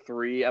they're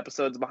 3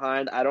 episodes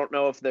behind. I don't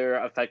know if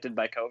they're affected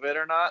by COVID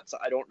or not, so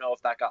I don't know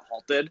if that got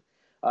halted,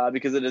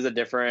 because it is a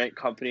different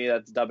company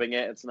that's dubbing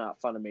it. It's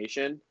not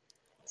Funimation.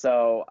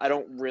 So I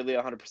don't really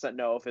 100%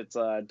 know if it's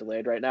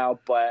delayed right now,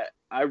 but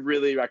I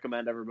really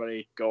recommend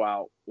everybody go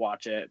out,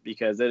 watch it,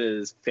 because it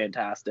is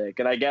fantastic.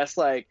 And I guess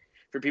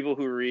for people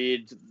who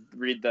read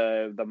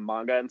the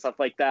manga and stuff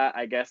like that,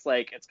 I guess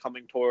it's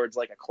coming towards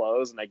a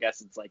close, and I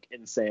guess it's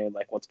insane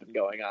what's been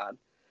going on.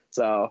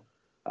 So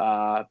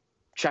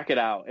check it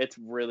out. It's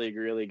really,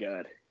 really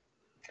good.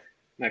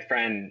 My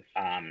friend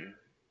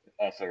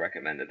also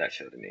recommended that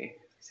show to me.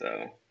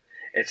 So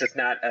it's just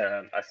not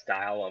a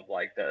style of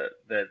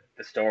the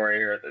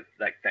story or the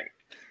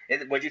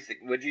thing.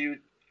 Would you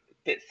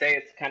say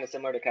it's kind of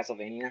similar to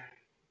Castlevania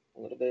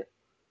a little bit?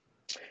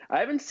 I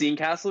haven't seen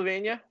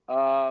Castlevania.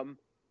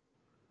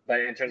 But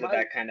in terms of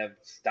that kind of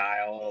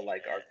style,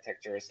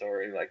 architecture,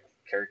 story,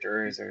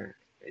 characters, or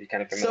are you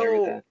kind of familiar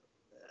with that?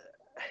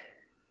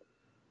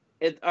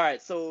 All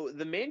right, so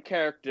the main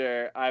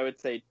character, I would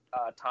say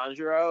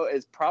Tanjiro,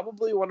 is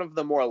probably one of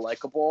the more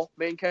likable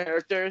main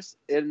characters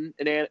in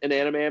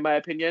anime, in my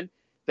opinion.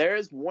 There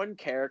is one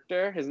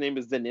character, his name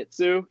is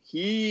Zenitsu.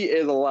 He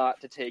is a lot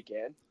to take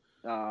in.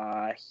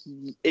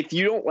 If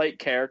you don't like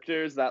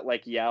characters that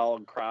yell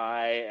and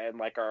cry and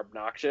are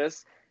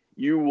obnoxious,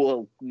 you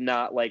will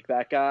not like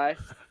that guy.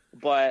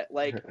 But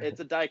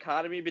it's a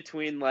dichotomy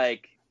between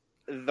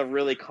the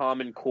really calm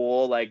and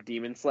cool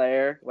Demon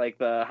Slayer,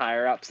 the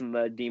higher ups in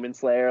the Demon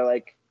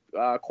Slayer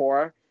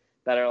core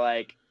that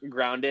are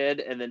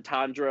grounded, and then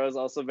Tanjiro is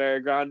also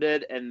very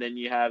grounded, and then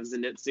you have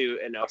Zenitsu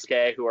and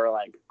Inosuke who are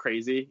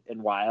crazy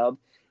and wild.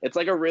 It's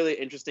a really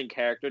interesting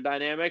character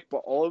dynamic, but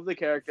all of the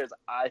characters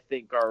I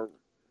think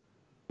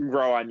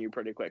grow on you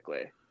pretty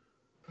quickly.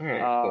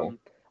 Cool.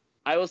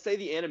 I will say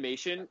the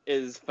animation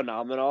is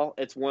phenomenal.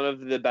 It's one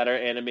of the better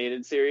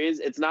animated series.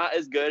 It's not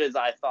as good as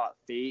I thought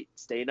Fate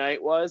Stay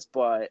Night was,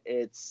 but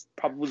it's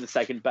probably the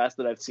second best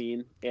that I've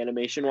seen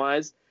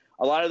animation-wise.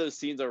 A lot of those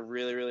scenes are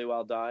really, really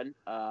well done.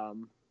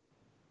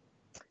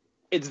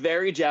 It's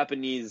very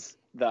Japanese,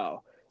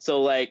 though.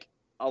 So,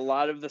 a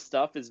lot of the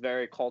stuff is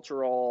very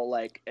cultural,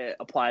 it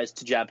applies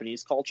to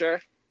Japanese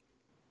culture.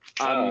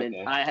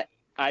 Okay.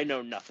 I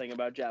know nothing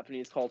about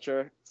Japanese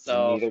culture,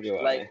 so Neither do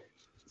I.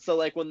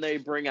 So when they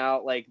bring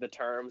out the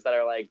terms that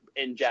are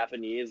in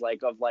Japanese,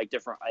 of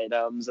different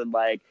items, and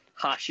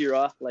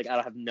hashira,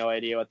 I have no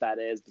idea what that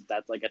is, but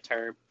that's a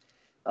term.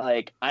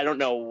 I don't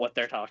know what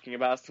they're talking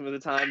about some of the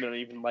time, and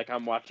even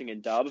I'm watching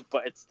in dub,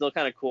 but it's still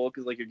kind of cool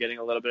because you're getting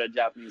a little bit of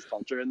Japanese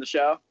culture in the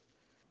show.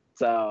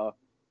 So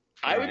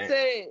I would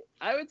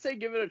say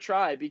give it a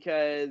try,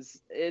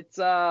 because it's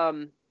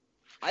I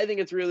think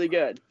it's really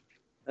good.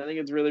 I think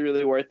it's really,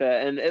 really worth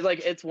it, and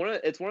it's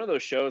one of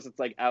those shows that's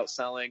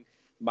outselling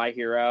My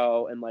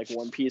Hero and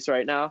One Piece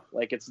right now.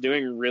 It's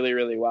doing really,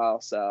 really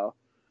well. So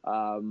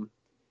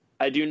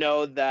I do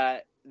know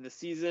that the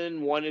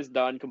season 1 is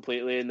done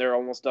completely, and they're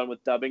almost done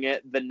with dubbing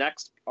it. The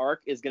next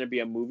arc is going to be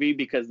a movie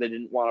because they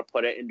didn't want to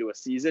put it into a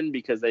season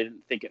because they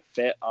didn't think it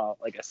fit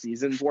like a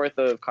season's worth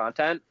of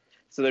content.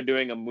 So they're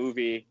doing a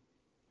movie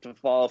to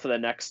follow for the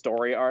next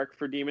story arc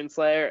for Demon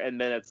Slayer, and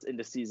then it's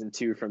into season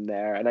 2 from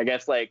there. And I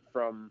guess like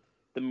from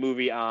the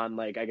movie on,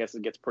 like I guess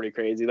it gets pretty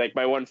crazy. Like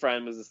my one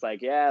friend was just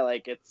like, yeah,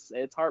 like it's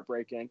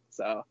heartbreaking.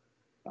 So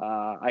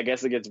I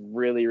guess it gets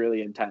really,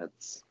 really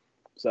intense.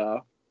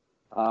 So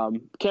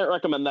can't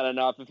recommend that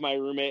enough. If my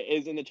roommate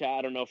is in the chat,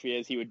 I don't know if he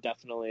is, he would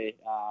definitely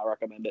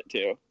recommend it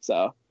too.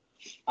 So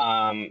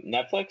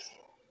Netflix?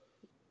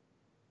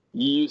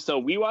 So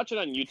we watch it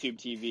on YouTube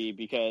TV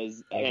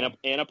because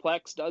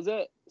Aniplex does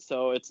it,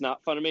 so it's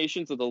not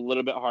Funimation, so it's a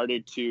little bit harder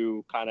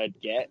to kind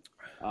of get.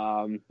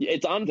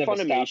 It's on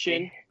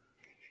Funimation.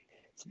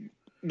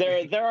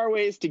 There are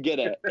ways to get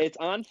it. It's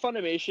on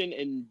Funimation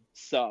in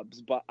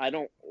subs, but I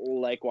don't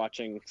like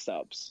watching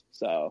subs.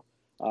 So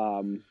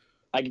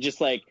I just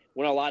like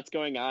when a lot's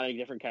going on and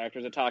different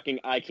characters are talking,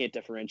 I can't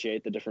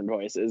differentiate the different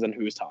voices and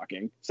who's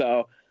talking.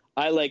 So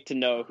I like to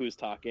know who's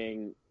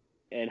talking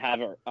and have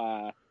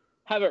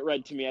it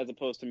read to me as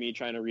opposed to me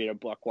trying to read a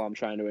book while I'm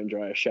trying to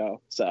enjoy a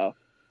show. So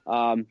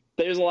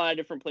there's a lot of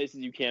different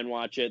places you can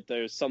watch it.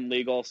 There's some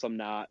legal, some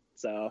not.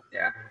 So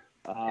Yeah.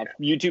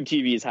 YouTube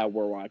TV is how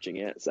we're watching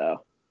it.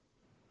 So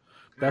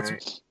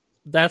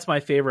that's my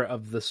favorite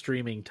of the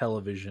streaming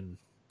television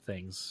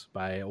things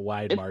by a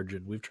wide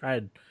margin. We've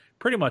tried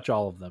pretty much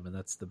all of them, and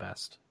that's the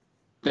best.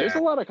 There's a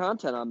lot of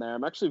content on there.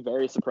 I'm actually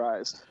very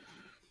surprised.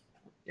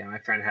 Yeah, my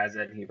friend has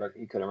it. He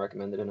couldn't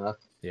recommend it enough.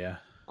 Yeah.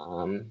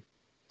 Do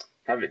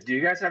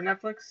you guys have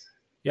Netflix?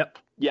 Yep.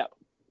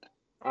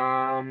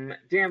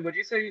 Dan, would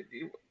you say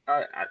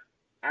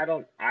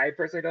I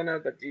personally don't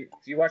know, but do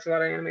you watch a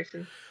lot of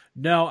animation?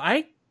 No,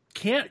 I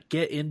can't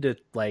get into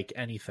like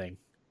anything.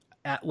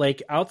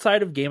 Like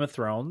outside of Game of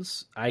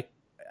Thrones, I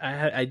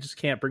just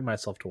can't bring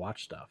myself to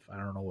watch stuff. I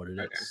don't know what it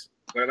is.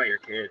 What about your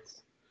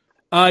kids?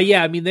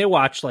 Yeah, I mean they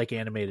watch like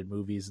animated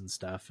movies and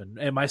stuff,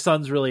 and my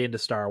son's really into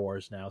Star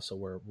Wars now,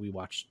 so we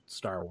watch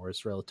Star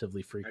Wars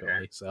relatively frequently.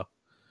 Okay. So,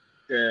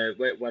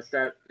 what's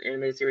that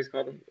animated series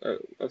called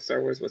of Star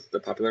Wars? What's the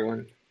popular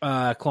one?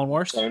 Clone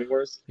Wars. Clone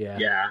Wars.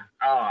 Yeah.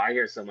 Oh, I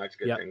hear so much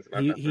good things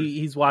about that.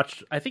 He's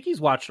watched. I think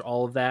he's watched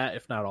all of that,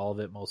 if not all of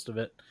it, most of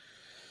it.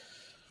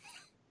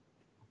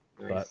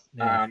 Nice. But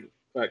yeah.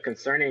 But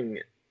concerning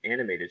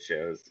animated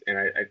shows, and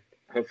I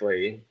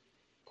hopefully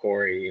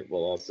Corey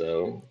will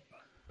also,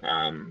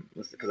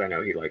 because I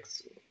know he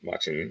likes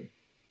watching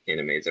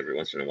animes every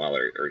once in a while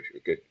or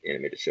good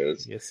animated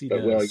shows. Yes, he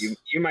does. But Will,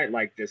 you might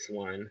like this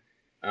one.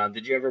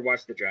 Did you ever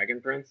watch The Dragon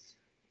Prince?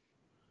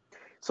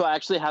 So I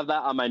actually have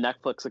that on my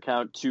Netflix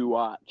account to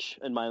watch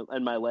in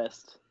my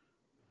list.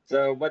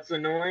 So what's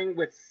annoying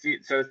with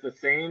so it's the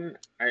same.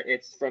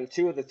 It's from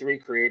 2 of the 3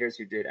 creators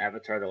who did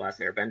Avatar: The Last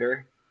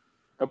Airbender.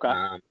 Okay.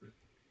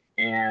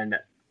 And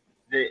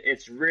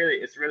it's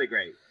really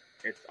great.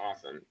 It's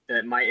awesome.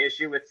 My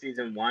issue with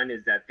season 1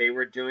 is that they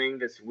were doing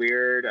this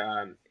weird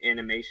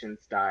animation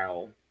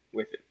style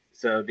with it.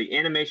 So the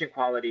animation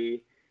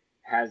quality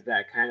has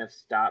that kind of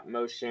stop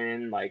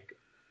motion like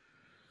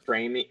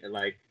frame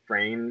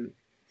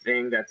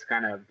thing that's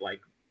kind of like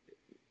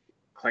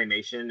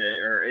claymation,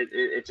 or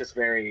it's just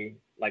very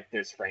like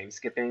there's frame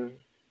skipping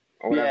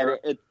or whatever.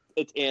 Yeah,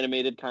 it's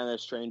animated kind of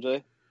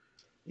strangely.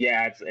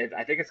 Yeah,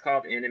 I think it's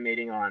called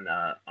animating on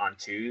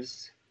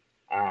 2s.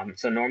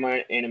 So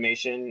normal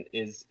animation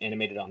is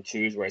animated on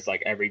 2s, where it's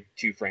like every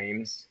 2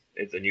 frames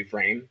it's a new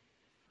frame,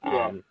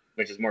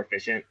 which is more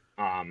efficient.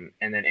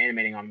 And then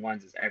animating on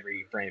 1s is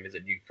every frame is a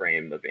new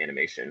frame of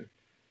animation.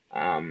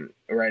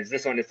 Whereas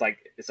this one,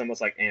 it's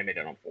almost like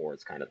animated on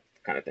 4s kind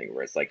of thing,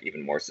 where it's like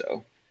even more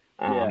so.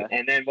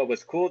 And then what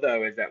was cool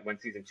though is that when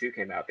season 2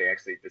 came out, they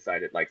actually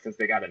decided, like, since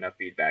they got enough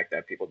feedback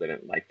that people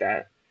didn't like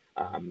that,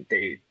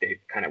 they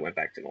kind of went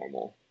back to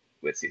normal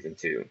with season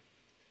 2.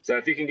 So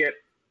if you can get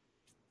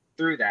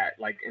through that,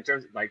 like in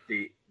terms of like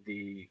the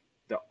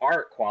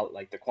art quality,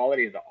 like the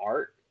quality of the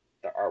art,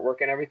 the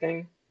artwork and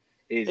everything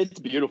it's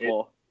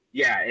beautiful.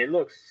 It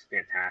looks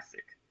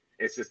fantastic.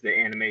 It's just the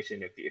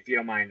animation. If you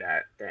don't mind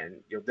that, then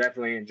you'll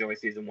definitely enjoy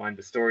season 1.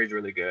 The story's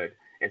really good,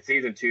 and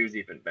season 2 is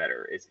even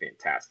better. It's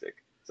fantastic.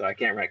 So I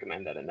can't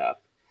recommend that enough.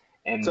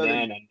 And so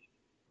then,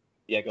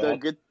 go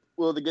ahead.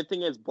 The good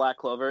thing is Black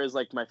Clover is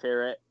like my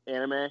favorite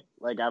anime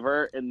like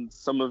ever, and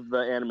some of the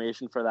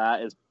animation for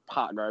that is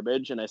hot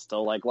garbage, and I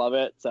still love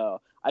it. So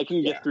I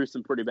can get through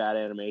some pretty bad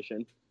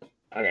animation.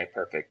 Okay,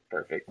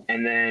 perfect.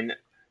 And then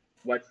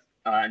what's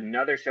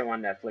another show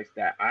on Netflix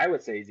that I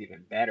would say is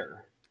even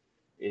better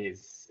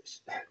is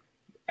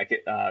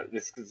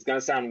this is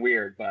gonna sound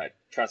weird, but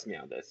trust me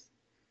on this.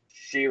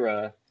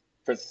 She-Ra,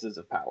 Princesses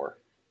of Power.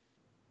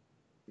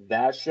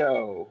 That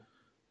show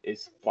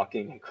is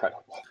fucking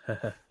incredible.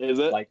 Is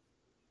it? Like,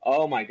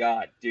 oh my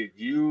god, dude,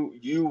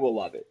 you will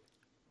love it.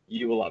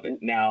 You will love it.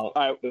 Now,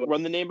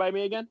 run the name by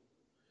me again.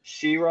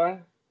 She-Ra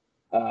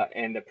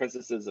and the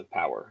Princesses of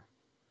Power.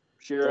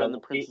 She-Ra and the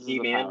Princesses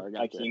of Power.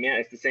 Like He-Man.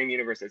 It's the same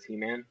universe as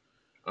He-Man.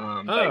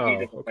 But he Oh,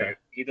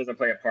 doesn't okay.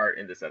 play a part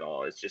in this at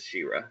all. It's just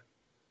She-Ra.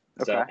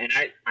 So, Okay.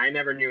 and I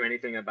never knew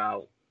anything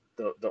about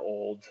the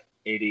old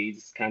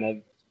 '80s kind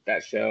of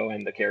that show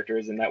and the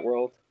characters in that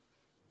world.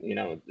 You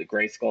know, the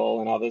Gray Skull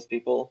and all those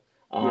people.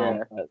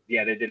 Yeah. But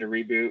yeah, they did a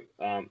reboot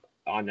on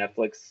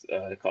Netflix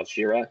called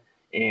She-Ra,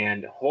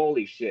 and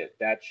holy shit,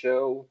 that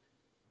show!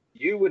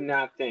 You would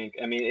not think.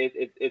 I mean,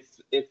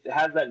 it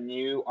has that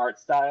new art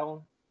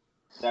style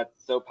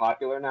that's so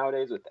popular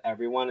nowadays with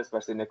everyone,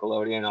 especially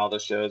Nickelodeon and all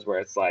those shows where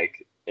it's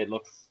like it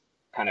looks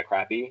kind of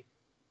crappy.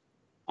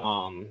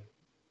 Um,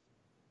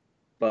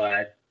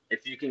 but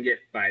if you can get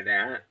by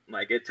that,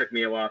 like it took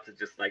me a while to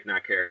just like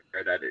not care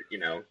that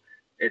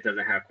it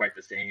doesn't have quite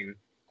the same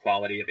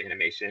quality of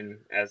animation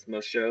as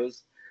most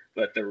shows,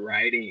 but the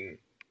writing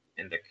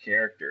and the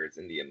characters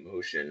and the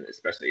emotion,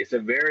 especially, it's a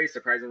very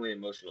surprisingly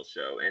emotional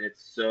show, and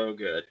it's so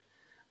good.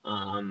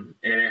 And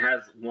it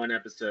has one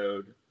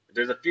episode.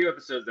 There's a few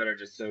episodes that are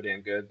just so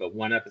damn good, but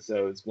one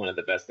episode's one of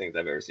the best things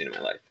I've ever seen in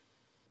my life.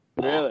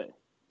 Really?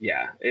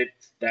 Yeah,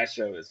 that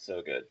show is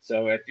so good.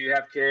 So if you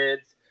have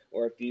kids,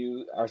 or if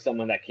you are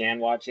someone that can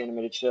watch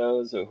animated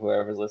shows, or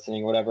whoever's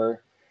listening,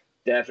 whatever,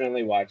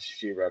 definitely watch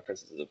She-Ra: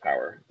 Princesses of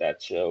Power.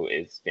 That show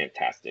is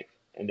fantastic.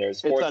 And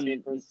there's 4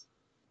 seasons.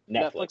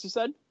 Netflix, you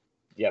said?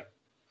 Yep.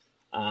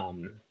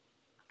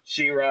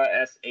 She-Ra,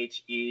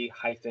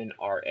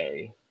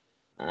 SHE-RA.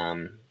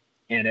 And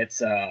it's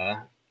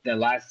the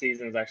last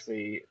season is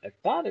actually, I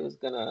thought it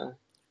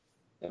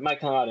might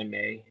come out in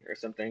May or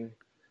something.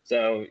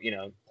 So,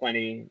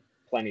 plenty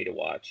to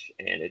watch,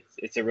 and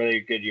it's a really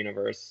good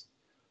universe.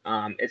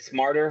 It's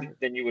smarter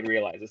than you would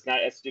realize. It's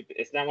not as stupid.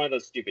 It's not one of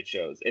those stupid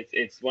shows.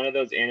 It's one of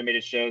those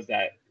animated shows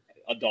that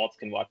adults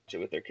can watch it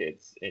with their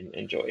kids and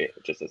enjoy it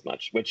just as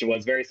much, which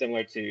was very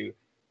similar to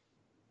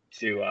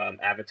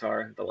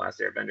Avatar: The Last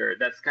Airbender.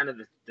 That's kind of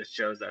the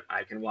shows that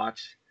I can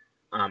watch,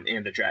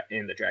 and the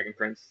Dragon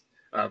Prince,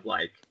 of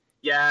like,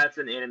 yeah, it's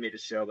an animated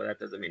show, but that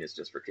doesn't mean it's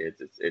just for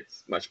kids.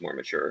 It's much more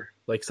mature.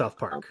 Like South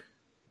Park.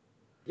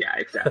 Yeah,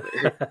 exactly.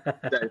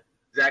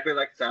 Exactly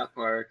like South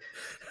Park.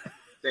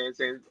 Same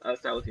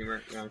style of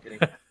humor. No, I'm kidding.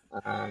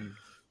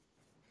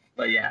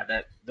 But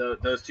yeah,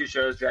 those 2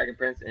 shows, Dragon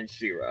Prince and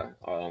She-Ra,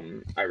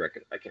 I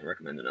can't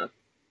recommend enough.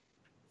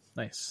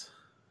 Nice.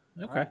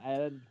 Okay. Right, I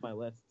added to my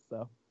list.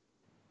 So,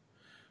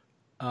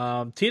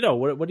 Tito,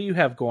 what do you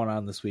have going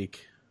on this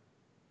week?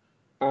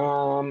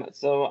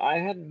 So I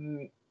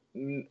had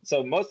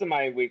so most of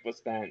my week was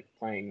spent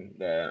playing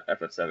the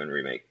FF7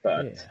 remake,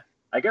 but yeah.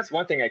 I guess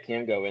one thing I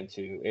can go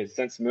into is,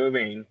 since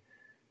moving,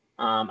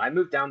 I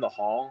moved down the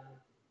hall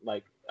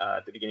like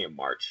at the beginning of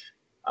March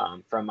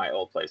from my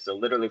old place, so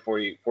literally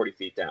 40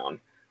 feet down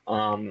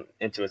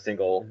into a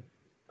single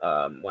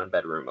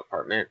 1-bedroom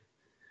apartment,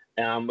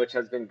 which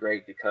has been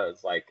great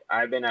because like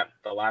I've been at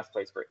the last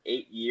place for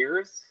 8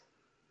 years,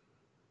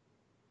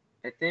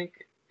 I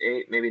think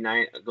 8, maybe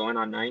 9, going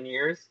on 9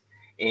 years.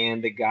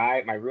 And the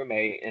guy, my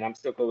roommate, and I'm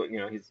still cool with,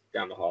 he's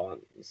down the hall.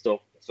 I'm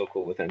still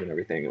cool with him and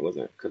everything. It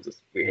wasn't because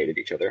we hated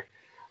each other.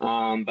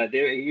 But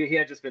he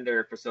had just been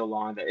there for so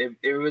long that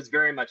it was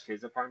very much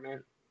his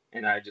apartment,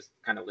 and I just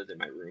kind of lived in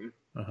my room.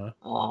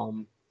 Uh-huh.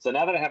 So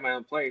now that I have my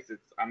own place,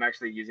 I'm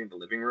actually using the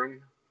living room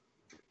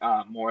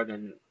more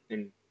than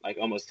in like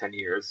almost 10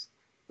 years,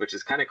 which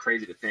is kind of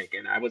crazy to think.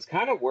 And I was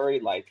kind of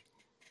worried, like,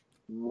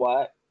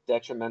 what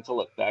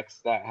detrimental effects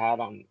that had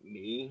on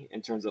me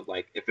in terms of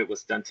like if it was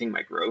stunting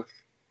my growth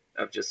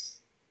of just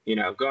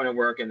going to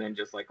work and then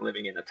just like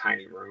living in a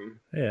tiny room.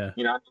 Yeah.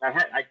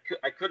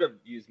 I could have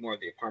used more of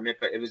the apartment,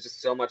 but it was just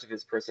so much of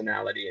his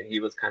personality, and he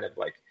was kind of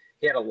like,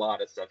 he had a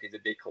lot of stuff. He's a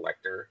big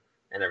collector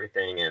and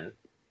everything, and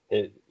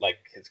his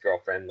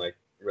girlfriend like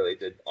really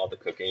did all the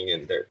cooking,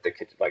 and the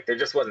kitchen, like there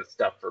just wasn't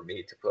stuff for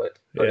me to put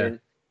in.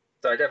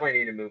 So I definitely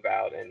need to move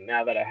out, and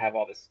now that I have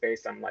all this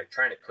space, I'm like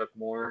trying to cook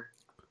more.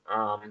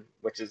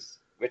 Which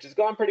has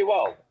gone pretty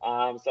well.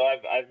 So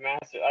I've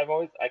mastered.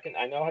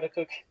 I know how to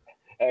cook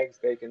eggs,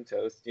 bacon,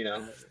 toast.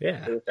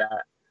 With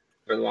that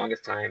for the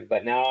longest time.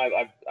 But now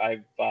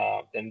I've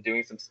been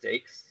doing some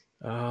steaks.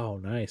 Oh,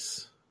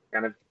 nice.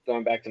 Kind of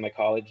going back to my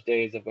college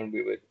days of when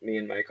me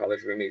and my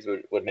college roomies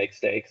would make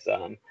steaks.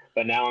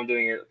 But now I'm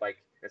doing it like,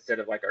 instead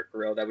of like our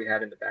grill that we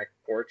had in the back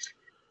porch,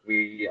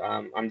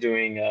 I'm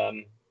doing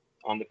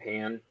on the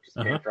pan, just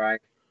pan fry.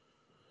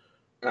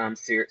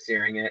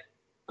 Searing it.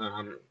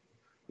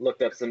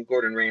 Looked up some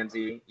Gordon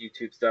Ramsay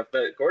YouTube stuff.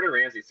 The Gordon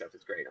Ramsay stuff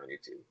is great on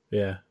YouTube.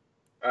 Yeah.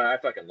 I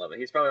fucking love it.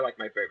 He's probably like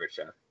my favorite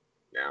chef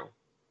now.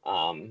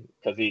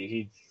 Because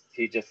he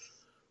just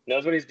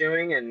knows what he's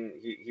doing, and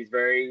he's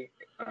very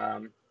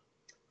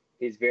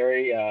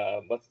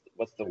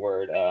what's the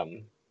word?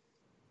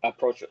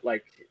 Approach,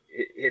 like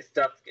his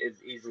stuff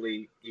is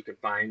easily, you can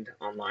find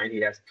online. He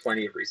has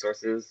plenty of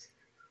resources.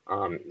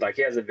 Like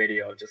he has a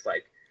video of just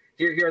like,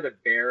 here are the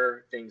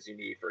bare things you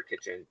need for a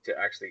kitchen to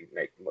actually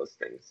make most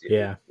things.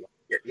 Yeah.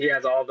 He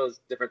has all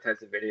those different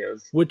types of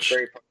videos, which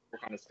very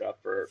kind of stuff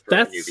for a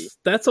newbie.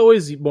 That's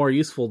always more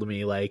useful to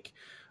me. Like,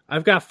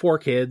 I've got 4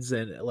 kids,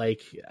 and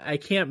like I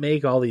can't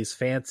make all these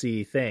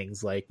fancy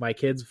things. Like, my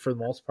kids for the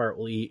most part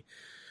will eat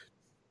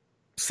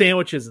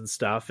sandwiches and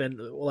stuff. And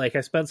like,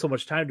 I spend so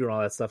much time doing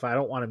all that stuff. I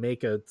don't want to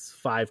make a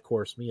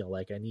 5-course meal.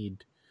 Like I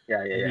need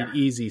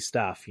easy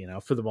stuff, you know,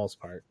 for the most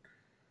part.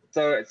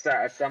 So it's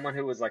as someone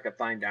who was like a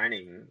fine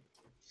dining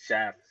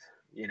chef,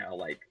 you know,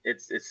 like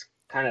it's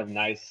kind of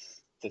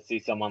nice to see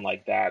someone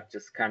like that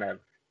just kind of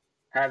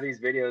have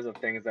these videos of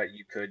things that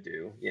you could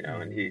do, you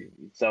know, and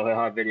he'll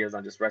have videos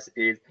on just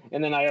recipes.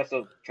 And then I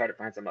also try to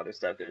find some other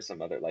stuff. There's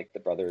some other, like the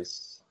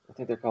brothers, I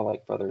think they're called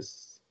like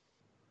Brothers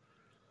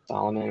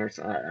Solomon or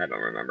something. I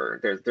don't remember.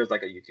 There's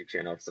like a YouTube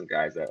channel of some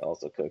guys that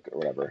also cook or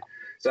whatever.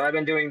 So I've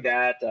been doing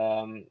that.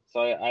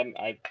 So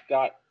I've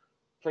got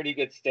pretty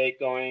good steak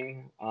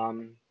going,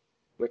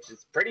 which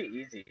is pretty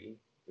easy.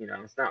 You know,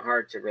 it's not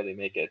hard to really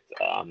make it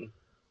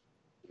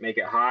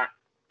hot,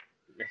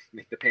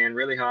 make the pan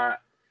really hot.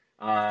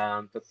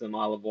 Put some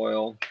olive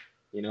oil,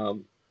 you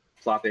know,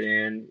 plop it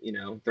in, you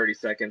know, 30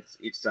 seconds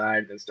each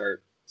side, then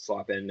start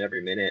swapping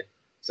every minute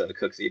so it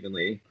cooks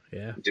evenly.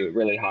 Yeah. Do it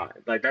really hot.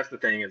 Like that's the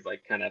thing is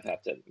like kind of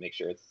have to make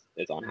sure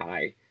it's on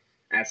high.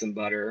 Add some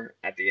butter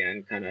at the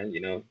end, kind of,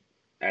 you know,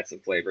 add some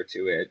flavor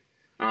to it.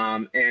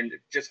 And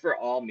just for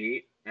all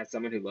meat, as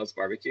someone who loves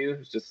barbecue,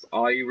 it's just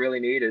all you really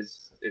need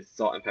is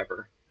salt and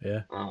pepper.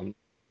 Yeah.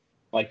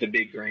 Like the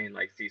big grain,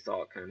 like sea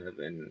salt kind of,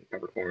 and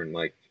peppercorn,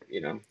 like, you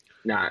know,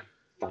 not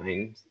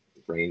fine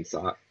grain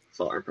salt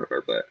and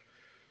pepper, but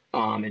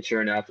and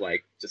sure enough,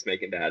 like just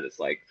making that is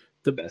like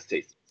the best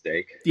tasting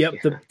steak. Yep.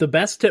 Yeah. The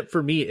best tip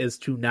for me is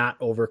to not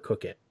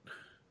overcook it.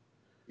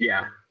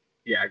 Yeah.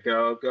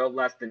 Go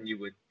less than you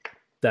would.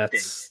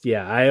 That's think.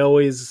 Yeah. I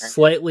always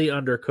slightly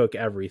undercook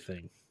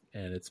everything,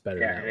 and it's better.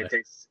 Yeah, and it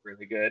tastes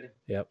really good.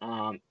 Yep.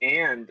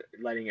 And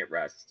letting it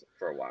rest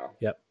for a while.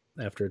 Yep.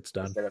 After it's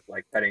done, instead of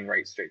like cutting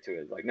right straight to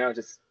it, like no,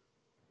 just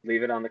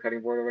leave it on the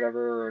cutting board or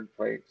whatever, and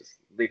just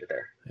leave it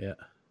there. Yeah.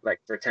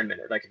 Like for 10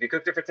 minutes. Like if you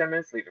cooked it for 10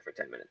 minutes, leave it for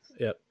 10 minutes.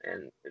 Yep.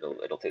 And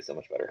it'll taste so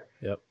much better.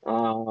 Yep.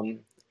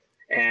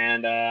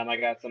 And I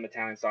got some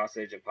Italian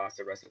sausage and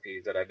pasta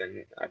recipes that I've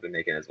been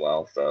making as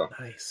well. So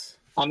nice.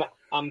 I'm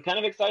kind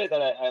of excited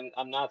that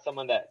I'm not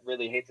someone that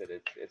really hates it.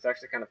 It's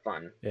actually kind of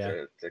fun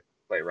to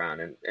play around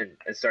and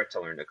start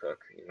to learn to cook.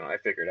 You know, I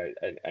figured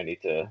I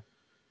need to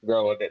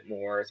grow a bit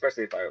more,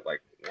 especially if I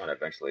like want to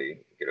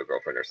eventually get a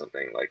girlfriend or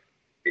something. Like,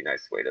 be a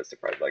nice way to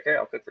surprise, like, hey,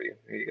 I'll cook for you.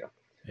 Here you go.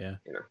 Yeah.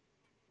 You know.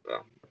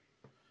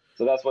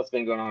 So that's what's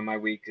been going on in my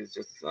week is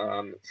just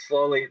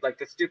slowly, like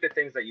the stupid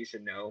things that you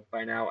should know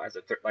by now. As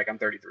like I'm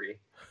 33,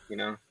 you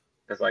know,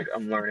 because like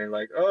I'm learning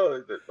like, oh,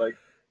 is it like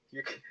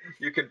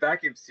you can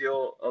vacuum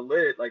seal a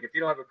lid. Like if you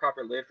don't have a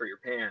proper lid for your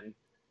pan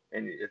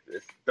and it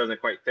doesn't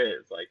quite fit,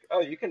 it's like,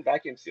 oh, you can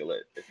vacuum seal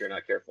it if you're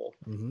not careful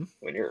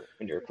when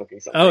you're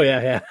cooking something. Oh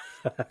yeah.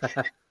 It's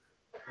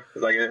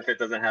like if it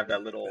doesn't have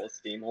that little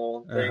steam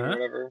hole thing or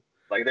whatever.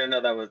 Like I didn't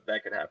know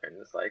that could happen.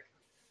 It's like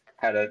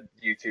had a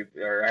YouTube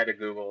or I had to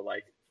Google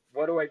like,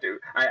 what do I do?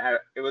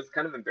 It was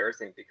kind of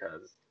embarrassing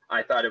because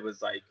I thought it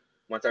was like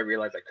once I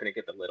realized I couldn't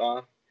get the lid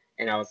off,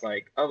 and I was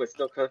like, oh, it's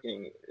still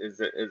cooking.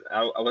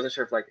 I wasn't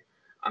sure if like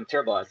I'm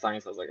terrible at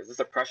science. I was like, is this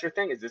a pressure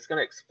thing? Is this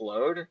gonna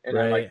explode? And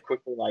I like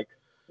quickly like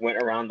went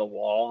around the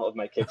wall of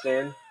my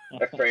kitchen,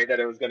 afraid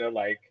that it was gonna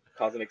like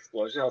cause an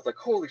explosion. I was like,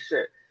 holy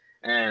shit!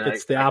 And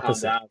it's the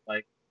opposite. I calmed down,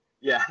 like,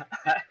 yeah,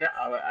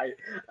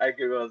 I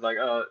Googled. I was like,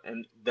 oh,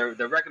 and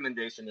the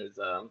recommendation is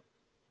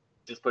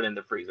just put it in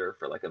the freezer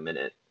for like a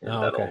minute. And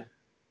okay.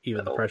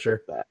 Even the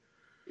pressure.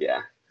 Yeah.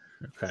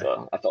 Okay.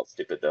 So I felt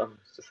stupid though.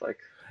 It's just like,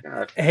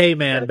 God. Hey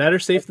man, better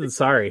safe than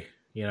sorry,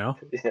 you know?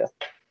 Yeah.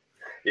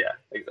 Yeah,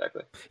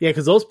 exactly. Yeah,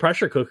 because those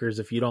pressure cookers,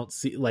 if you don't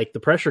see like the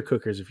pressure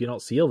cookers, if you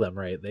don't seal them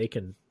right, they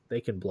can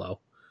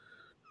blow.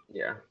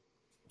 Yeah.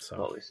 So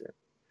holy shit.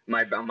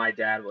 My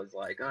dad was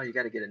like, oh, you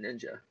got to get a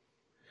Ninja.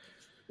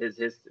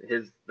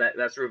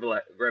 That's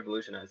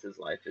revolutionized his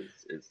life.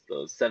 Is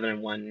those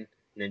 7-in-1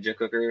 Ninja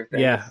cooker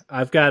things.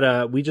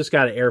 Yeah, we just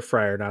got an air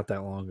fryer not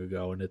that long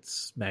ago, and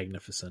it's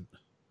magnificent.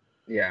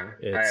 Yeah,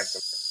 I have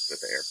some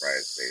with the air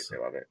fryers. They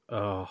love it.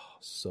 Oh,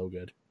 so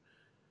good.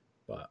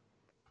 But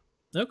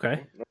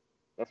okay,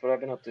 that's what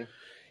I've been up to.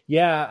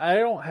 Yeah, I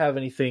don't have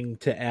anything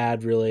to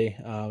add really.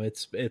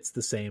 It's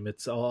the same.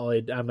 It's all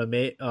I'm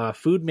a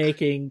food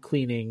making,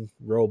 cleaning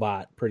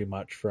robot pretty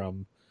much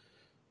from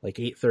like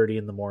 8:30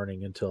 in the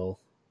morning until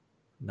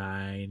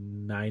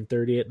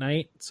 9:30 at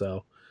night.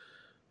 So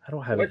I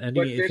don't have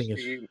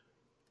anything.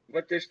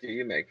 What dish do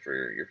you make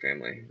for your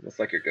family? What's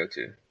like your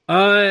go-to?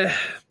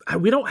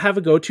 We don't have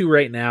a go-to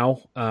right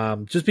now.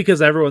 Just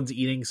because everyone's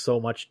eating so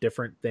much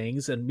different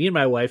things, and me and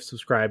my wife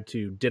subscribe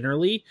to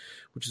Dinnerly,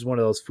 which is one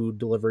of those food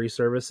delivery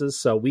services.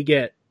 So we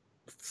get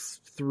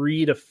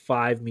 3 to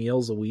 5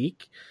 meals a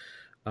week,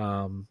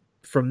 from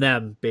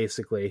them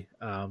basically.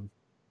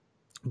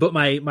 But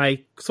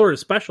my sort of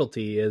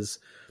specialty is,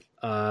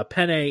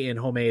 penne in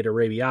homemade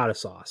arrabbiata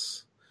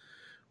sauce,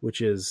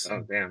 which is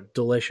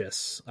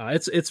delicious.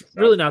 It's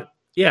really not,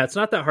 it's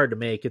not that hard to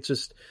make. It's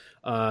just,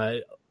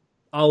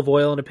 olive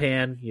oil in a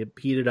pan, you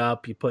heat it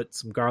up, you put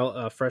some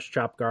fresh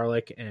chopped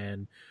garlic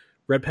and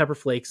red pepper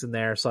flakes in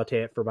there,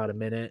 saute it for about a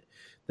minute,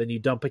 Then you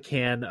dump a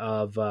can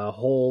of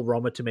whole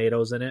Roma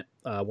tomatoes in it,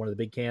 one of the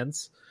big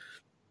cans.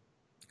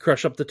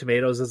 Crush up the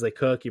tomatoes as they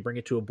cook. You bring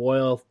it to a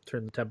boil,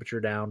 turn the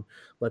temperature down,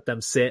 let them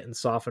sit and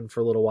soften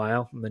for a little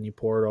while, and then you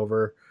pour it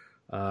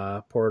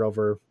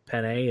over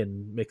penne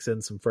and mix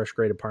in some fresh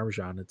grated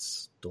Parmesan.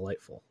 It's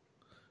delightful,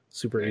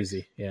 super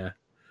easy. Yeah,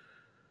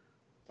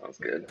 sounds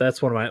good.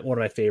 That's one of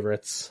my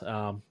favorites.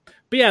 But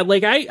yeah,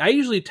 like I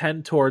usually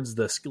tend towards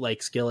the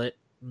like skillet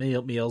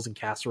meals and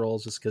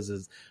casseroles just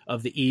because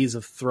of the ease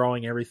of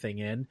throwing everything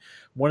in.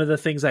 One of the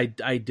things I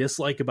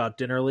dislike about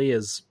Dinnerly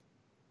is,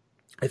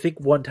 I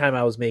think one time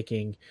I was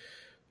making,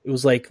 it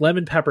was like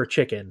lemon pepper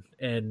chicken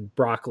and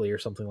broccoli or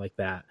something like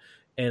that.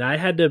 And I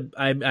had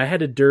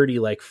to dirty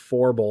like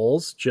 4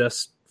 bowls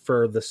just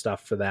for the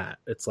stuff for that.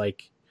 It's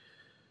like,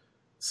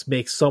 it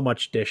makes so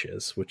much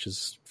dishes, which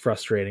is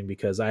frustrating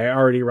because I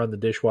already run the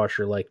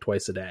dishwasher like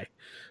twice a day.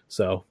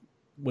 So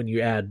when you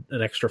add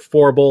an extra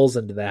 4 bowls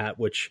into that,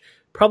 which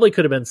probably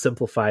could have been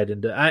simplified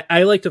into,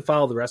 I like to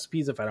follow the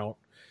recipes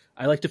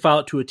I like to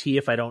follow it to a T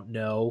if I don't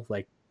know,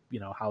 like,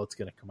 how it's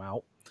going to come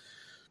out.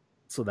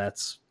 So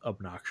that's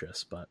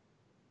obnoxious, but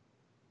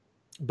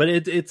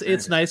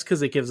it's nice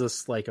because it gives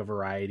us like a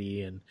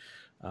variety, and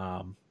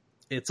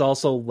it's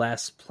also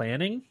less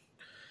planning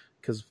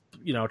because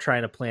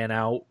trying to plan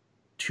out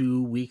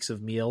 2 weeks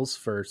of meals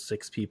for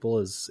 6 people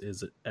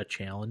is a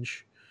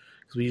challenge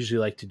because we usually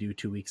like to do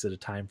 2 weeks at a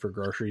time for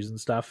groceries and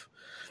stuff.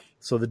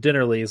 So the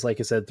Dinnerly is, like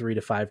I said, 3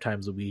 to 5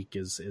 times a week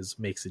is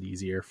makes it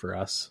easier for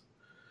us.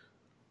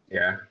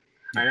 Yeah,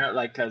 I know,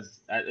 like, because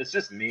it's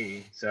just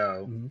me,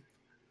 so. Mm-hmm.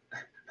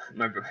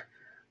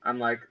 I'm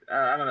like,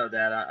 I don't know,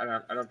 Dad.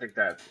 I don't think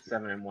that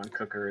 7-in-1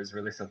 cooker is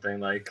really something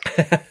like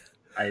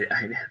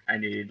I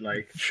need.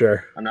 Like,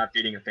 sure, I'm not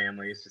feeding a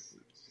family. It's just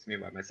me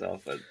by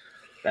myself. But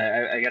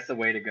I guess the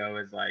way to go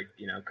is like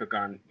cook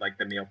on like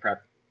the meal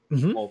prep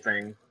whole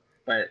thing.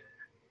 But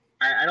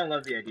I don't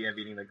love the idea of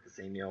eating like the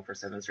same meal for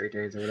 7 straight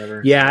days or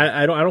whatever.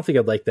 Yeah, I don't think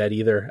I'd like that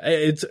either.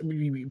 It's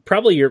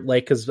probably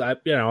because I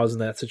was in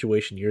that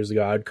situation years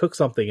ago. I'd cook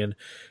something and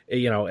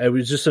it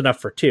was just enough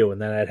for 2,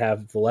 and then I'd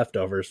have the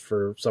leftovers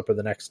for supper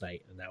the next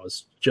night, and that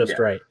was just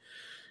right.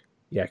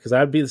 Yeah, because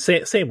I'd be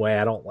the same way.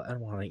 I don't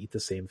want to eat the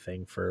same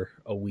thing for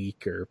a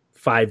week or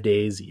 5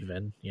 days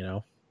even. Yeah,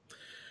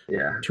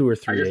 2 or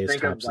 3 days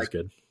tops is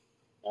good.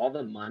 All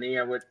the money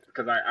I would,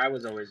 because I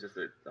was always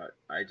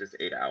I just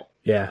ate out.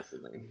 Yeah.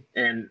 Constantly.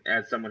 And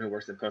as someone who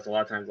works in post, a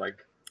lot of times,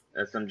 like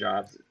at some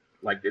jobs,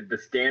 like the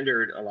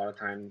standard a lot of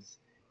times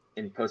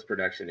in post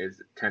production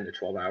is 10 to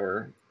 12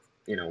 hour,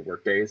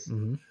 work days.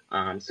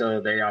 Mm-hmm. So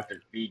they often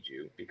feed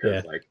you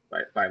because like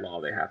by law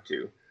they have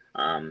to.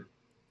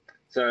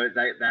 So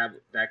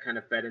that kind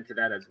of fed into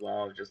that as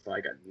well, just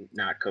like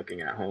not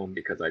cooking at home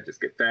because I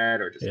just get fed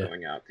or just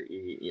going out to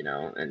eat,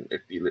 and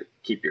if you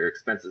keep your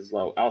expenses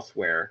low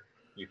elsewhere,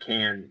 you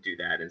can do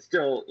that and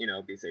still,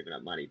 be saving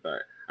up money.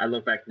 But I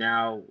look back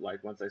now,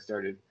 like once I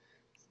started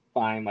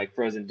buying like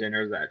frozen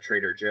dinners at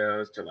Trader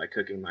Joe's to like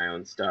cooking my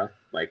own stuff,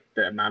 like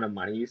the amount of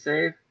money you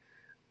save,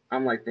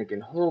 I'm like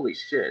thinking, holy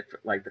shit,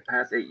 like the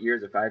past 8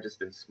 years, if I had just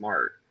been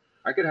smart,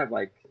 I could have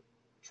like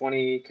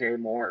 $20K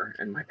more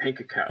in my bank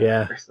account.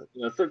 Yeah.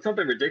 So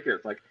something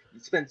ridiculous. Like you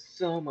spend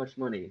so much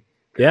money.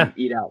 Yeah.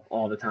 You eat out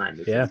all the time.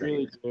 It's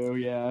insane.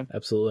 Yeah.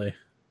 Absolutely.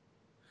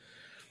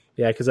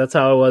 Yeah, because that's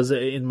how it was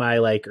in my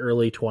like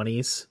early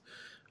 20s,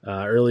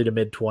 early to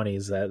mid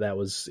 20s. That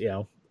was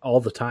all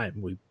the time.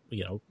 We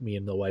me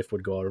and the wife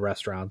would go to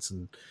restaurants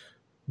and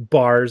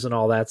bars and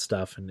all that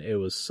stuff, and it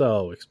was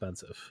so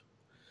expensive.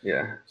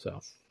 Yeah. So.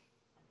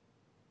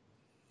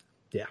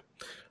 Yeah.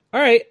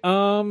 All right.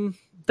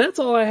 That's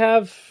all I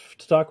have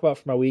to talk about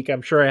for my week.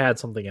 I'm sure I had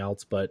something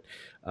else, but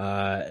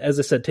as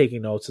I said,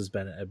 taking notes has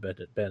been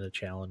a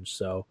challenge.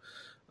 So.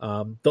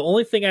 The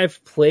only thing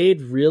I've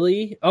played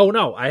really,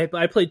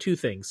 I played 2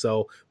 things.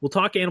 So we'll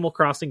talk Animal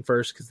Crossing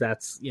first, cause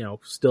that's,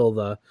 still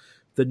the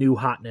new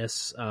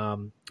hotness.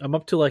 I'm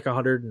up to like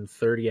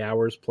 130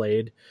 hours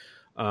played.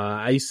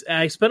 I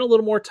spent a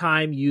little more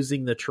time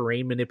using the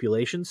terrain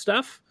manipulation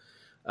stuff.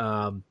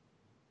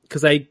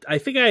 Cause I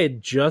think I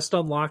had just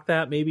unlocked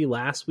that maybe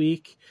last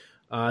week.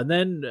 And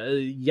then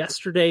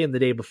yesterday and the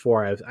day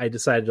before I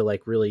decided to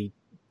like really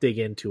dig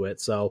into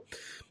it. So,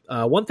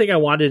 one thing I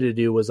wanted to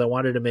do was I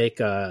wanted to make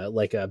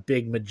a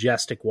big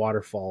majestic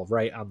waterfall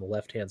right on the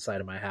left-hand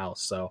side of my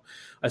house. So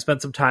I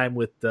spent some time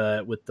with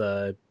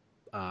the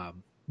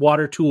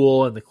water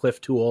tool and the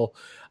cliff tool.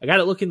 I got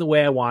it looking the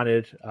way I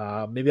wanted.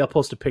 Maybe I'll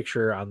post a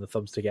picture on the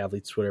Thumbstick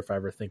Athletes Twitter if I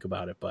ever think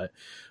about it. But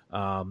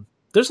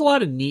there's a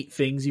lot of neat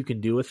things you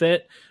can do with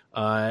it.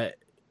 And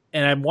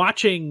I'm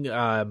watching.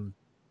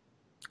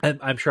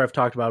 I'm sure I've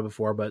talked about it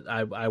before, but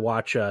I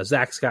watch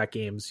Zach Scott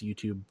Games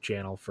YouTube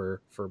channel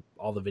for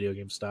all the video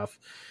game stuff,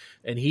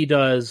 and he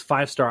does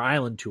 5-star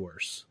island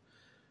tours.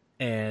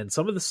 And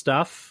some of the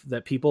stuff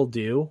that people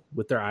do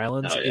with their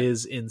islands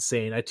is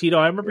insane. Tito,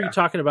 I remember you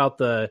talking about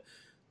the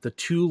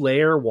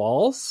 2-layer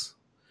walls,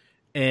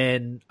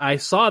 and I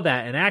saw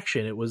that in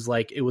action. It was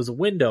a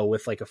window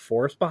with like a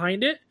forest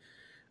behind it.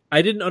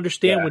 I didn't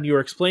understand Yeah. when you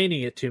were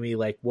explaining it to me,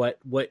 like what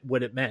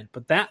it meant,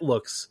 but that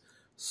looks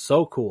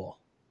so cool.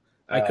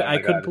 I Oh couldn't my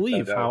God, it's so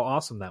believe how dope.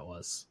 awesome that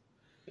was.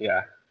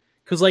 Yeah,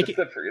 Because like, just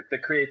the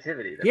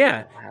creativity that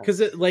yeah, people have. because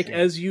it like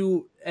It's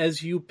insane.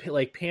 as you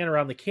like pan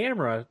around the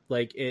camera,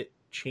 like it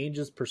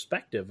changes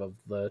perspective of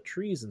the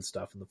trees and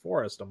stuff in the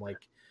forest. I'm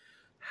like,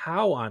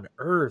 how on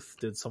earth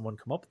did someone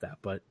come up with that?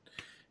 But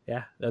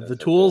yeah, the That's so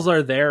tools cool.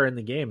 are there in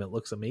the game. It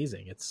looks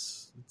amazing.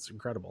 It's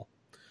incredible.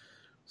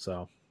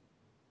 So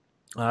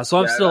so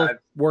I'm Yeah, still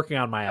working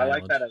on my I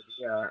like island. that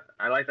idea.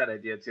 I like that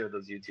idea too of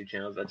those YouTube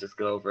channels that just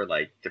go over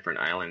like different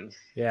islands.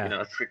 Yeah. You know,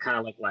 it's kind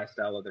of like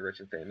lifestyle of the rich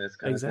and famous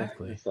kind of thing.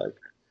 Exactly. It's like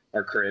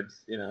our cribs.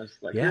 You know, it's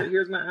like Yeah.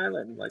 here's my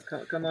island. Like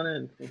come on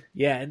in.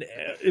 Yeah, and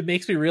it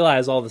makes me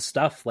realize all the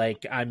stuff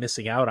like I'm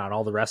missing out on,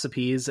 all the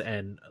recipes,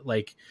 and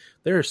like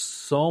there's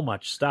so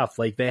much stuff.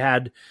 Like they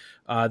had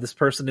this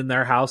person in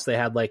their house, they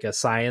had like a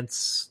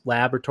science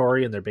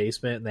laboratory in their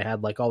basement, and they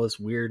had like all this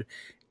weird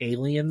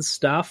alien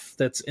stuff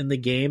that's in the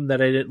game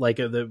that I did like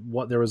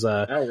there was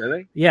a Oh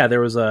really? yeah,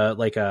 there was a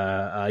like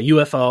a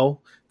UFO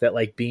that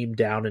like beamed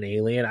down an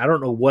alien. I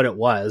don't know what it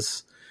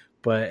was,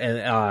 but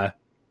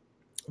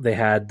they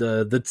had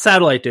the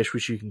satellite dish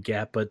which you can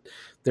get, but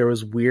there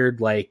was weird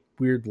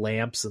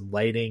lamps and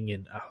lighting,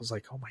 and I was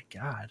like, oh my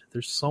god,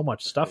 there's so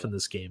much stuff in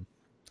this game.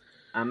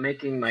 I'm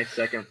making my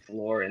second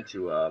floor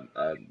into a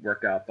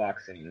workout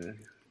boxing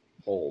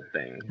whole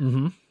thing.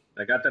 Mm-hmm.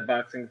 I got the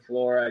boxing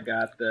floor. I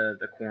got the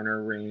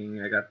corner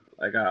ring. I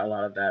got a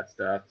lot of that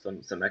stuff.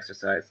 Some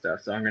exercise stuff.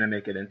 So I'm gonna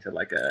make it into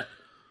like an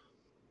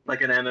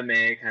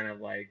MMA kind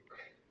of like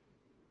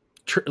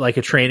Like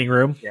a training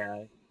room.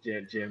 yeah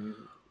gym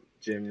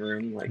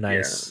room. Like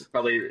Nice. yeah,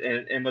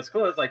 probably. And what's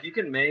cool is like you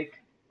can make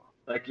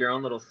like your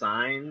own little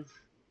signs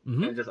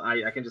Mm-hmm. and just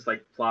I can just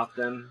like plop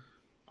them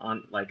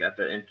on like at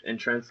the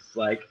entrance.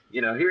 Like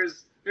you know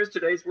here's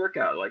today's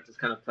workout. Like just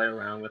kind of play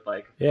around with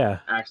like Yeah.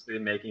 actually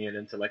making it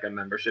into like a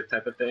membership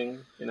type of thing,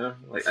 you know?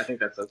 Like I think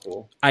that's so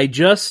cool.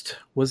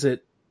 It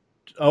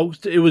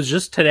was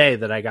just today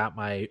that I got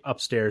my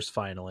upstairs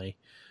finally.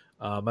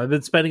 I've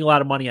been spending a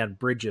lot of money on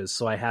bridges,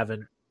 so I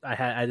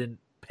didn't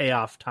pay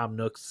off Tom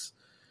Nook's.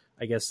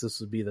 I guess this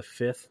would be the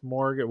fourth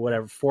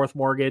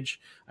mortgage.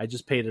 I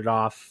just paid it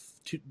off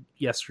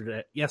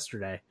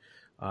yesterday,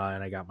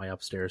 and I got my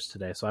upstairs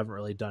today. So I haven't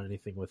really done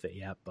anything with it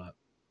yet.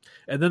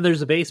 And then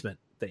there's a basement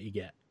that you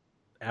get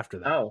after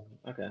that. Oh,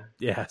 okay.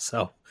 Yeah.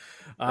 So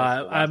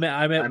I'm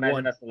at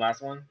one. That's the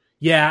last one.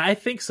 Yeah, I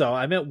think so.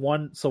 I'm at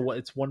one. So what?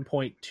 It's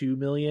 1.2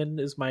 million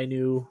is my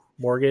new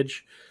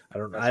mortgage.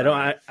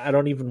 I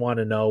don't even want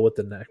to know what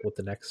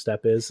the next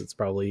step is. It's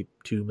probably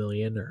 2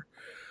 million or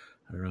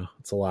I don't know.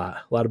 It's a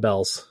lot of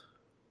bells.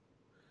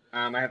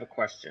 I have a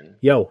question.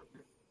 Yo.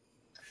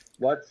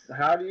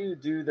 How do you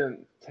do the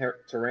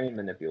terrain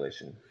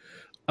manipulation?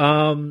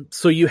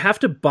 So you have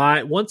to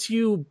buy once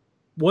you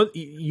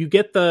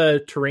get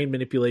the terrain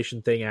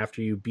manipulation thing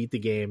after you beat the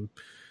game.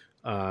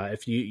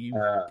 If you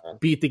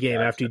beat the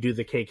game after you do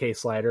the KK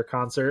Slider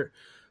concert,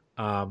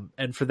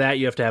 and for that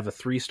you have to have a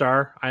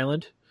 3-star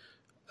island,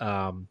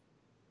 and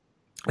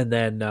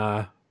then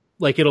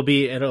like it'll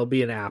be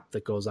an app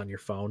that goes on your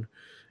phone,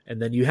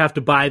 and then you have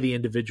to buy the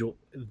individual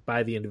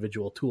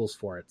tools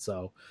for it.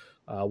 So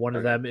one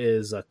of them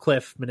is a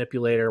cliff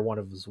manipulator, one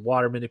of them is a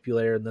water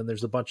manipulator, and then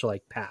there's a bunch of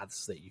like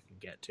paths that you can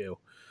get to,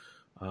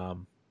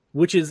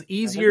 which is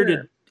easier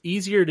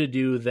to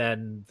do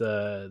than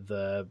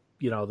the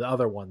the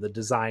other one, the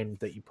design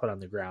that you put on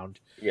the ground.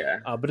 Yeah.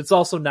 But it's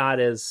also not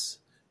as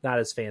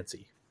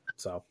fancy.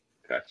 So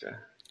gotcha.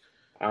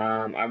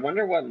 I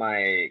wonder what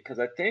because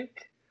I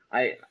think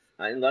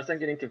unless I'm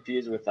getting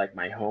confused with like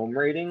my home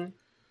rating,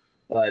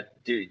 but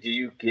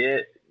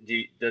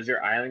does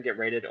your island get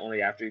rated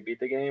only after you beat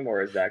the game,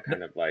 or is that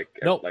kind of like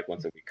like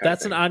once a week?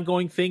 That's an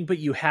ongoing thing, but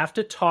you have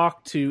to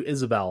talk to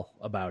Isabel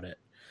about it.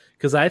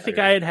 Because I think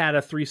I had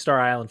a 3-star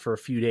island for a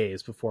few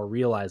days before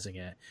realizing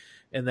it.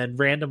 And then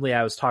randomly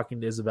I was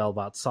talking to Isabel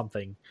about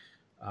something.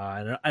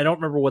 And I don't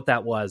remember what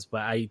that was,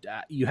 but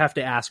you have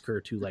to ask her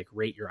to like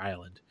rate your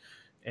island.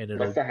 And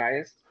what's the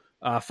highest?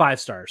 5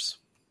 stars.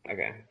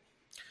 Okay.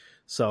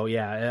 So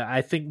yeah,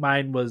 I think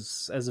mine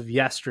was, as of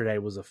yesterday,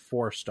 was a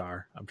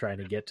 4-star. I'm trying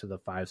to get to the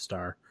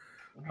 5-star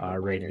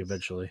rating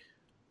eventually.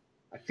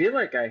 I feel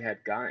like I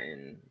had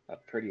gotten a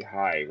pretty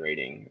high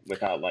rating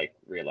without like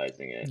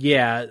realizing it.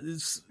 Yeah.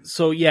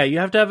 So yeah, you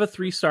have to have a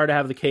 3-star to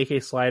have the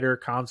KK Slider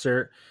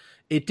concert.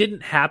 It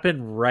didn't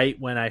happen right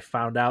when I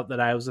found out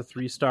that I was a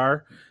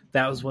 3-star.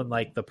 That was when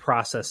like the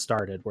process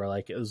started, where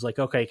like it was like,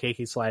 okay,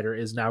 KK Slider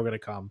is now going to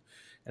come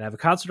and have a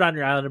concert on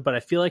your island. But I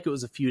feel like it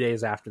was a few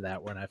days after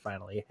that when I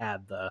finally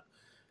had the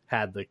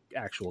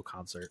actual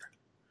concert.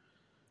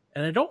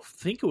 And I don't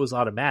think it was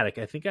automatic.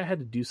 I think I had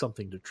to do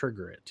something to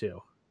trigger it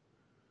too.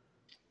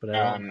 But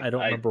I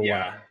don't remember what.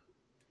 Yeah,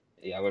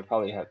 I would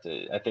probably have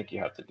to. I think you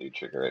have to do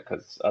trigger it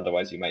because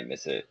otherwise you might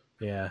miss it.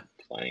 Yeah,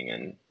 playing,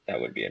 and that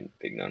would be a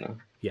big no-no.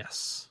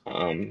 Yes.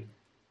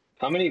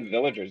 How many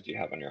villagers do you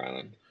have on your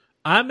island?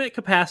 I'm at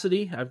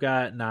capacity. I've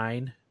got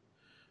 9.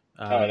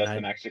 That's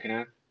the max you can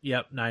have?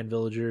 Yep, 9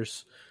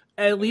 villagers.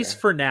 At least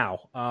for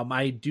now.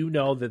 I do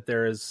know that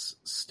there is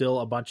still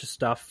a bunch of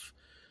stuff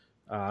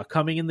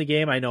coming in the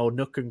game. I know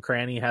Nook and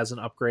Cranny has an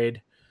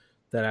upgrade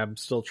that I'm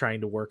still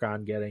trying to work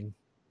on getting.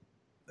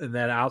 And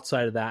then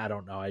outside of that, I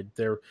don't know.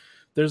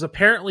 There's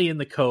apparently in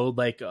the code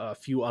like a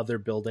few other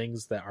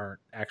buildings that aren't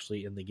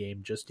actually in the game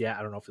just yet.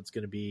 I don't know if it's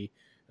going to be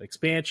an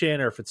expansion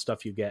or if it's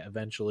stuff you get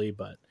eventually,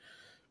 but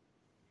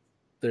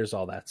there's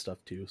all that stuff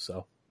too.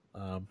 So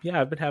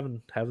I've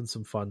been having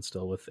some fun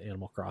still with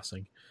Animal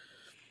Crossing.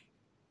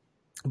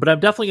 But I'm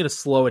definitely going to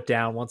slow it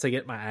down. Once I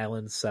get my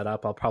island set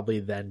up, I'll probably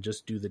then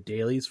just do the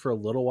dailies for a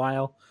little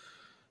while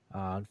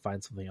and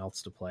find something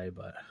else to play.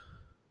 But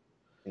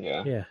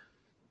yeah,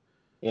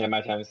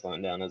 my time is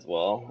slowing down as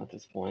well at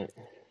this point.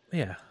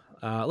 Yeah,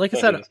 like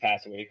I said, this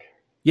past week.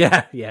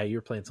 Yeah,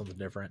 you're playing something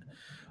different.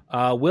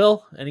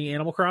 Will, any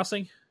Animal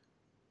Crossing?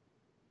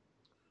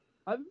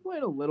 I've been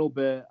playing a little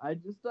bit. I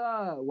just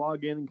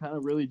log in and kind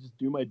of really just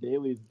do my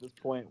dailies at this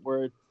point,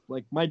 where it's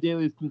like my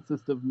dailies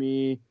consist of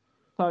me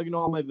talking to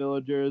all my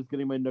villagers,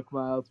 getting my Nook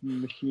miles from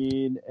the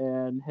machine,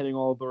 and hitting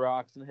all of the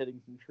rocks and hitting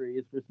some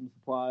trees for some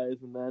supplies,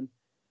 and then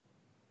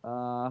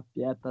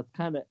that's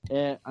kind of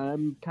it.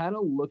 I'm kind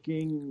of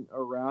looking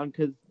around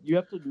because you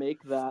have to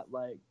make that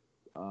like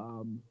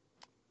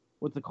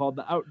what's it called,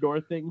 the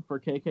outdoor thing for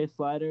KK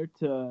Slider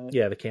to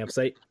the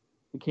campsite.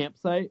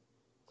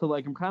 So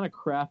like I'm kind of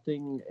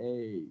crafting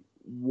a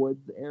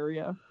woods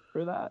area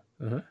for that,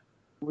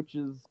 which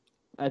is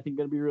I think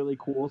gonna be really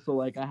cool. So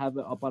like I have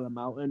it up on a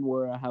mountain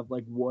where I have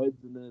like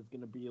woods, and then it's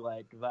gonna be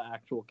like the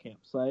actual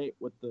campsite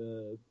with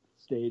the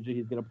stage that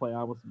he's gonna play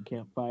on with some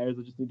campfires.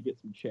 I just need to get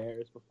some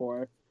chairs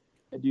before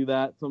I do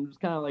that. So I'm just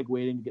kind of like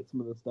waiting to get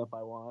some of the stuff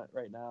I want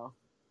right now.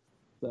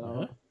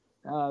 So,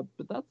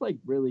 but that's like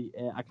really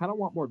it. I kind of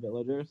want more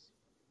villagers.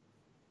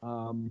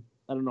 I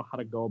don't know how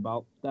to go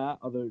about that.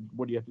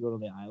 What do you have to go to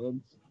the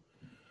islands?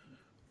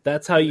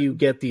 That's how you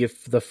get the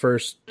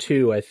first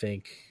two, I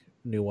think,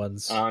 new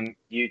ones.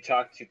 You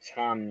talk to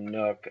Tom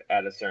Nook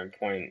at a certain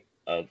point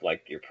of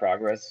like your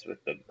progress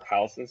with the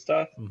house and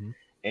stuff,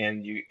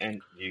 and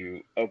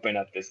you open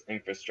up this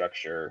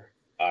infrastructure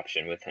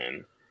option with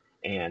him,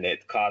 and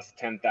it costs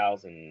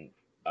 10,000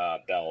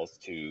 bells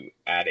to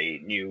add a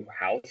new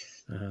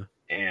house.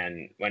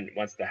 And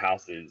once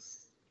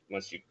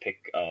you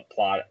pick a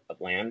plot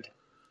of land,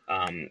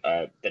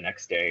 the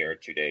next day or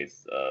 2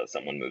 days,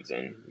 someone moves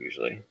in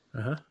usually.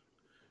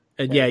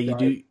 And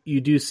you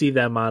do see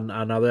them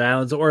on other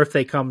islands, or if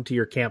they come to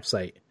your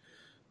campsite,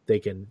 they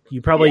can.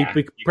 You probably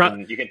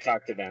you can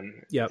talk to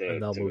them.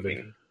 And they'll move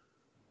in.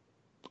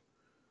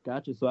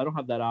 Gotcha. So I don't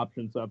have that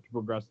option, so I have to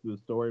progress through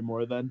the story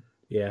more then.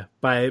 Yeah,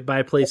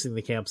 by placing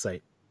the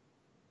campsite.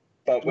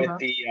 But with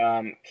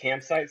the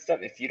campsite stuff,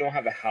 if you don't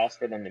have a house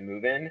for them to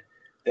move in,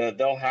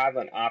 they'll have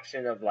an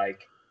option of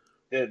like,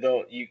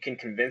 you can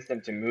convince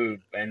them to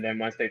move, and then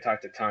once they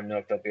talk to Tom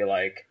Nook, they'll be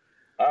like,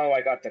 "Oh,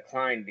 I got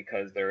declined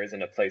because there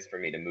isn't a place for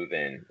me to move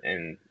in,"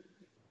 and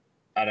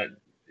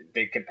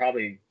they can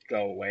probably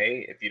go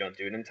away if you don't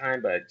do it in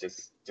time. But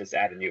just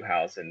add a new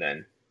house and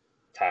then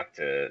talk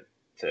to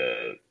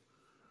the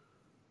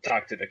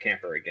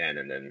camper again,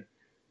 and then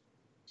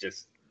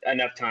just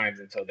enough times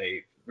until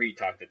they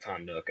re-talk to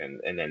Tom Nook, and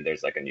then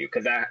there's like a new,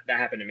 because that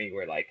happened to me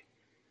where like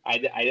I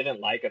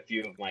didn't like a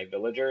few of my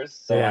villagers,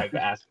 so I've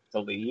asked to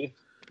leave.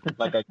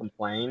 Like I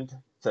complained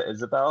to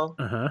Isabel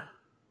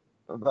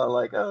about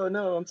like, "Oh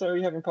no, I'm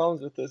sorry you're having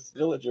problems with this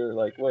villager.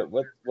 Like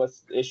what's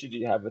the issue do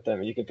you have with them?"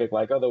 And you can pick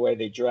like, the way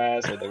they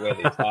dress or the way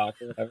they talk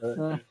or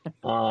whatever.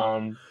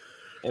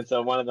 And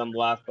so one of them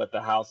left, but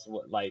the house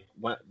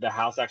when the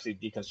house actually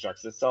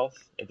deconstructs itself,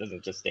 it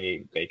doesn't just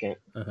stay vacant.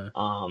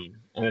 And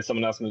then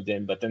someone else moved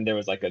in, but then there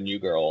was like a new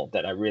girl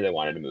that I really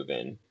wanted to move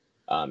in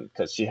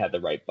because she had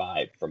the right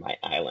vibe for my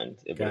island.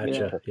 It would have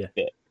been a perfect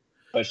fit.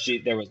 But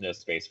there was no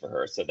space for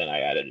her, so then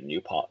I added a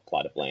new plot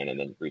of land and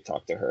then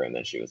re-talked to her, and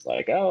then she was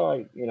like,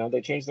 "Oh,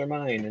 they changed their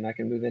mind and I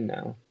can move in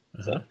now."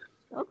 So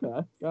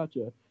okay,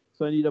 gotcha.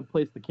 So I need to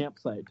place the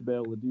campsite to be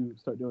able to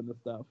start doing this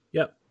stuff.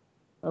 Yep.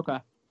 Okay.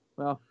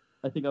 Well,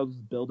 I think I'll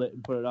just build it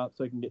and put it up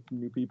so I can get some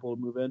new people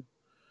to move in.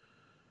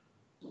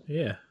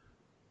 Yeah.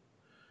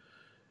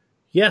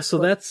 Yeah, so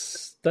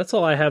that's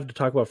all I have to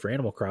talk about for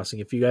Animal Crossing.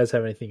 If you guys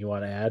have anything you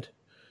want to add,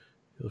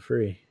 feel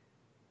free.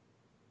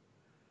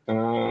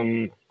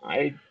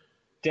 I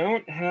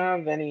don't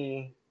have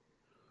any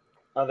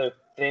other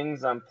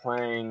things I'm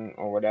playing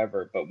or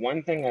whatever, but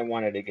one thing I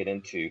wanted to get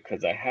into,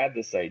 because I had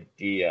this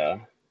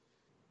idea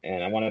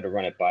and I wanted to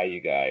run it by you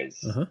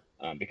guys,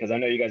 because I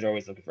know you guys are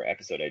always looking for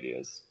episode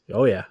ideas.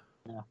 Oh, yeah.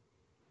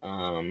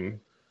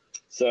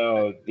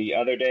 So the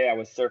other day I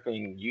was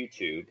surfing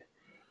YouTube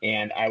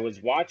and I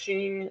was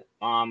watching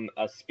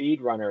a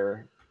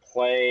speedrunner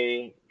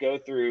go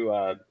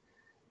through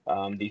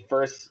the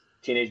first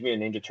Teenage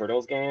Mutant Ninja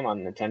Turtles game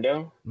on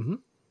Nintendo.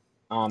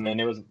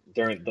 And it was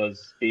during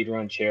those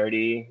speedrun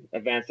charity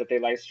events that they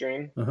live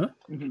stream.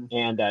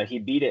 And he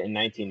beat it in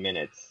 19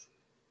 minutes.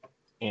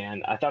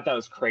 And I thought that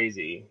was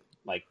crazy.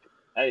 Like,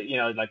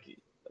 like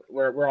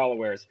we're all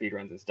aware of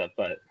speedruns and stuff,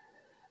 but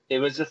it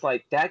was just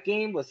like that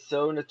game was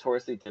so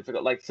notoriously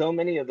difficult. Like so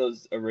many of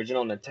those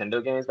original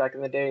Nintendo games back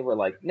in the day were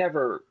like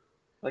never,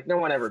 like no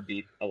one ever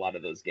beat a lot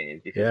of those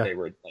games because they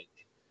were like,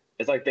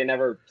 it's like they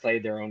never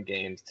played their own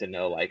games to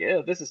know like,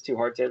 oh, this is too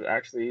hard to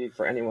actually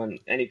for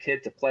any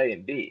kid to play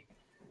and beat.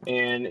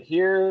 And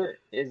here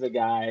is a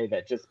guy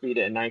that just beat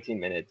it in 19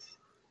 minutes,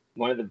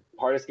 one of the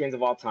hardest games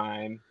of all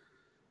time.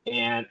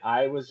 And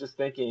I was just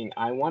thinking,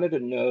 I wanted to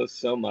know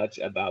so much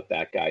about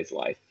that guy's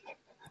life.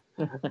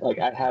 Like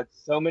I had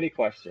so many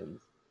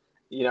questions.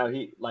 You know,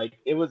 he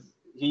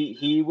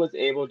was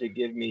able to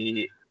give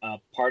me a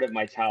part of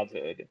my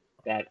childhood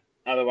that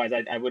otherwise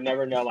I would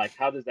never know. Like,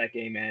 how does that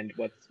game end?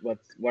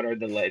 What are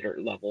the later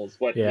levels?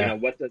 What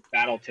does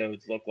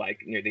Battletoads look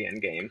like near the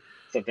end game?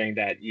 Something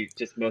that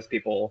most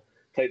people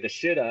play the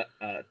shit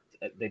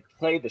they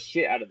play the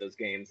shit out of those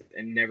games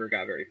and never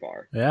got very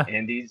far. Yeah.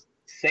 And these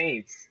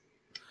saints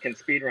can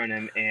speedrun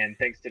them, and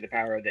thanks to the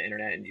power of the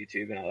internet and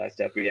YouTube and all that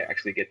stuff, we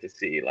actually get to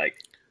see like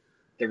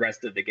the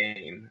rest of the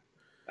game,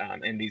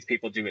 and these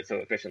people do it so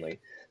efficiently.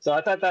 So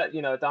I thought that,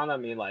 it dawned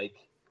on me like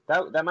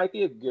that might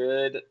be a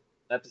good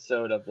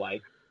episode of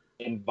like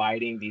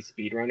inviting these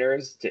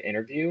speedrunners to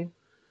interview,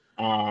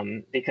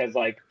 because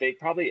like they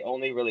probably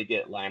only really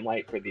get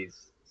limelight for these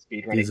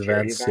speedrunning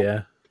events.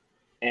 Yeah.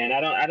 And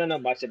I don't know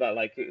much about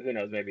like who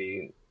knows,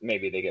 maybe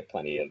they get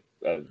plenty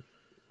of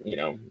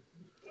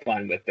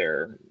fun with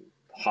their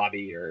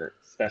hobby or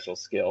special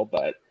skill,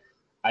 but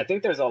I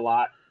think there's a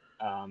lot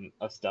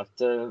of stuff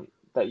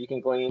that you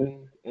can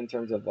glean in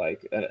terms of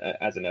like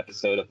as an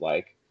episode of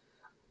like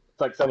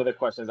some of the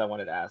questions I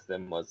wanted to ask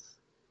them was,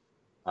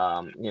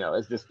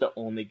 is this the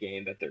only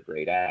game that they're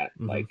great at?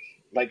 Mm-hmm.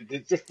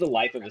 Like just the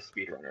life of a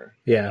speedrunner.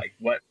 Yeah. Like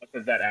what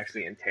does that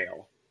actually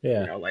entail?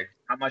 Yeah. Like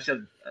how much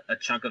of a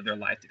chunk of their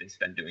life did they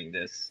spend doing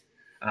this?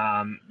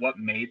 What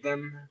made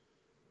them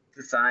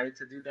decide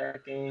to do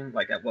that game?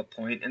 Like at what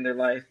point in their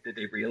life did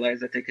they realize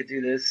that they could do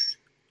this?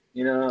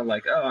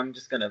 Like, oh, I'm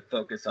just going to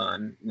focus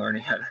on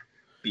learning how to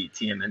beat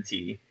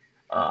TMNT,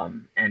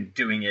 and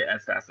doing it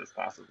as fast as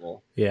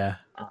possible. Yeah.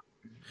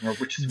 What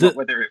was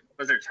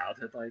their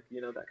childhood like?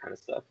 That kind of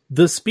stuff.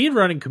 The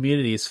speedrunning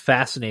community is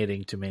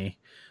fascinating to me.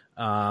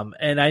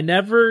 And I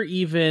never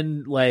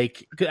even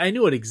I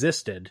knew it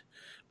existed,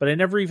 but I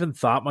never even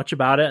thought much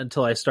about it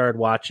until I started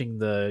watching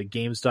the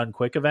Games Done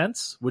Quick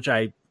events, which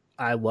I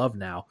love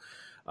now.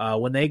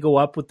 When they go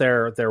up with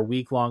their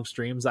week-long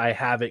streams, I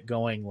have it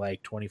going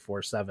like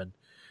 24/7,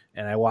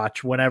 and I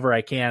watch whenever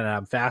I can, and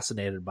I'm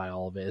fascinated by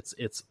all of it.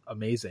 It's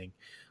amazing.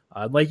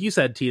 Like you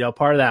said, Tito,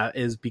 part of that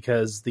is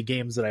because the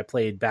games that I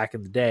played back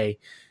in the day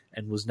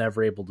and was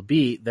never able to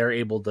beat, they're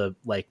able to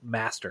like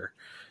master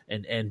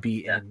and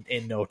beat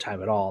in no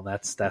time at all. And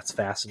that's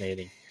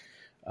fascinating.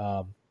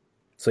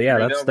 So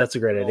yeah, that's a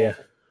great idea.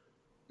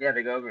 Yeah,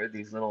 they go over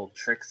these little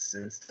tricks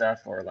and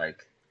stuff, or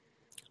like,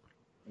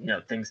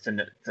 things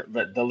to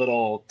the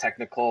little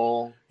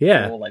technical,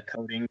 little, like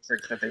coding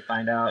tricks that they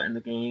find out in the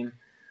game.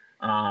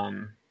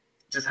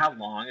 Just how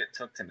long it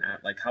took to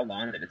how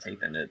long did it take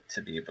them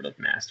to be able to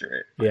master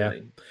it? Finally?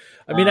 Yeah,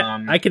 I mean,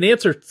 I can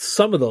answer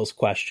some of those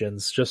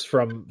questions just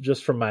from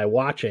my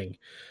watching.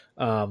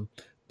 But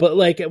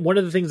like one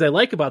of the things I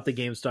like about the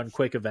Games Done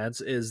Quick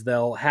events is they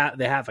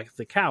have like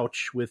the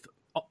couch with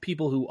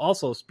people who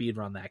also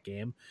speedrun that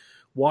game,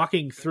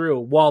 walking through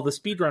while the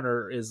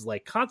speedrunner is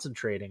like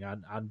concentrating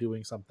on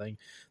doing something.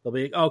 They'll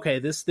be like, okay,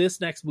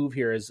 this next move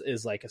here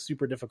is like a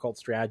super difficult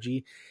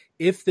strategy.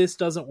 If this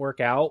doesn't work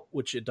out,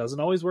 which it doesn't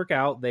always work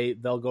out,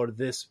 they'll go to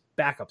this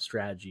backup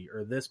strategy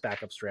or this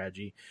backup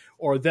strategy,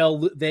 or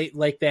they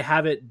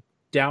have it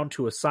down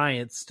to a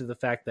science to the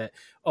fact that,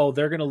 oh,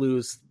 they're going to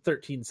lose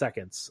 13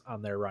 seconds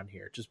on their run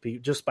here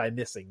just by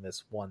missing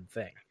this one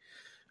thing.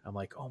 I'm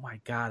like, oh my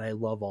God, I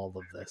love all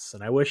of this.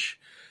 And I wish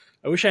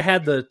I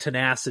had the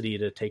tenacity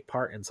to take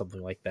part in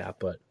something like that,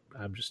 but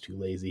I'm just too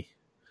lazy.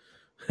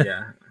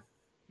 Yeah.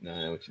 No,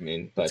 I know what you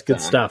mean. But it's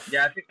good stuff.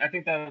 Yeah, I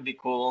think that would be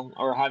cool.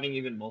 Or having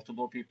even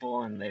multiple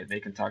people and they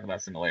can talk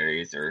about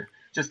similarities or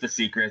just the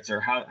secrets or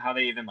how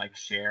they even like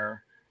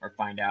share or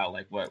find out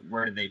like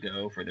where do they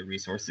go for the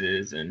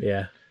resources and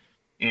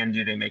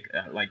do they make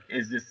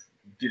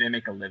do they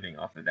make a living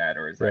off of that,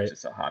 or is that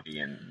just a hobby?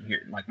 And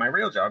here, like my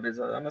real job is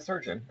I'm a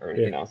surgeon, or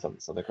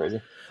something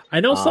crazy. I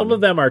know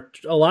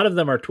a lot of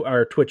them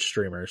are Twitch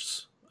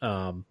streamers.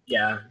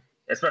 Yeah,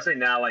 especially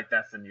now, like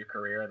that's a new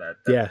career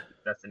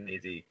that's an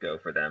easy go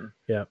for them.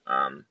 Yeah,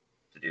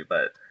 to do.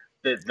 But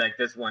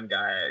this one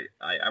guy,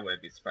 I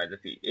wouldn't be surprised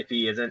if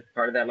he isn't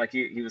part of that. Like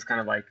he was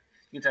kind of like,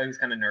 you can tell he was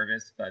kind of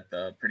nervous, but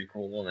pretty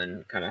cool,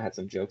 and kind of had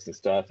some jokes and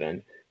stuff.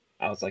 And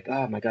I was like,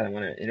 oh my God, I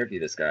want to interview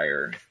this guy,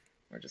 or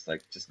just I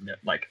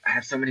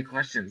have so many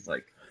questions,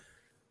 like,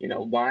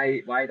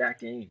 why that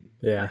game?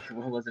 Yeah. Like,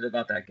 what was it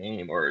about that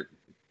game? Or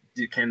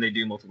can they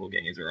do multiple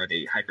games, or are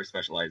they hyper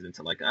specialized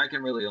into like, I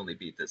can really only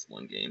beat this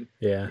one game?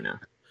 Yeah.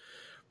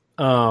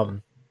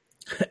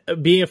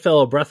 Being a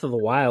fellow Breath of the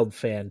Wild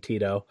fan,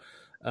 Tito,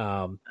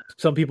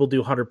 some people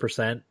do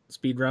 100%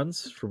 speed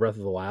runs for Breath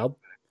of the Wild.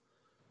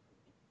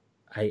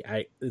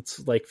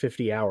 It's like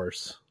 50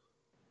 hours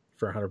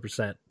for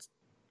 100%.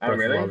 Breath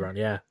really? of the Wild run.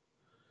 Yeah.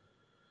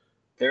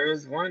 There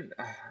is one.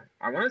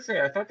 I want to say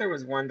I thought there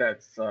was one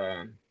that's.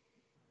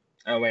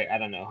 Oh wait, I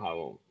don't know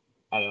how.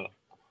 I don't.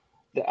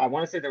 I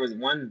want to say there was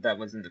one that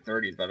was in the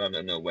 30s, but I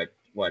don't know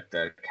what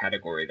the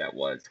category that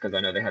was, because I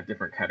know they have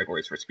different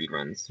categories for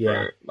speedruns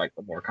for like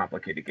the more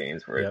complicated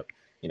games. Where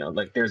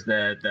like there's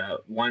the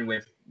one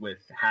with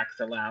hacks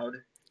allowed.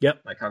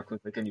 Yep. Like how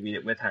quickly can you beat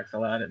it with hacks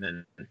allowed, and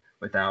then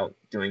without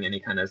doing any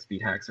kind of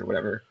speed hacks or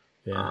whatever.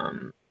 Yeah.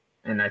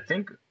 And I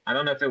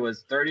don't know if it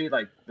was 30,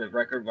 like the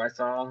record I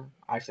saw.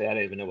 Actually, I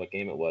don't even know what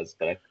game it was,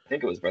 but I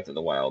think it was Breath of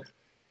the Wild.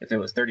 If it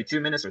was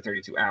 32 minutes or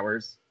 32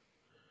 hours.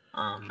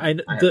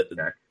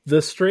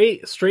 The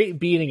straight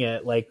beating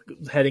it, like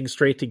heading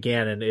straight to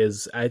Ganon,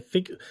 is, I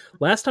think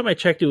last time I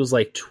checked it was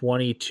like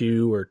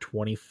 22 or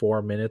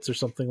 24 minutes or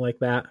something like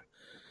that.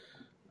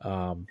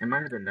 It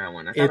might have been that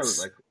one. I thought it was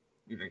like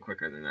even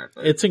quicker than that.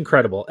 But... It's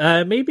incredible.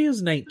 Maybe it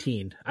was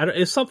 19.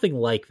 It's something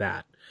like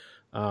that.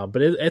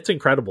 But it's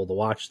incredible to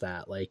watch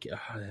that. Like,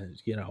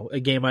 a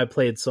game I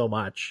played so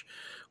much,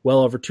 well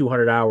over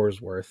 200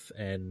 hours worth,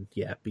 and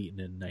beaten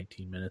in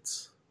 19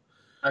 minutes.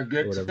 A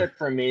good tip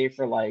for me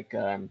for like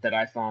that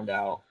I found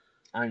out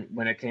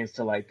when it comes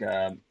to like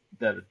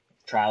the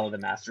Trial of the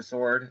Master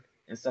Sword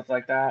and stuff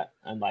like that,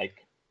 and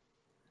like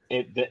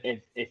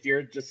if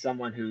you're just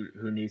someone who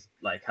needs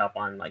like help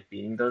on like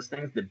beating those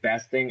things, the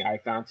best thing I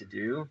found to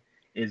do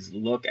is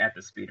look at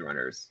the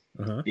speedrunners,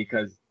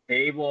 because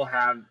they will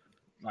have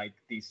like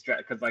these strats,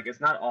 because like it's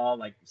not all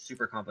like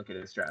super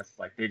complicated strats.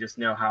 Like they just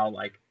know how,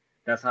 like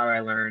that's how I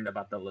learned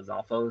about the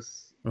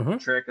Lizalfos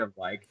trick of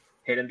like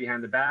hit them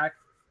behind the back,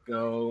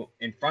 go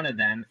in front of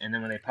them, and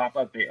then when they pop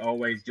up, they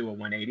always do a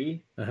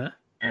 180.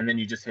 And then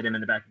you just hit them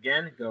in the back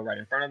again, go right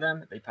in front of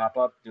them, they pop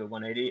up, do a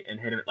 180, and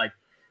hit them. Like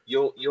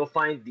you'll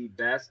find the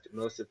best,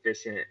 most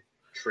efficient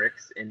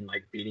tricks in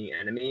like beating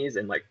enemies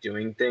and like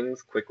doing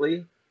things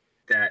quickly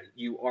that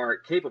you are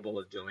capable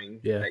of doing,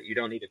 that you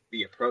don't need to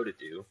be a pro to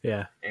do.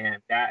 And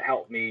that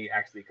helped me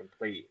actually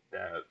complete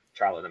the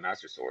Trial of the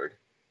Master Sword.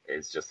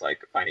 Is just like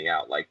finding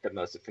out like the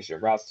most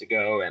efficient routes to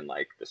go and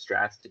like the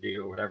strats to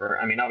do or whatever.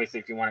 I mean, obviously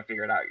if you want to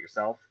figure it out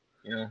yourself,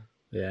 do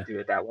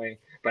it that way.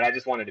 But I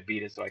just wanted to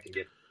beat it so I can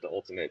get the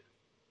ultimate,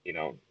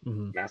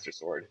 Master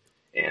Sword.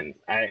 And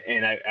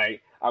I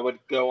would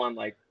go on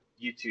like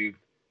YouTube,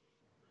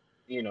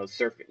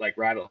 surf like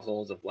rabbit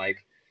holes of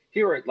like,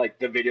 here are like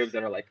the videos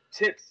that are like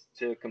tips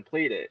to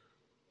complete it,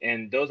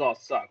 and those all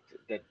sucked.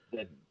 The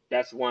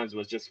best ones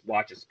was just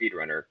watch a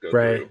speedrunner go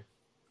through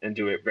and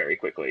do it very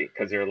quickly,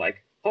 because they're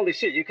like, holy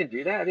shit, you can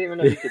do that? I didn't even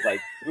know you could like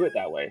do it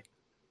that way.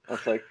 I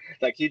was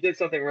like he did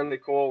something really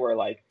cool where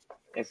like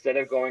instead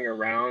of going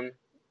around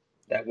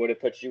that would have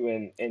put you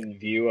in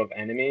view of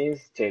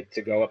enemies to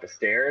go up the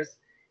stairs,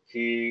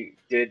 he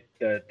did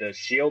the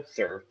shield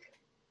surf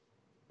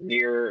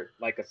near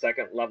like a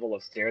second level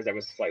of stairs that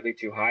was slightly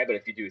too high, but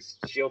if you do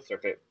shield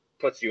surf, it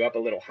puts you up a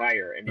little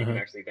higher, and you can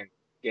actually then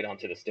get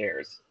onto the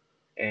stairs.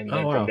 And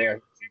then from there,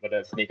 he's able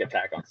to sneak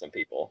attack on some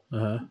people.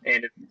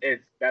 And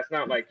it's that's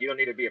not like you don't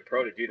need to be a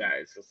pro to do that.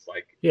 It's just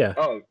like,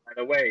 oh, by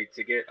the way,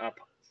 to get up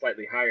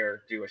slightly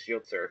higher, do a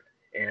shield surf,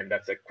 and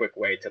that's a quick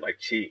way to like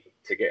cheat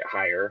to get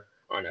higher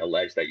on a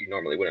ledge that you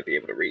normally wouldn't be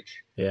able to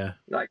reach.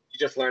 Like you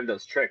just learned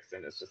those tricks,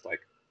 and it's just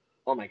like,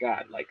 oh my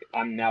god, like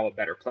I'm now a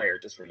better player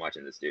just from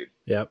watching this dude.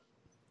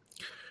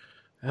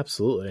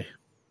 Absolutely.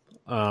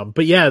 But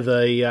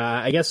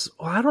I guess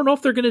I don't know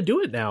if they're going to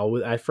do it now.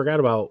 I forgot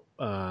about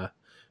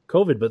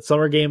COVID, but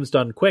Summer Games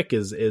Done Quick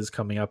is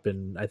coming up,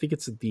 and I think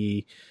it's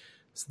the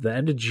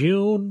end of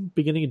June,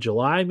 beginning of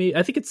July. Maybe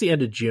I think it's the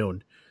end of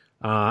June.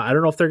 I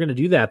don't know if they're going to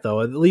do that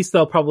though. At least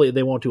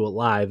they won't do it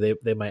live.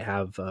 They might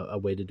have a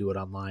way to do it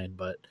online,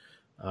 but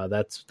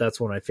that's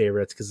one of my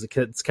favorites because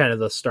it's kind of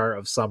the start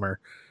of summer.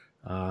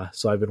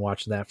 So I've been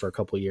watching that for a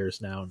couple of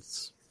years now, and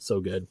it's so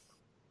good.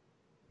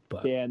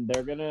 But and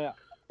they're gonna,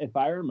 if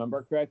I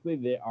remember correctly,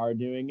 they are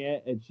doing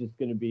it. It's just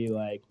gonna be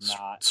like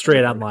not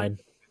straight online.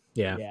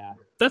 Yeah,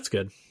 that's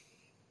good.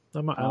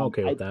 I'm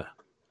okay with that.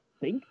 I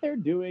think they're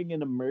doing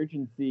an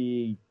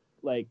emergency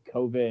like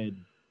COVID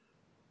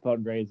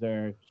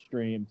fundraiser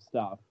stream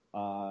stuff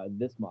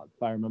this month,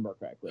 if I remember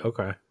correctly.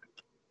 Okay,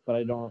 but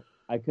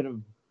I could have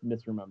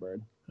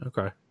misremembered.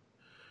 Okay.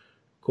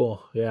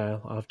 Cool. Yeah,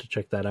 I'll have to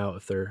check that out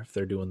if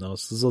they're doing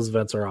those. Those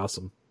events are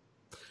awesome.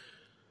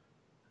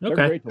 Okay.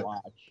 They're great to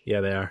watch.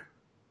 Yeah, they are.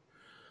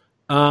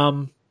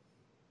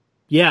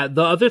 Yeah,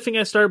 the other thing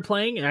I started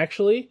playing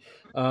actually,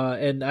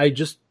 and I'm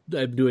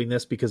doing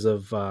this because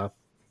of the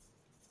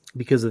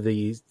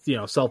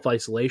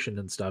self-isolation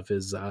and stuff,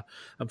 is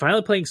I'm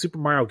finally playing Super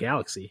Mario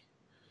Galaxy.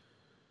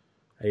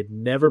 I had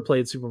never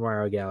played Super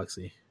Mario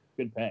Galaxy.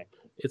 Good pick.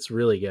 It's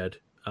really good.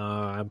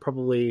 I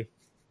probably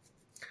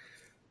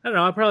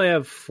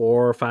have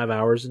 4 or 5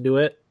 hours into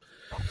it.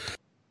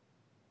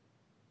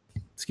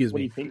 Excuse me. What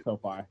do you think so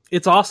far?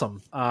 It's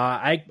awesome.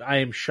 I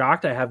am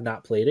shocked I have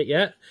not played it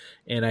yet,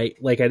 and I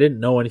didn't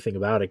know anything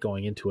about it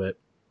going into it.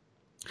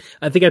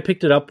 I think I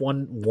picked it up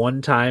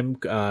one time.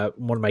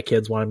 One of my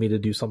kids wanted me to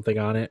do something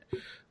on it,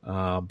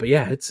 But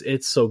yeah,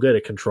 it's so good.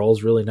 It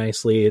controls really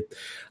nicely.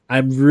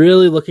 I'm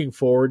really looking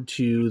forward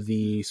to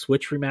the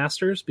Switch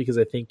remasters because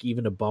I think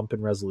even a bump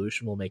in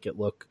resolution will make it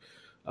look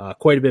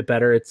quite a bit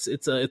better. It's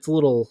a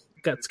little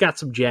it's got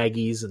some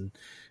jaggies and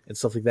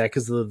stuff like that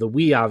because the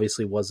Wii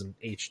obviously wasn't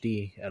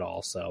HD at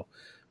all. So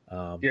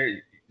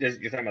You're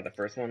talking about the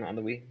first one on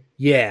the Wii?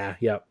 yeah,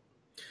 yep.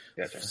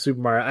 Gotcha. Super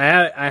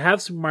Mario. I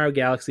have Super Mario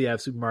Galaxy. I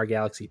have Super Mario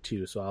Galaxy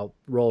 2, so I'll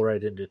roll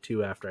right into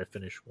 2 after I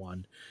finish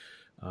 1.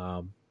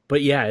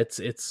 But yeah,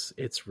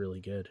 it's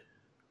really good,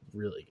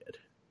 really good.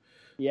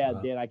 Yeah,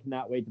 Dan, I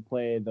cannot wait to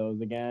play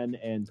those again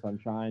and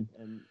Sunshine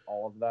and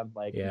all of them.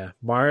 Like, yeah,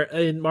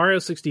 in Mario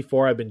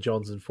 64, I've been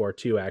jonesing for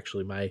too.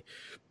 Actually,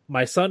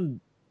 my son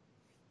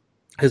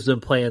has been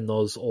playing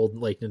those old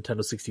like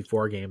Nintendo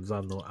 64 games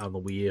on the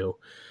Wii U,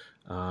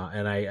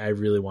 and I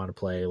really want to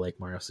play like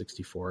Mario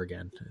 64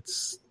 again.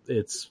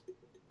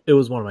 It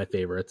was one of my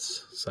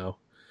favorites. So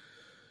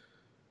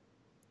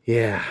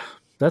yeah,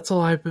 that's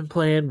all I've been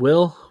playing.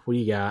 Will, what do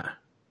you got?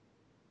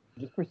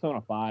 just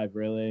Persona 5,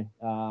 really.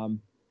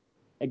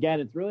 Again,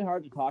 it's really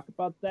hard to talk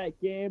about that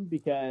game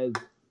because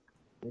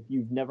if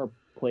you've never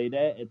played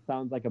it, it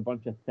sounds like a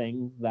bunch of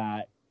things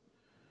that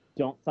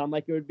don't sound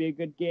like it would be a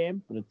good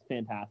game, but it's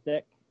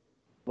fantastic.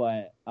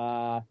 But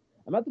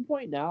I'm at the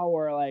point now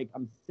where like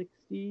I'm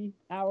 60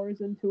 hours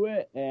into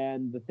it,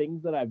 and the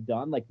things that I've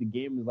done, like the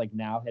game is like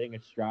now hitting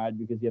a stride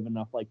because you have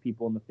enough like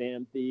people in the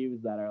Phantom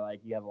Thieves that are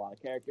like you have a lot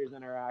of characters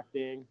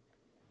interacting.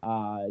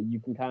 You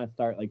can kind of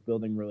start like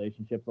building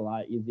relationships a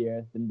lot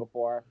easier than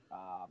before,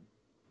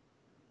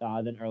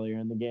 than earlier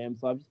in the game.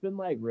 So I've just been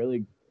like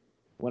really,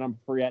 when I'm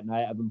free at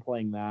night, I've been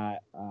playing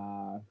that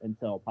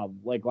until probably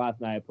like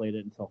last night I played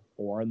it until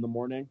 4 in the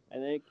morning, I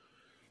think,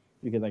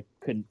 because I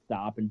couldn't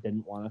stop and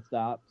didn't want to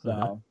stop.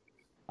 So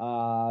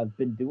I've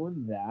been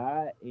doing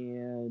that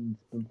and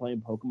been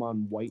playing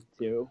Pokemon White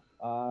 2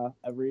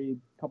 every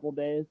couple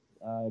days,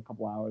 a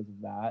couple hours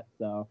of that.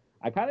 So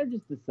I kind of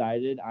just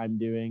decided I'm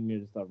doing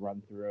just a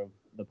run through of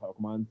the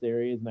Pokemon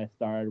series, and I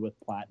started with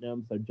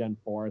Platinum, so Gen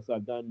 4. So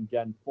I've done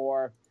Gen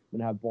 4. I'm going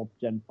to have both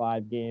Gen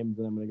 5 games,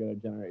 and I'm going to go to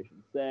Generation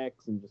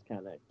 6 and just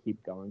kind of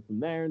keep going from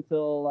there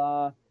until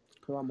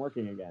I'm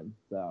working again.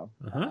 So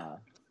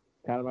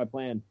kind of my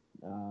plan.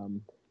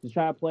 Just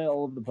try to play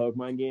all of the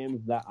Pokemon games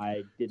that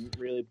I didn't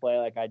really play.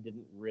 Like I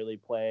didn't really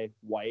play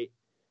White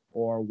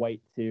or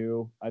White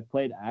 2. I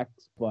played X,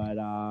 but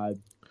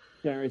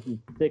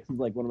Generation 6 is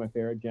like one of my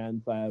favorite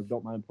gens, so I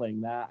don't mind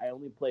playing that. I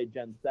only played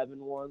Gen 7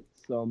 once,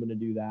 so I'm going to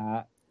do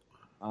that.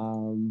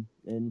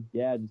 And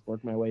yeah, just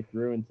work my way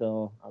through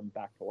until I'm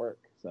back to work.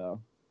 So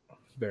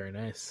very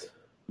nice.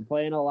 I'm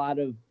playing a lot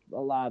of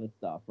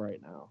stuff right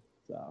now.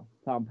 So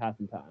that's how I'm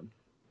passing time.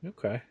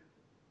 Okay.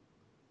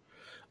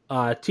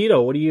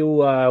 Tito, what are you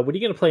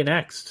going to play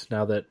next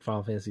now that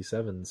Final Fantasy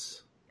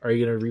VII's? Are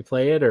you going to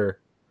replay it or?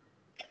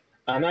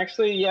 I'm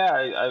actually,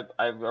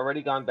 I've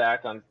already gone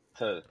back on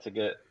to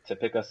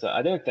pick us up.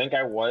 I didn't think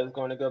I was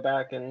going to go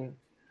back, and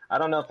I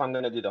don't know if I'm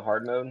going to do the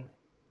hard mode.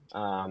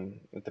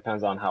 It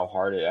depends on how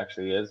hard it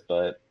actually is,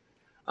 but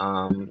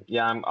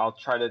I'll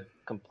try to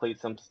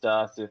complete some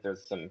stuff, see if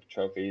there's some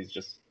trophies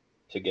just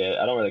to get.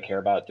 I don't really care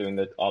about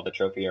doing all the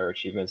trophy or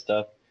achievement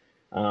stuff,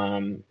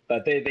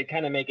 but they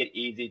kind of make it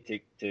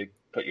easy to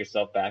put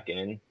yourself back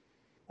into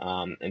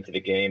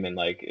the game, and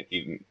like if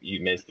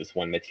you miss this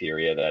one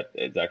materia that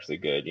is actually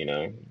good,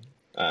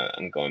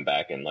 I'm going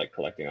back and like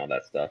collecting all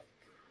that stuff.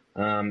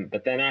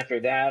 But then after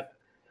that,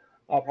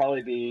 I'll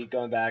probably be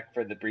going back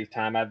for the brief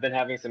time. I've been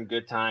having some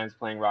good times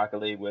playing Rocket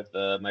League with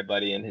my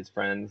buddy and his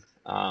friends.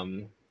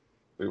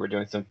 We were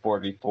doing some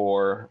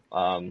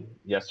 4v4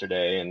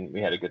 yesterday, and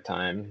we had a good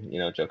time,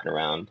 joking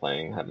around,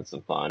 playing, having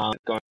some fun.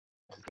 Going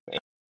to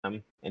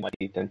and like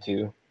Ethan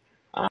too.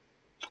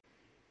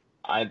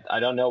 I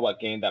don't know what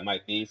game that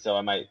might be, so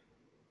I might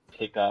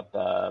pick up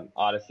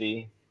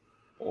Odyssey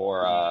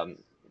or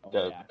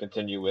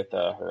continue with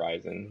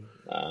Horizon.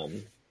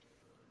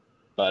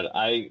 But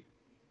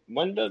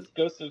when does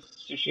Ghost of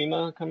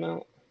Tsushima come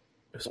out?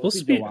 It was supposed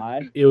to be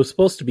July. It was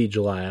supposed to be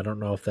July. I don't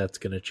know if that's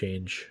going to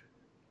change.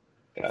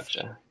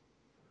 Gotcha.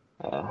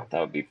 That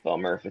would be a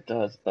bummer if it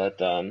does, but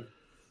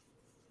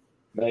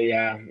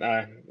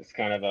yeah, it's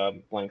kind of a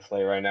blank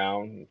slate right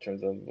now in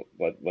terms of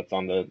what's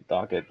on the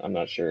docket. I'm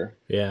not sure.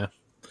 Yeah,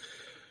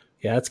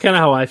 that's kind of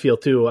how I feel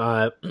too.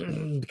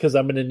 Because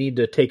I'm going to need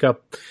to take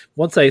up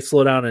once I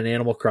slow down on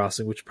Animal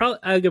Crossing, which probably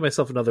I'll give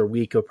myself another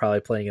week of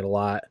probably playing it a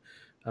lot.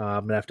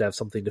 I'm going to have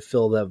something to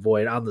fill that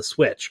void on the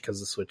Switch because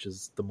the Switch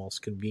is the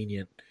most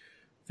convenient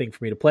thing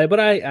for me to play. But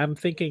I'm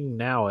thinking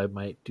now I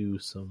might do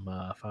some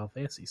Final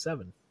Fantasy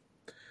VII.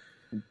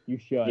 You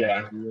should.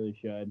 Yeah. You really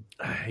should.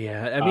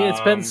 Yeah. I mean, it's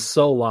been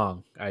so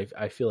long.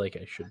 I feel like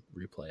I should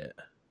replay it.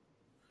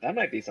 That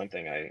might be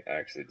something I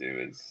actually do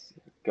is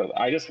go.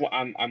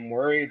 I'm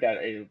worried that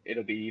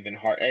it'll be even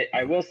hard.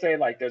 I will say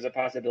like there's a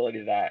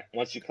possibility that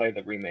once you play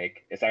the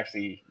remake, it's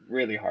actually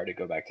really hard to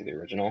go back to the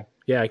original.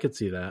 Yeah, I could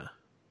see that.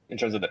 In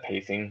terms of the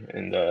pacing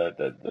and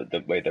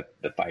the way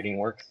the fighting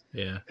works.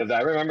 Yeah. Because I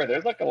remember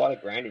there's like a lot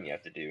of grinding you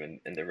have to do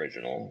in the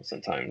original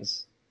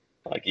sometimes.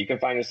 Like you can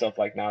find yourself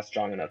like not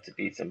strong enough to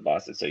beat some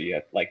bosses. So you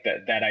have like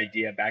that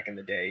idea back in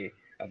the day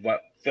of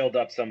what filled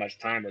up so much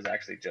time was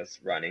actually just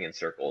running in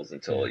circles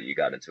until you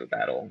got into a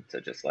battle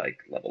to just like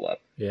level up.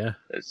 Yeah.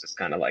 It's just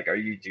kind of like, do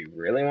you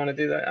really want to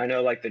do that? I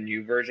know like the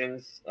new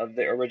versions of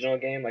the original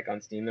game, like on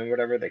Steam and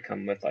whatever, they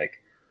come with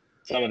like,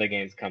 some of the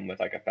games come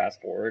with like a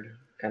fast forward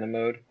kind of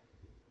mode.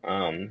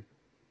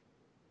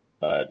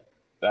 But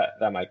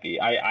that might be,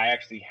 I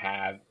actually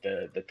have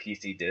the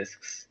PC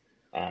discs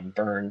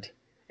burned,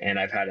 and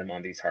I've had them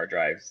on these hard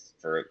drives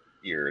for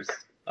years.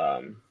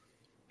 And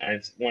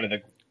it's one of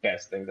the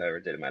best things I ever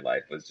did in my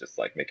life was just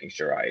like making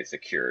sure I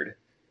secured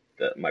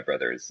my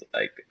brother's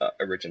like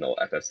original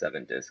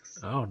FF7 discs.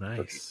 Oh,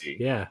 nice.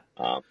 Yeah.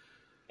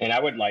 And I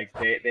would like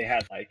they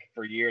had like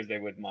for years they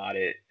would mod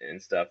it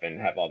and stuff and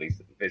have all these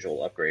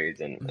visual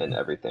upgrades and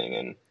everything.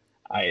 And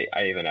I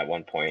even at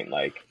one point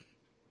like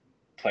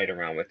played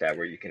around with that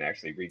where you can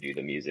actually redo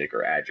the music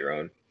or add your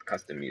own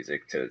custom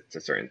music to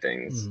certain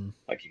things.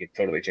 Like you could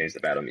totally change the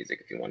battle music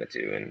if you wanted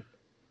to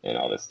and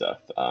all this stuff.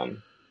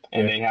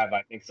 And they have,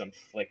 I think, some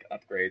slick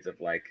upgrades of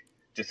like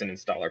just an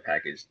installer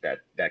package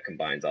that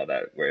combines all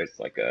that, where it's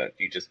like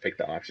you just pick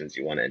the options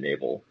you want to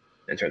enable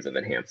in terms of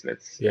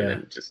enhancements, and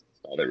then just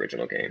install the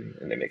original game,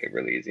 and they make it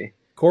really easy.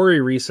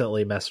 Corey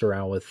recently messed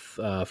around with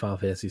Final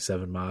Fantasy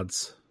VII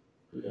mods.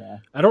 Yeah,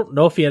 I don't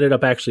know if he ended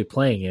up actually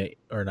playing it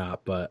or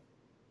not, but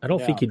I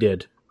don't think he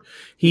did.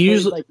 He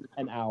usually like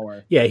an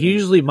hour. Yeah, he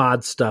usually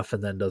mods stuff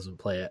and then doesn't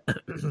play it.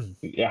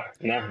 Yeah,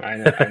 no, I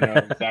know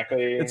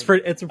exactly. It's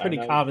a pretty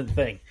common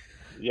thing.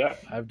 Yeah,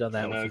 I've done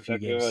that with a few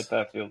exactly games. what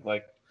that feels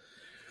like.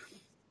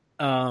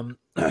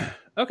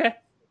 Okay,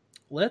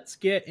 let's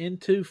get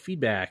into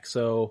feedback.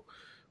 So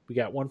we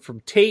got one from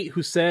Tate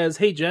who says,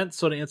 "Hey gents,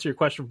 so to answer your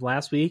question from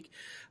last week,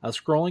 I was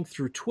scrolling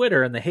through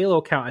Twitter and the Halo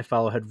account I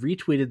follow had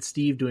retweeted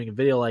Steve doing a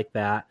video like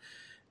that,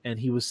 and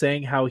he was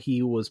saying how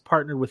he was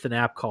partnered with an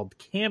app called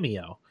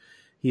Cameo.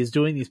 He is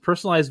doing these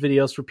personalized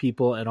videos for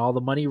people, and all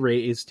the money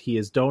raised he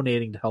is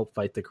donating to help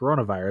fight the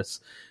coronavirus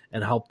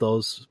and help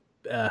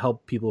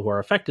people who are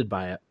affected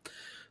by it.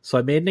 So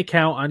I made an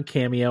account on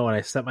Cameo and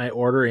I sent my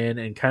order in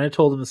and kind of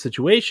told him the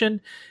situation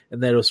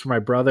and that it was for my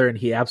brother, and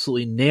he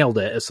absolutely nailed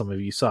it, as some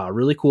of you saw. A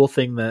really cool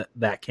thing,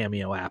 that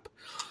Cameo app.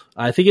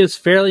 I think it's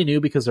fairly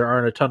new because there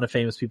aren't a ton of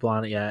famous people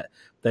on it yet.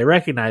 They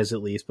recognize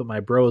at least, but my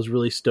bro is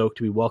really stoked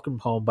to be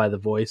welcomed home by the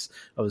voice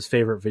of his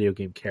favorite video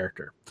game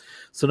character.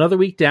 So another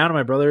week down, and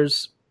my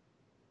brothers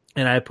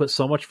and I put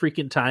so much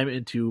freaking time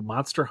into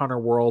Monster Hunter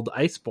World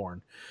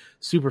Iceborne.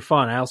 Super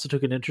fun. I also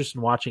took an interest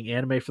in watching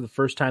anime for the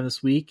first time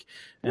this week,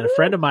 and a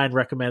friend of mine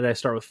recommended I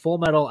start with Full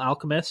Metal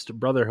Alchemist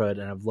Brotherhood,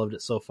 and I've loved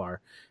it so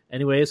far.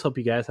 Anyways, hope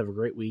you guys have a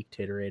great week.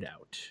 Taterade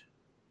out."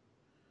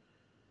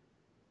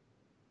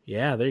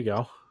 Yeah, there you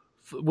go.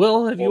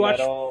 Will, have you watched?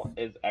 Full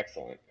Metal is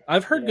excellent.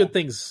 I've heard good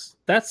things.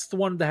 That's the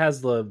one that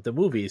has the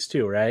movies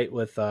too, right?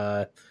 With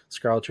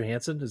Scarlett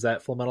Johansson. Is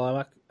that Full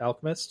Metal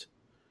Alchemist?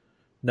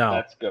 No,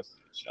 that's Ghost in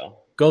the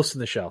Shell. Ghost in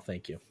the Shell.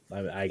 Thank you.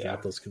 I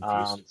got those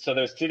confused. So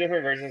there's two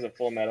different versions of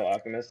Full Metal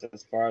Alchemist,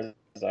 as far as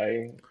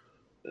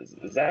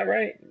is that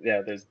right?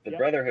 Yeah. There's the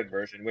Brotherhood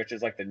version, which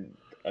is like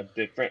a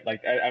different.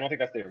 Like I don't think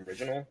that's the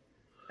original.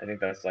 I think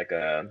that's like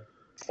a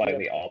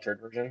slightly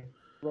altered version.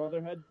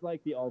 Brotherhood's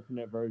like the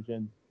alternate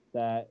version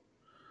that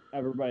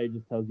everybody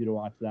just tells you to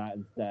watch that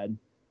instead.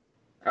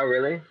 Oh,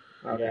 really?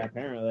 Okay. Yeah,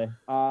 apparently.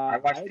 I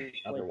watched the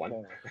other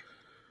one.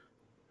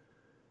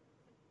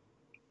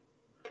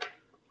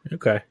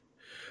 Okay.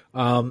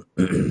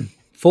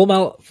 Full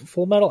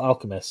Metal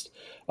Alchemist.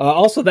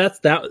 Also, that's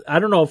that. I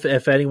don't know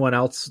if anyone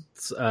else.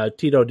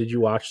 Tito, did you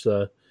watch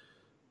the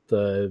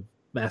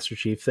Master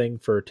Chief thing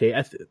for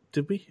Tate?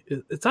 Did we?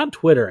 It's on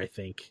Twitter, I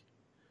think.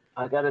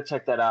 I gotta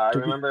check that out. I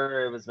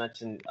remember it was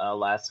mentioned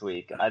last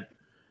week.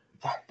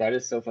 That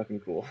is so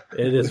fucking cool.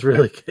 It is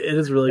really cool.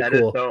 That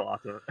is so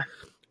awesome.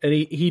 And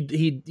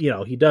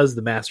he does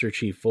the Master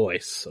Chief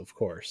voice, of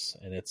course,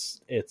 and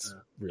it's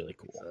really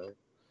cool. So,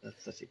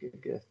 that's such a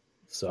good gift.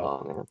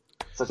 So, man.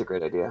 Such a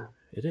great idea.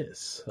 It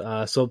is.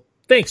 So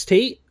thanks,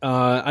 Tate.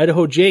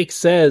 Idaho Jake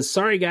says,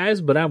 "Sorry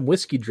guys, but I'm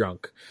whiskey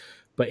drunk.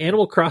 But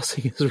Animal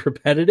Crossing is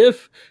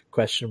repetitive? ?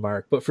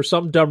 But for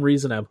some dumb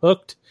reason, I'm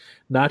hooked.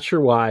 Not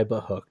sure why,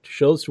 but hooked.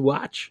 Shows to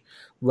watch.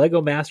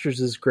 Lego Masters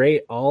is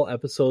great. All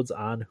episodes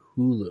on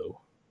Hulu."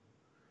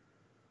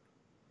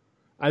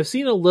 I've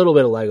seen a little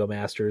bit of Lego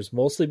Masters,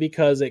 mostly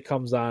because it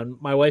comes on.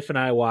 My wife and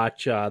I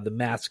watch The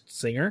Masked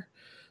Singer.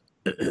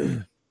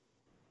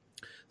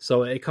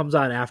 So it comes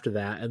on after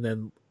that. And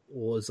then,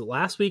 was it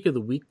last week or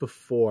the week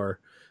before,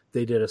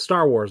 they did a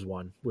Star Wars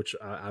one, which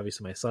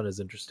obviously my son is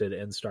interested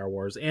in Star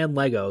Wars and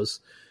Legos.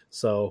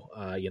 So,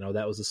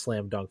 that was a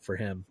slam dunk for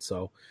him.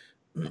 So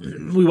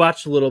we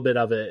watched a little bit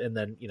of it, and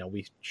then,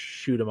 we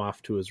shoot him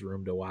off to his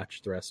room to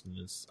watch the rest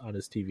on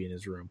his TV in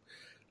his room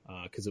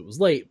because it was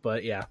late.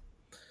 But yeah,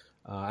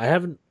 I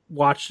haven't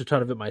watched a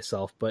ton of it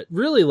myself, but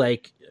really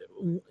like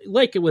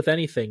it with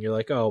anything, you're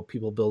like, oh,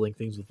 people building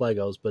things with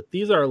Legos, but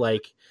these are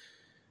like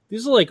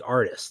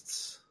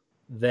artists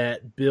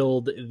that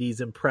build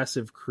these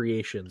impressive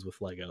creations with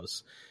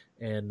Legos.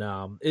 And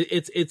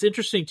it's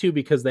interesting too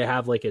because they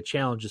have like a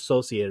challenge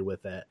associated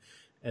with it,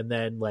 and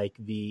then like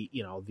the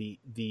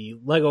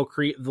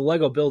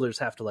Lego builders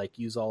have to like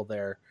use all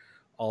their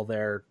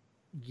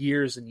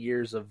years and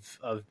years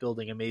of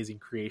building amazing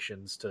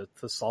creations to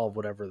solve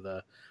whatever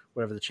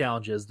the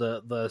challenge is.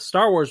 The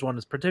Star Wars one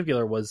in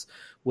particular was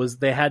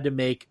they had to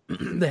make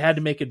they had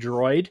to make a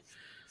droid.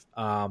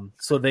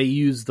 So they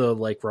used the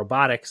like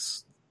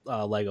robotics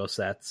Lego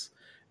sets,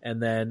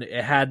 and then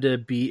it had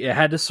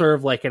to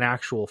serve like an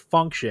actual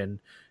function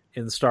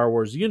in the Star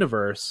Wars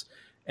universe,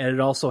 and it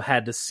also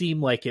had to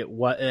seem like it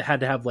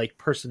had to have like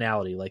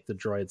personality like the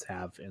droids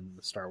have in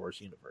the Star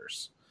Wars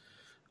universe.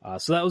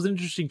 So that was an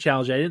interesting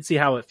challenge. I didn't see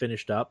how it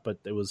finished up, but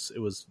it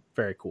was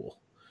very cool.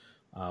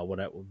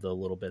 The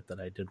little bit that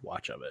I did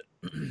watch of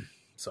it.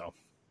 So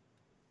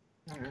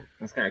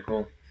that's kind of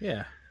cool.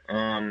 Yeah.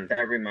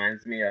 That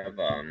reminds me of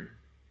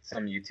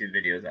some YouTube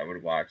videos I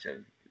would watch.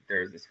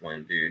 There's this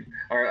one dude,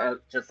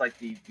 or just like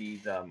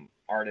these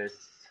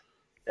artists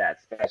that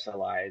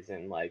specialize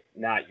in like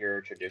not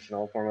your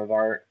traditional form of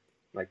art,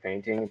 like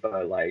painting,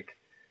 but like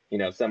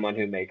someone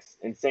who makes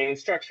insane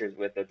structures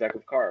with a deck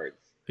of cards.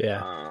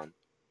 Yeah.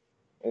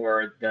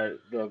 Or the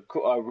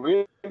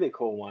really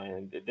cool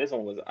one. This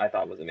one I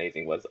thought was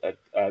amazing. Was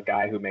a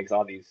guy who makes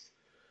all these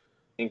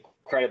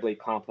incredibly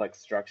complex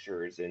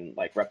structures and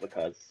like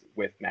replicas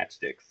with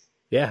matchsticks.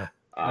 Yeah,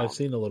 I've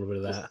seen a little bit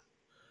of that.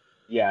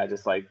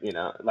 Just like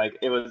like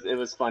it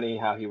was funny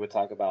how he would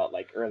talk about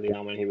like early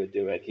on when he would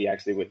do it. He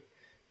actually would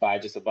buy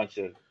just a bunch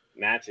of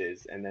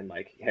matches, and then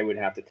like he would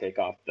have to take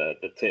off the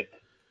tip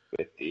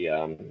with the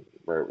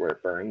where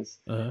it burns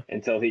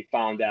until he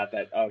found out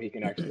that he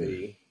can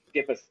actually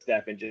skip a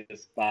step and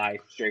just buy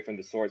straight from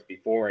the source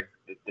before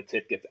the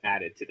tip gets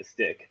added to the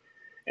stick.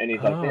 And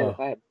he's like, man, if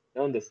I had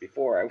known this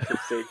before, I would have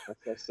saved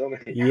myself so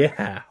many.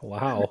 Yeah,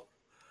 wow.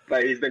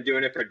 But he's been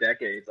doing it for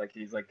decades. Like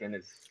he's like in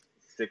his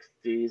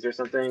 60s or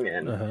something,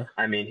 and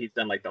I mean he's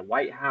done like the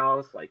White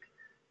House,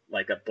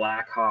 like a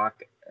Black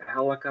Hawk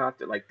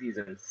helicopter, like these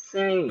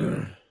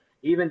insane.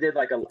 He even did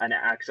like an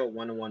actual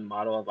one-to-one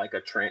model of like a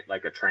train,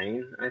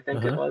 I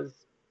think it was,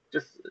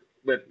 just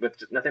with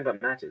nothing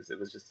but matches. It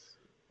was just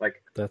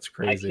like, that's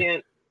crazy. I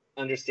can't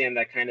understand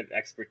that kind of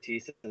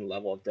expertise and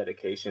level of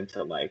dedication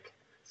to like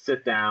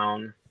sit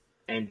down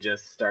and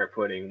just start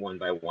putting one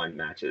by one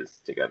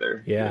matches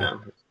together. Yeah.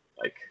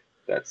 Like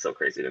that's so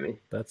crazy to me.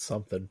 That's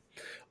something.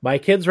 My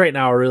kids right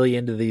now are really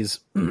into these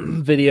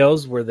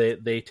videos where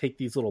they take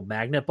these little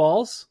magnet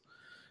balls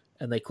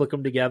and they click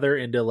them together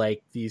into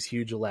like these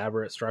huge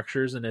elaborate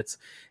structures. And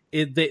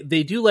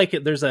they do like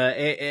it. There's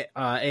a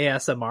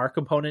ASMR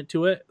component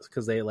to it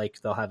because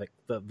they'll have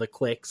the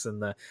clicks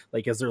and the,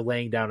 like, as they're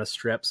laying down a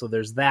strip. So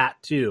there's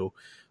that too.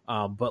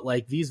 But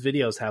like these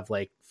videos have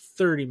like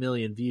 30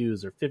 million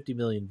views or 50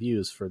 million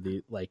views for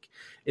the, like,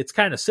 it's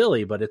kind of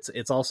silly, but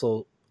it's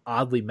also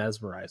oddly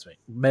mesmerizing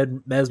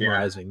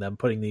them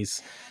putting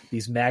these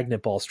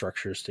magnet ball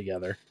structures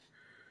together.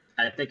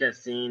 I think I've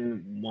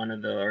seen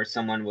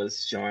someone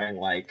was showing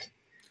like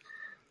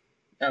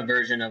a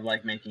version of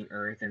like making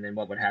Earth, and then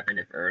what would happen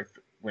if Earth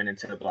went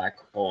into a black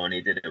hole, and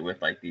he did it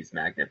with like these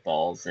magnet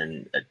balls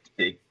and a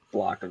big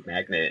block of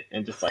magnet,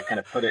 and just like kind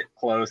of put it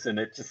close, and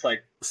it just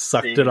like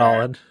sucked it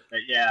all in.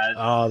 But yeah.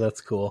 Oh,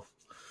 that's cool.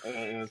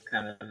 It was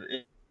kind of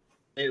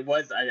it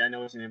was. I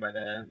know what you mean by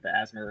the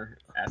ASMR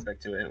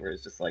aspect to it, where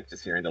it's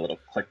just hearing the little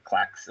click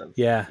clacks of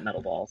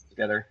metal balls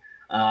together.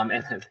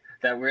 And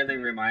that really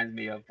reminds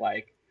me of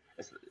like,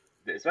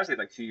 especially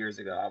like 2 years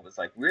ago, I was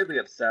like weirdly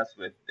obsessed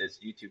with this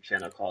YouTube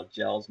channel called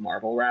Gels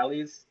Marble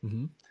Rallies,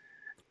 and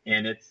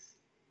it's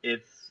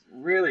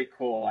really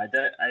cool. I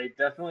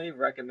definitely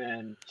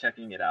recommend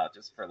checking it out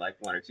just for like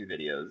 1 or 2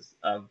 videos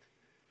of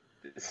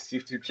this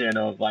YouTube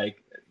channel of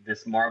like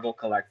this marble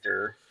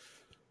collector,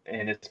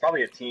 and it's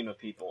probably a team of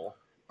people,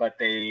 but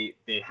they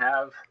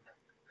have,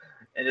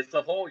 and it's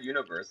the whole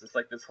universe. It's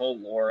like this whole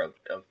lore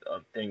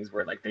of things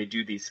where like they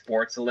do these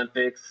sports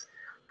Olympics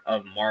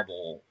of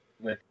marble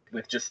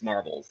with just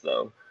marbles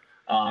though.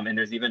 And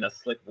there's even a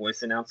slick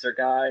voice announcer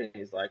guy.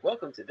 He's like,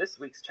 welcome to this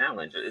week's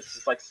challenge. It's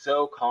just like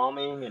so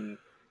calming and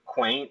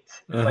quaint.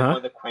 It's like one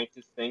of the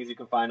quaintest things you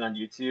can find on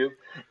YouTube.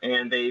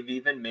 And they've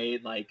even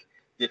made like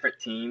different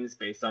teams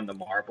based on the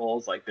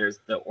marbles. Like there's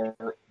the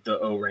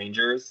O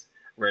Rangers,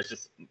 where it's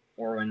just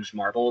orange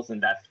marbles,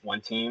 and that's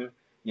one team.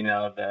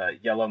 The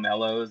Yellow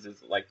Mellows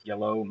is like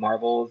yellow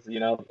marbles,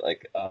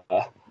 like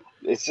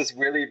it's just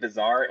really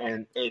bizarre,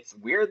 and it's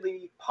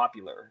weirdly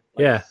popular.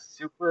 Like,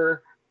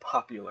 super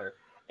popular.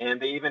 And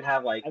they even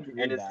have like,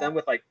 and it's done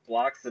with like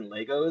blocks and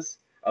Legos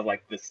of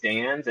like the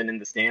stands, and in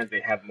the stands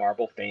they have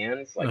marble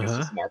fans, like it's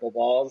just marble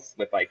balls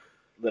with like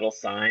little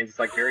signs. It's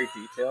like very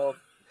detailed.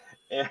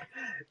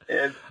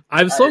 And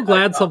I'm so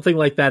glad something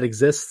like that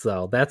exists,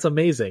 though. That's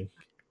amazing.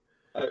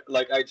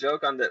 Like I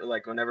joke on that,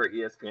 like whenever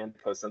ESPN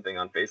posts something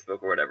on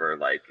Facebook or whatever,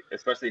 like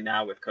especially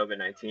now with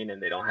COVID-19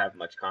 and they don't have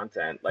much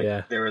content,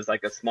 like there was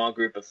like a small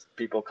group of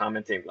people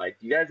commenting like,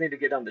 you guys need to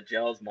get on the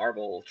Gels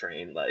Marble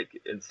train, like,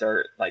 and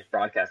start like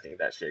broadcasting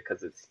that shit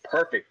because it's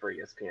perfect for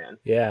ESPN.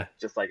 Yeah,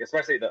 just like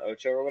especially the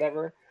Ocho or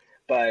whatever.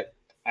 But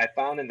I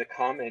found in the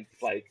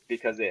comments, like,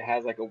 because it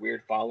has like a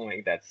weird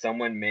following, that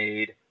someone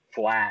made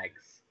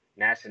flags,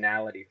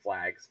 nationality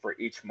flags for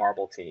each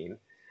marble team,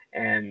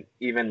 and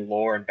even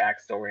lore and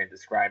backstory and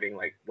describing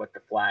like what the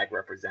flag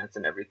represents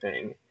and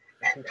everything.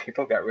 And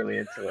people got really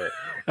into it.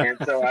 And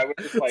so I was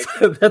just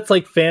like, that's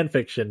like fan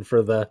fiction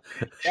for the.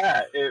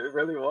 Yeah, it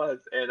really was.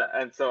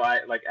 And so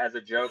I, like, as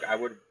a joke, I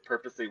would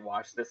purposely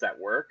watch this at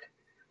work,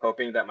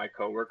 hoping that my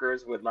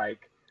coworkers would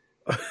like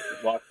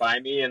walk by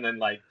me and then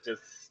like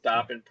just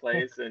stop in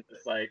place and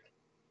just like,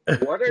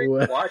 what are you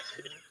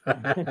watching?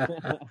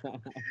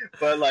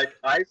 But like,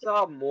 I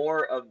saw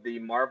more of the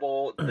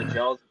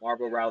Gels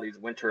Marble Rallies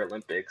Winter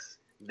Olympics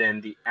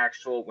than the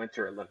actual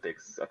Winter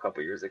Olympics a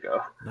couple years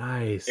ago.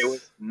 Nice. It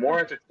was more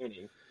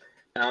entertaining.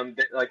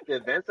 Like the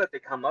events that they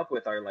come up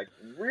with are like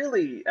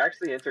really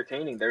actually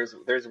entertaining. There's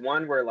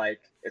one where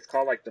like it's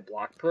called like the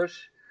block push,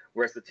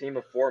 where it's a team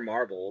of 4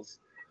 marbles,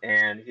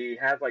 and they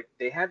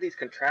have these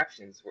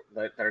contraptions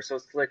that are so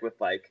slick with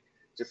like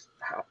just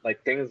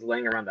like things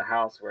laying around the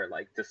house, where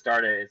like to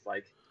start it, it's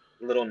like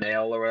a little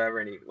nail or whatever,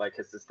 and he like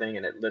hits this thing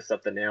and it lifts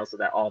up the nail so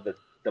that all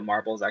the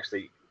marbles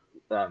actually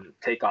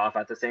take off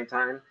at the same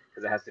time,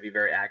 because it has to be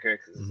very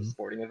accurate because it's a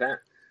sporting event.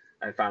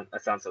 I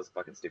sound so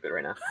fucking stupid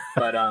right now,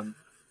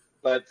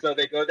 but so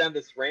they go down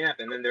this ramp,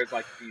 and then there's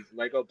like these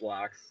Lego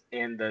blocks,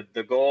 and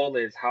the goal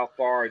is how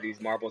far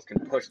these marbles can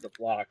push the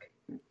block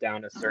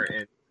down a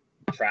certain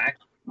track,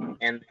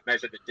 and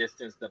measure the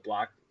distance the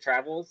block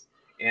travels.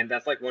 And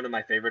that's like one of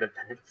my favorite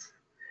events.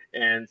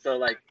 And so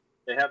like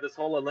they have this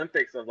whole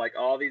Olympics of like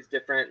all these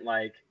different,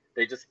 like,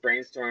 they just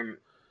brainstorm,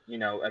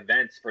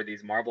 events for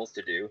these marbles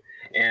to do,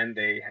 and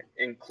they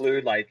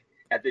include like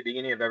at the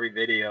beginning of every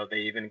video, they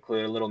even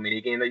include a little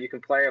mini game that you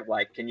can play of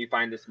like, can you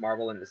find this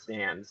marble in the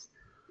stands?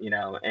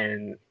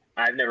 And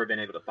I've never been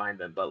able to find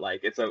them, but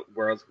like it's a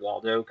Where's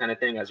Waldo kind of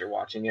thing as you're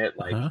watching it,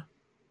 like,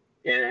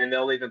 and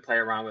they'll even play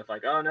around with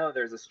like, oh no,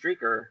 there's a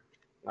streaker,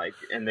 like,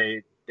 and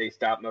they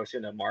stop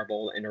motion a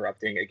marble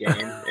interrupting a game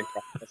in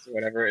progress or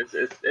whatever.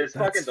 It's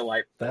fucking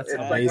delightful. That's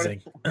it's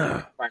amazing.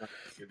 Like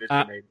it's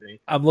amazing.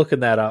 I'm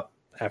looking that up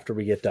after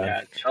we get done.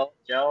 Yeah,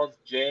 Gels,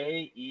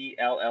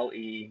 Jelle,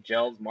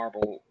 Gels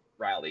Marble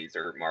Rallies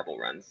or Marble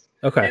Runs.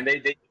 Okay. And they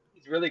do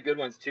these really good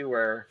ones too,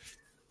 where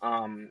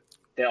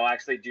they'll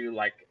actually do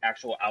like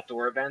actual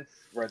outdoor events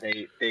where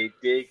they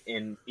dig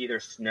in either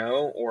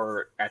snow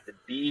or at the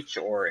beach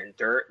or in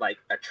dirt, like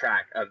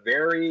a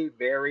very,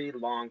 very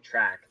long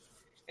track.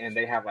 And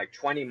they have like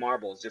 20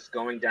 marbles just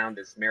going down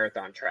this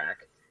marathon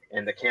track,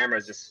 and the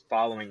camera's just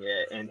following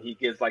it. And he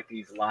gives like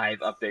these live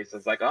updates.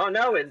 It's like, oh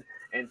no, and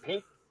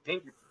Pink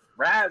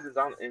Raz is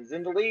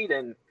in the lead,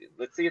 and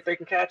let's see if they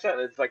can catch up.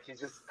 It's like he's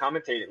just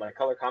commentating, like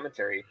color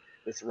commentary,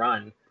 this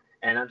run.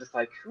 And I'm just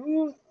like,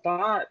 who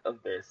thought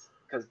of this?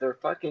 Because they're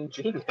fucking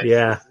genius.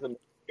 Yeah.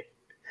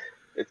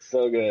 It's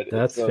so good.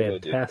 That's so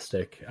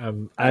fantastic.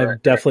 Good, I'm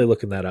definitely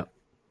looking that up.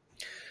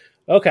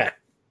 Okay.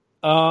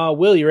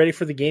 Will, you ready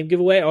for the game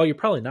giveaway? Oh, you're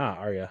probably not,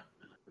 are you?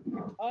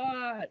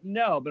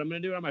 No, but I'm gonna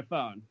do it on my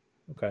phone.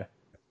 Okay.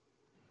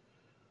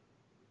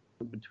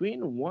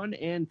 Between 1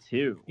 and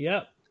 2.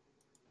 Yep.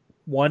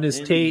 1 is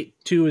Tate,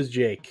 2 is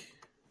Jake.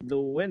 The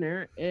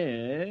winner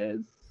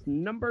is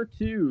number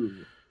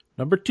 2.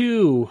 Number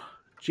 2,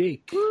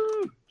 Jake.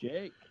 Woo,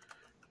 Jake.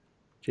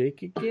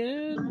 Jake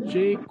again.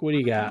 Jake, what do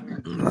you got?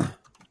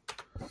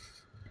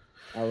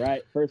 All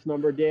right. First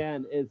number,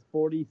 Dan, is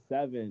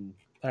 47.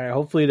 All right.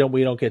 Hopefully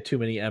we don't get too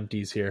many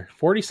empties here.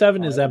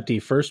 47 is empty.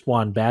 First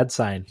one, bad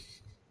sign.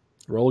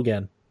 Roll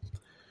again.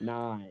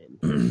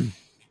 9.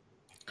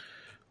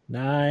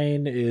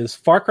 9 is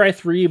Far Cry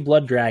 3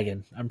 Blood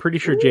Dragon. I'm pretty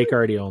sure Jake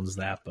already owns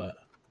that, but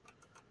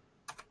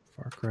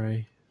Far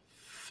Cry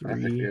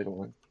 3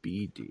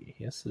 BD.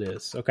 Yes, it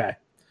is. Okay.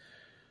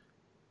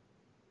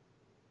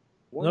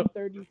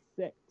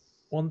 136.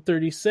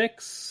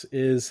 136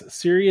 is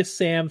Serious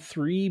Sam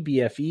 3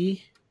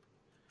 BFE.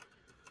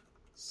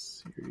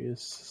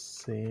 Serious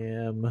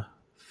Sam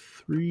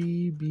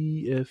 3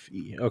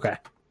 BFE. Okay.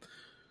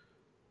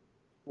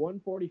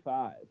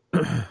 145.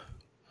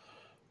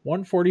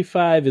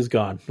 145 is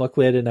gone.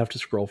 Luckily, I didn't have to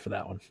scroll for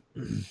that one.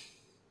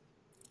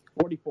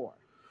 44.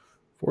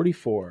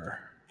 44.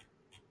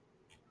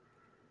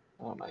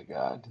 Oh my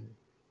god.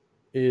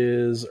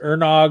 Is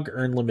Ernog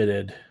Earn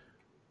Limited.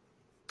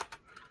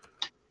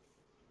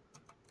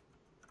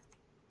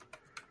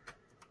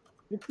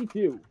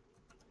 62.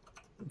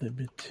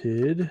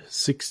 Limited.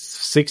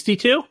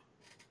 62?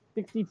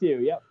 62,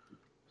 yep.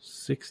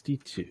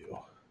 62.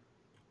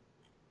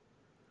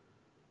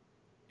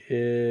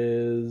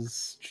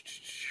 Is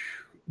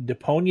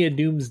Deponia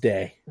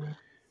Doomsday.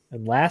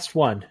 And last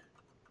one.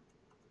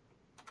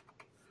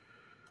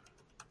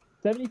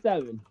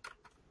 77.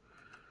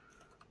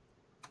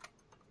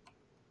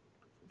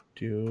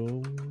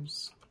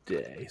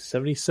 Doomsday.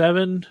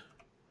 77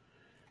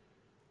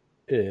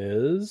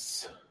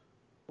 is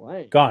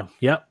Blank. gone.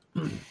 Yep.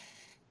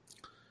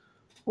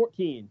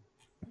 14.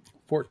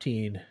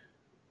 14.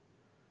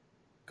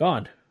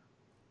 Gone.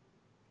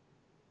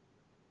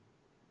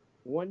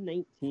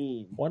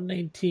 119.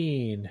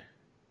 119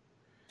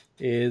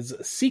 is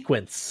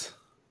Sequence.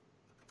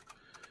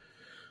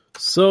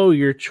 So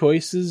your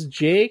choices,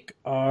 Jake,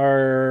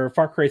 are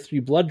Far Cry 3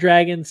 Blood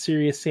Dragon,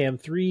 Serious Sam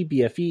 3,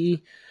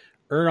 BFE,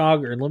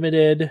 Ernog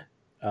Unlimited,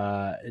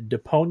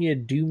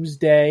 Deponia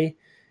Doomsday,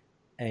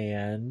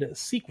 and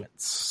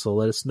Sequence. So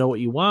let us know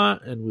what you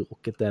want, and we'll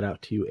get that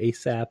out to you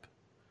ASAP.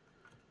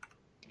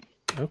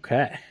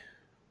 Okay.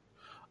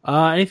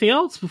 Anything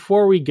else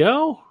before we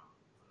go?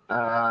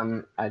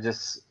 I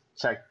just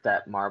checked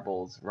that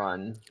Marbles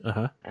run,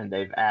 and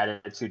they've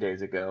added 2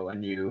 days ago a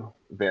new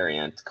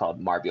variant called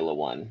Marbula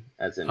 1,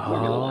 as in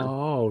Formula 1.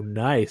 Oh,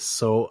 nice.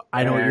 So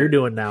I know what you're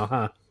doing now,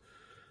 huh?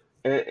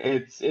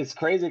 It's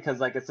crazy because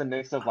like it's a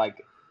mix of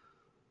like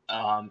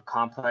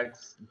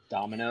complex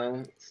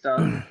domino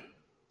stuff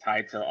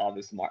tied to all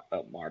this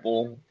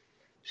marble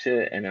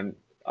shit, and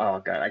oh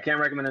god, I can't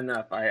recommend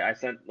enough. I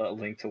sent a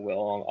link to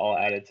Will. I'll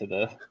add it to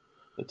the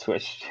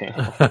Twitch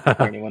channel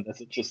for anyone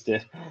that's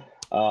interested.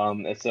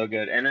 It's so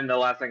good. And then the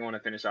last thing I want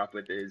to finish off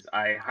with is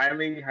I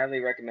highly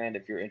recommend,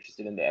 if you're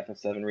interested in the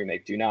FF7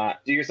 remake, do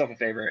yourself a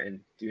favor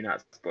and do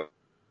not spoil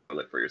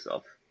it for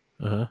yourself.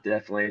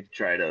 Definitely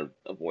try to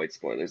avoid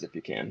spoilers if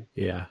you can.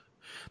 Yeah.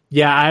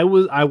 I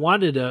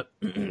wanted to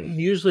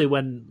usually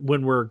when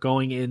we're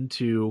going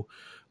into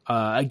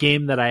a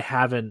game that I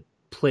haven't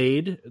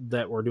played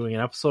that we're doing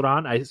an episode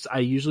on, I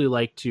usually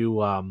like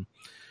to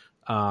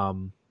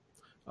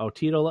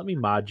Tito, let me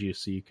mod you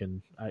so you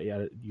can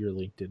your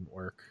link didn't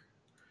work.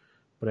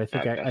 But I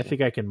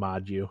think I can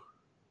mod you.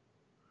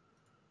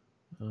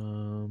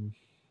 Well,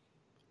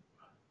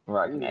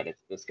 I can edit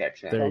the Skype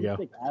chat. There you go.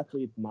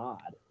 Athletes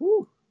mod.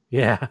 Woo.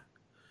 Yeah.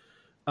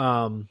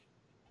 What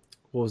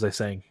was I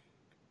saying?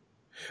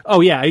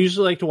 Oh yeah, I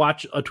usually like to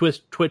watch a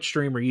Twitch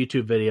stream or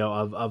YouTube video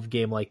of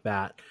game like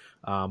that.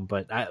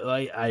 But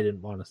I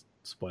didn't want to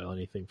spoil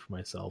anything for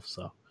myself,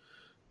 so.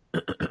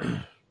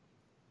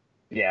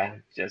 Yeah,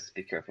 just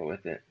be careful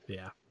with it.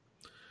 Yeah.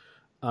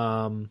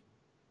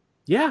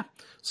 Yeah,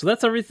 so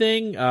that's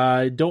everything.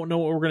 I don't know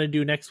what we're going to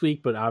do next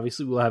week, but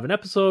obviously we'll have an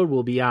episode.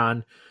 We'll be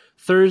on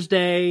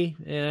Thursday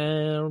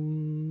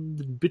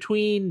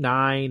between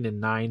 9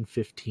 and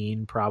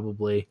 9:15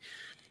 probably.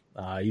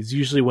 Is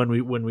usually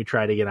when we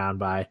try to get on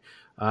by.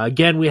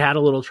 Again, we had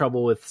a little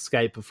trouble with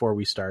Skype before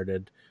we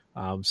started.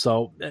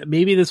 So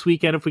maybe this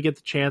weekend, if we get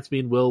the chance, me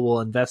and Will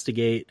will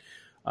investigate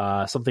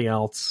something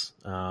else,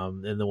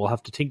 and then we'll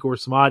have to tinker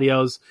with some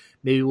audios.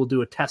 Maybe we'll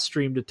do a test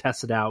stream to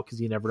test it out,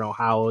 because you never know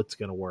how it's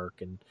going to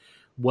work and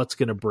what's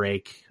going to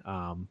break.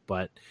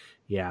 But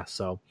yeah,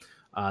 so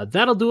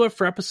that'll do it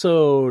for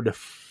episode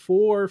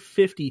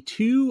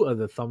 452 of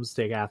the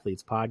Thumbstick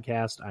Athletes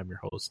podcast. I'm your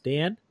host,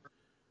 Dan.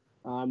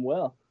 I'm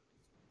Will.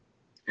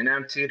 And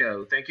I'm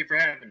Tito. Thank you for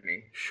having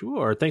me.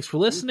 Sure. Thanks for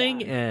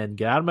listening, and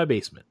get out of my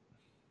basement.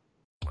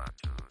 1,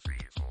 2, 3.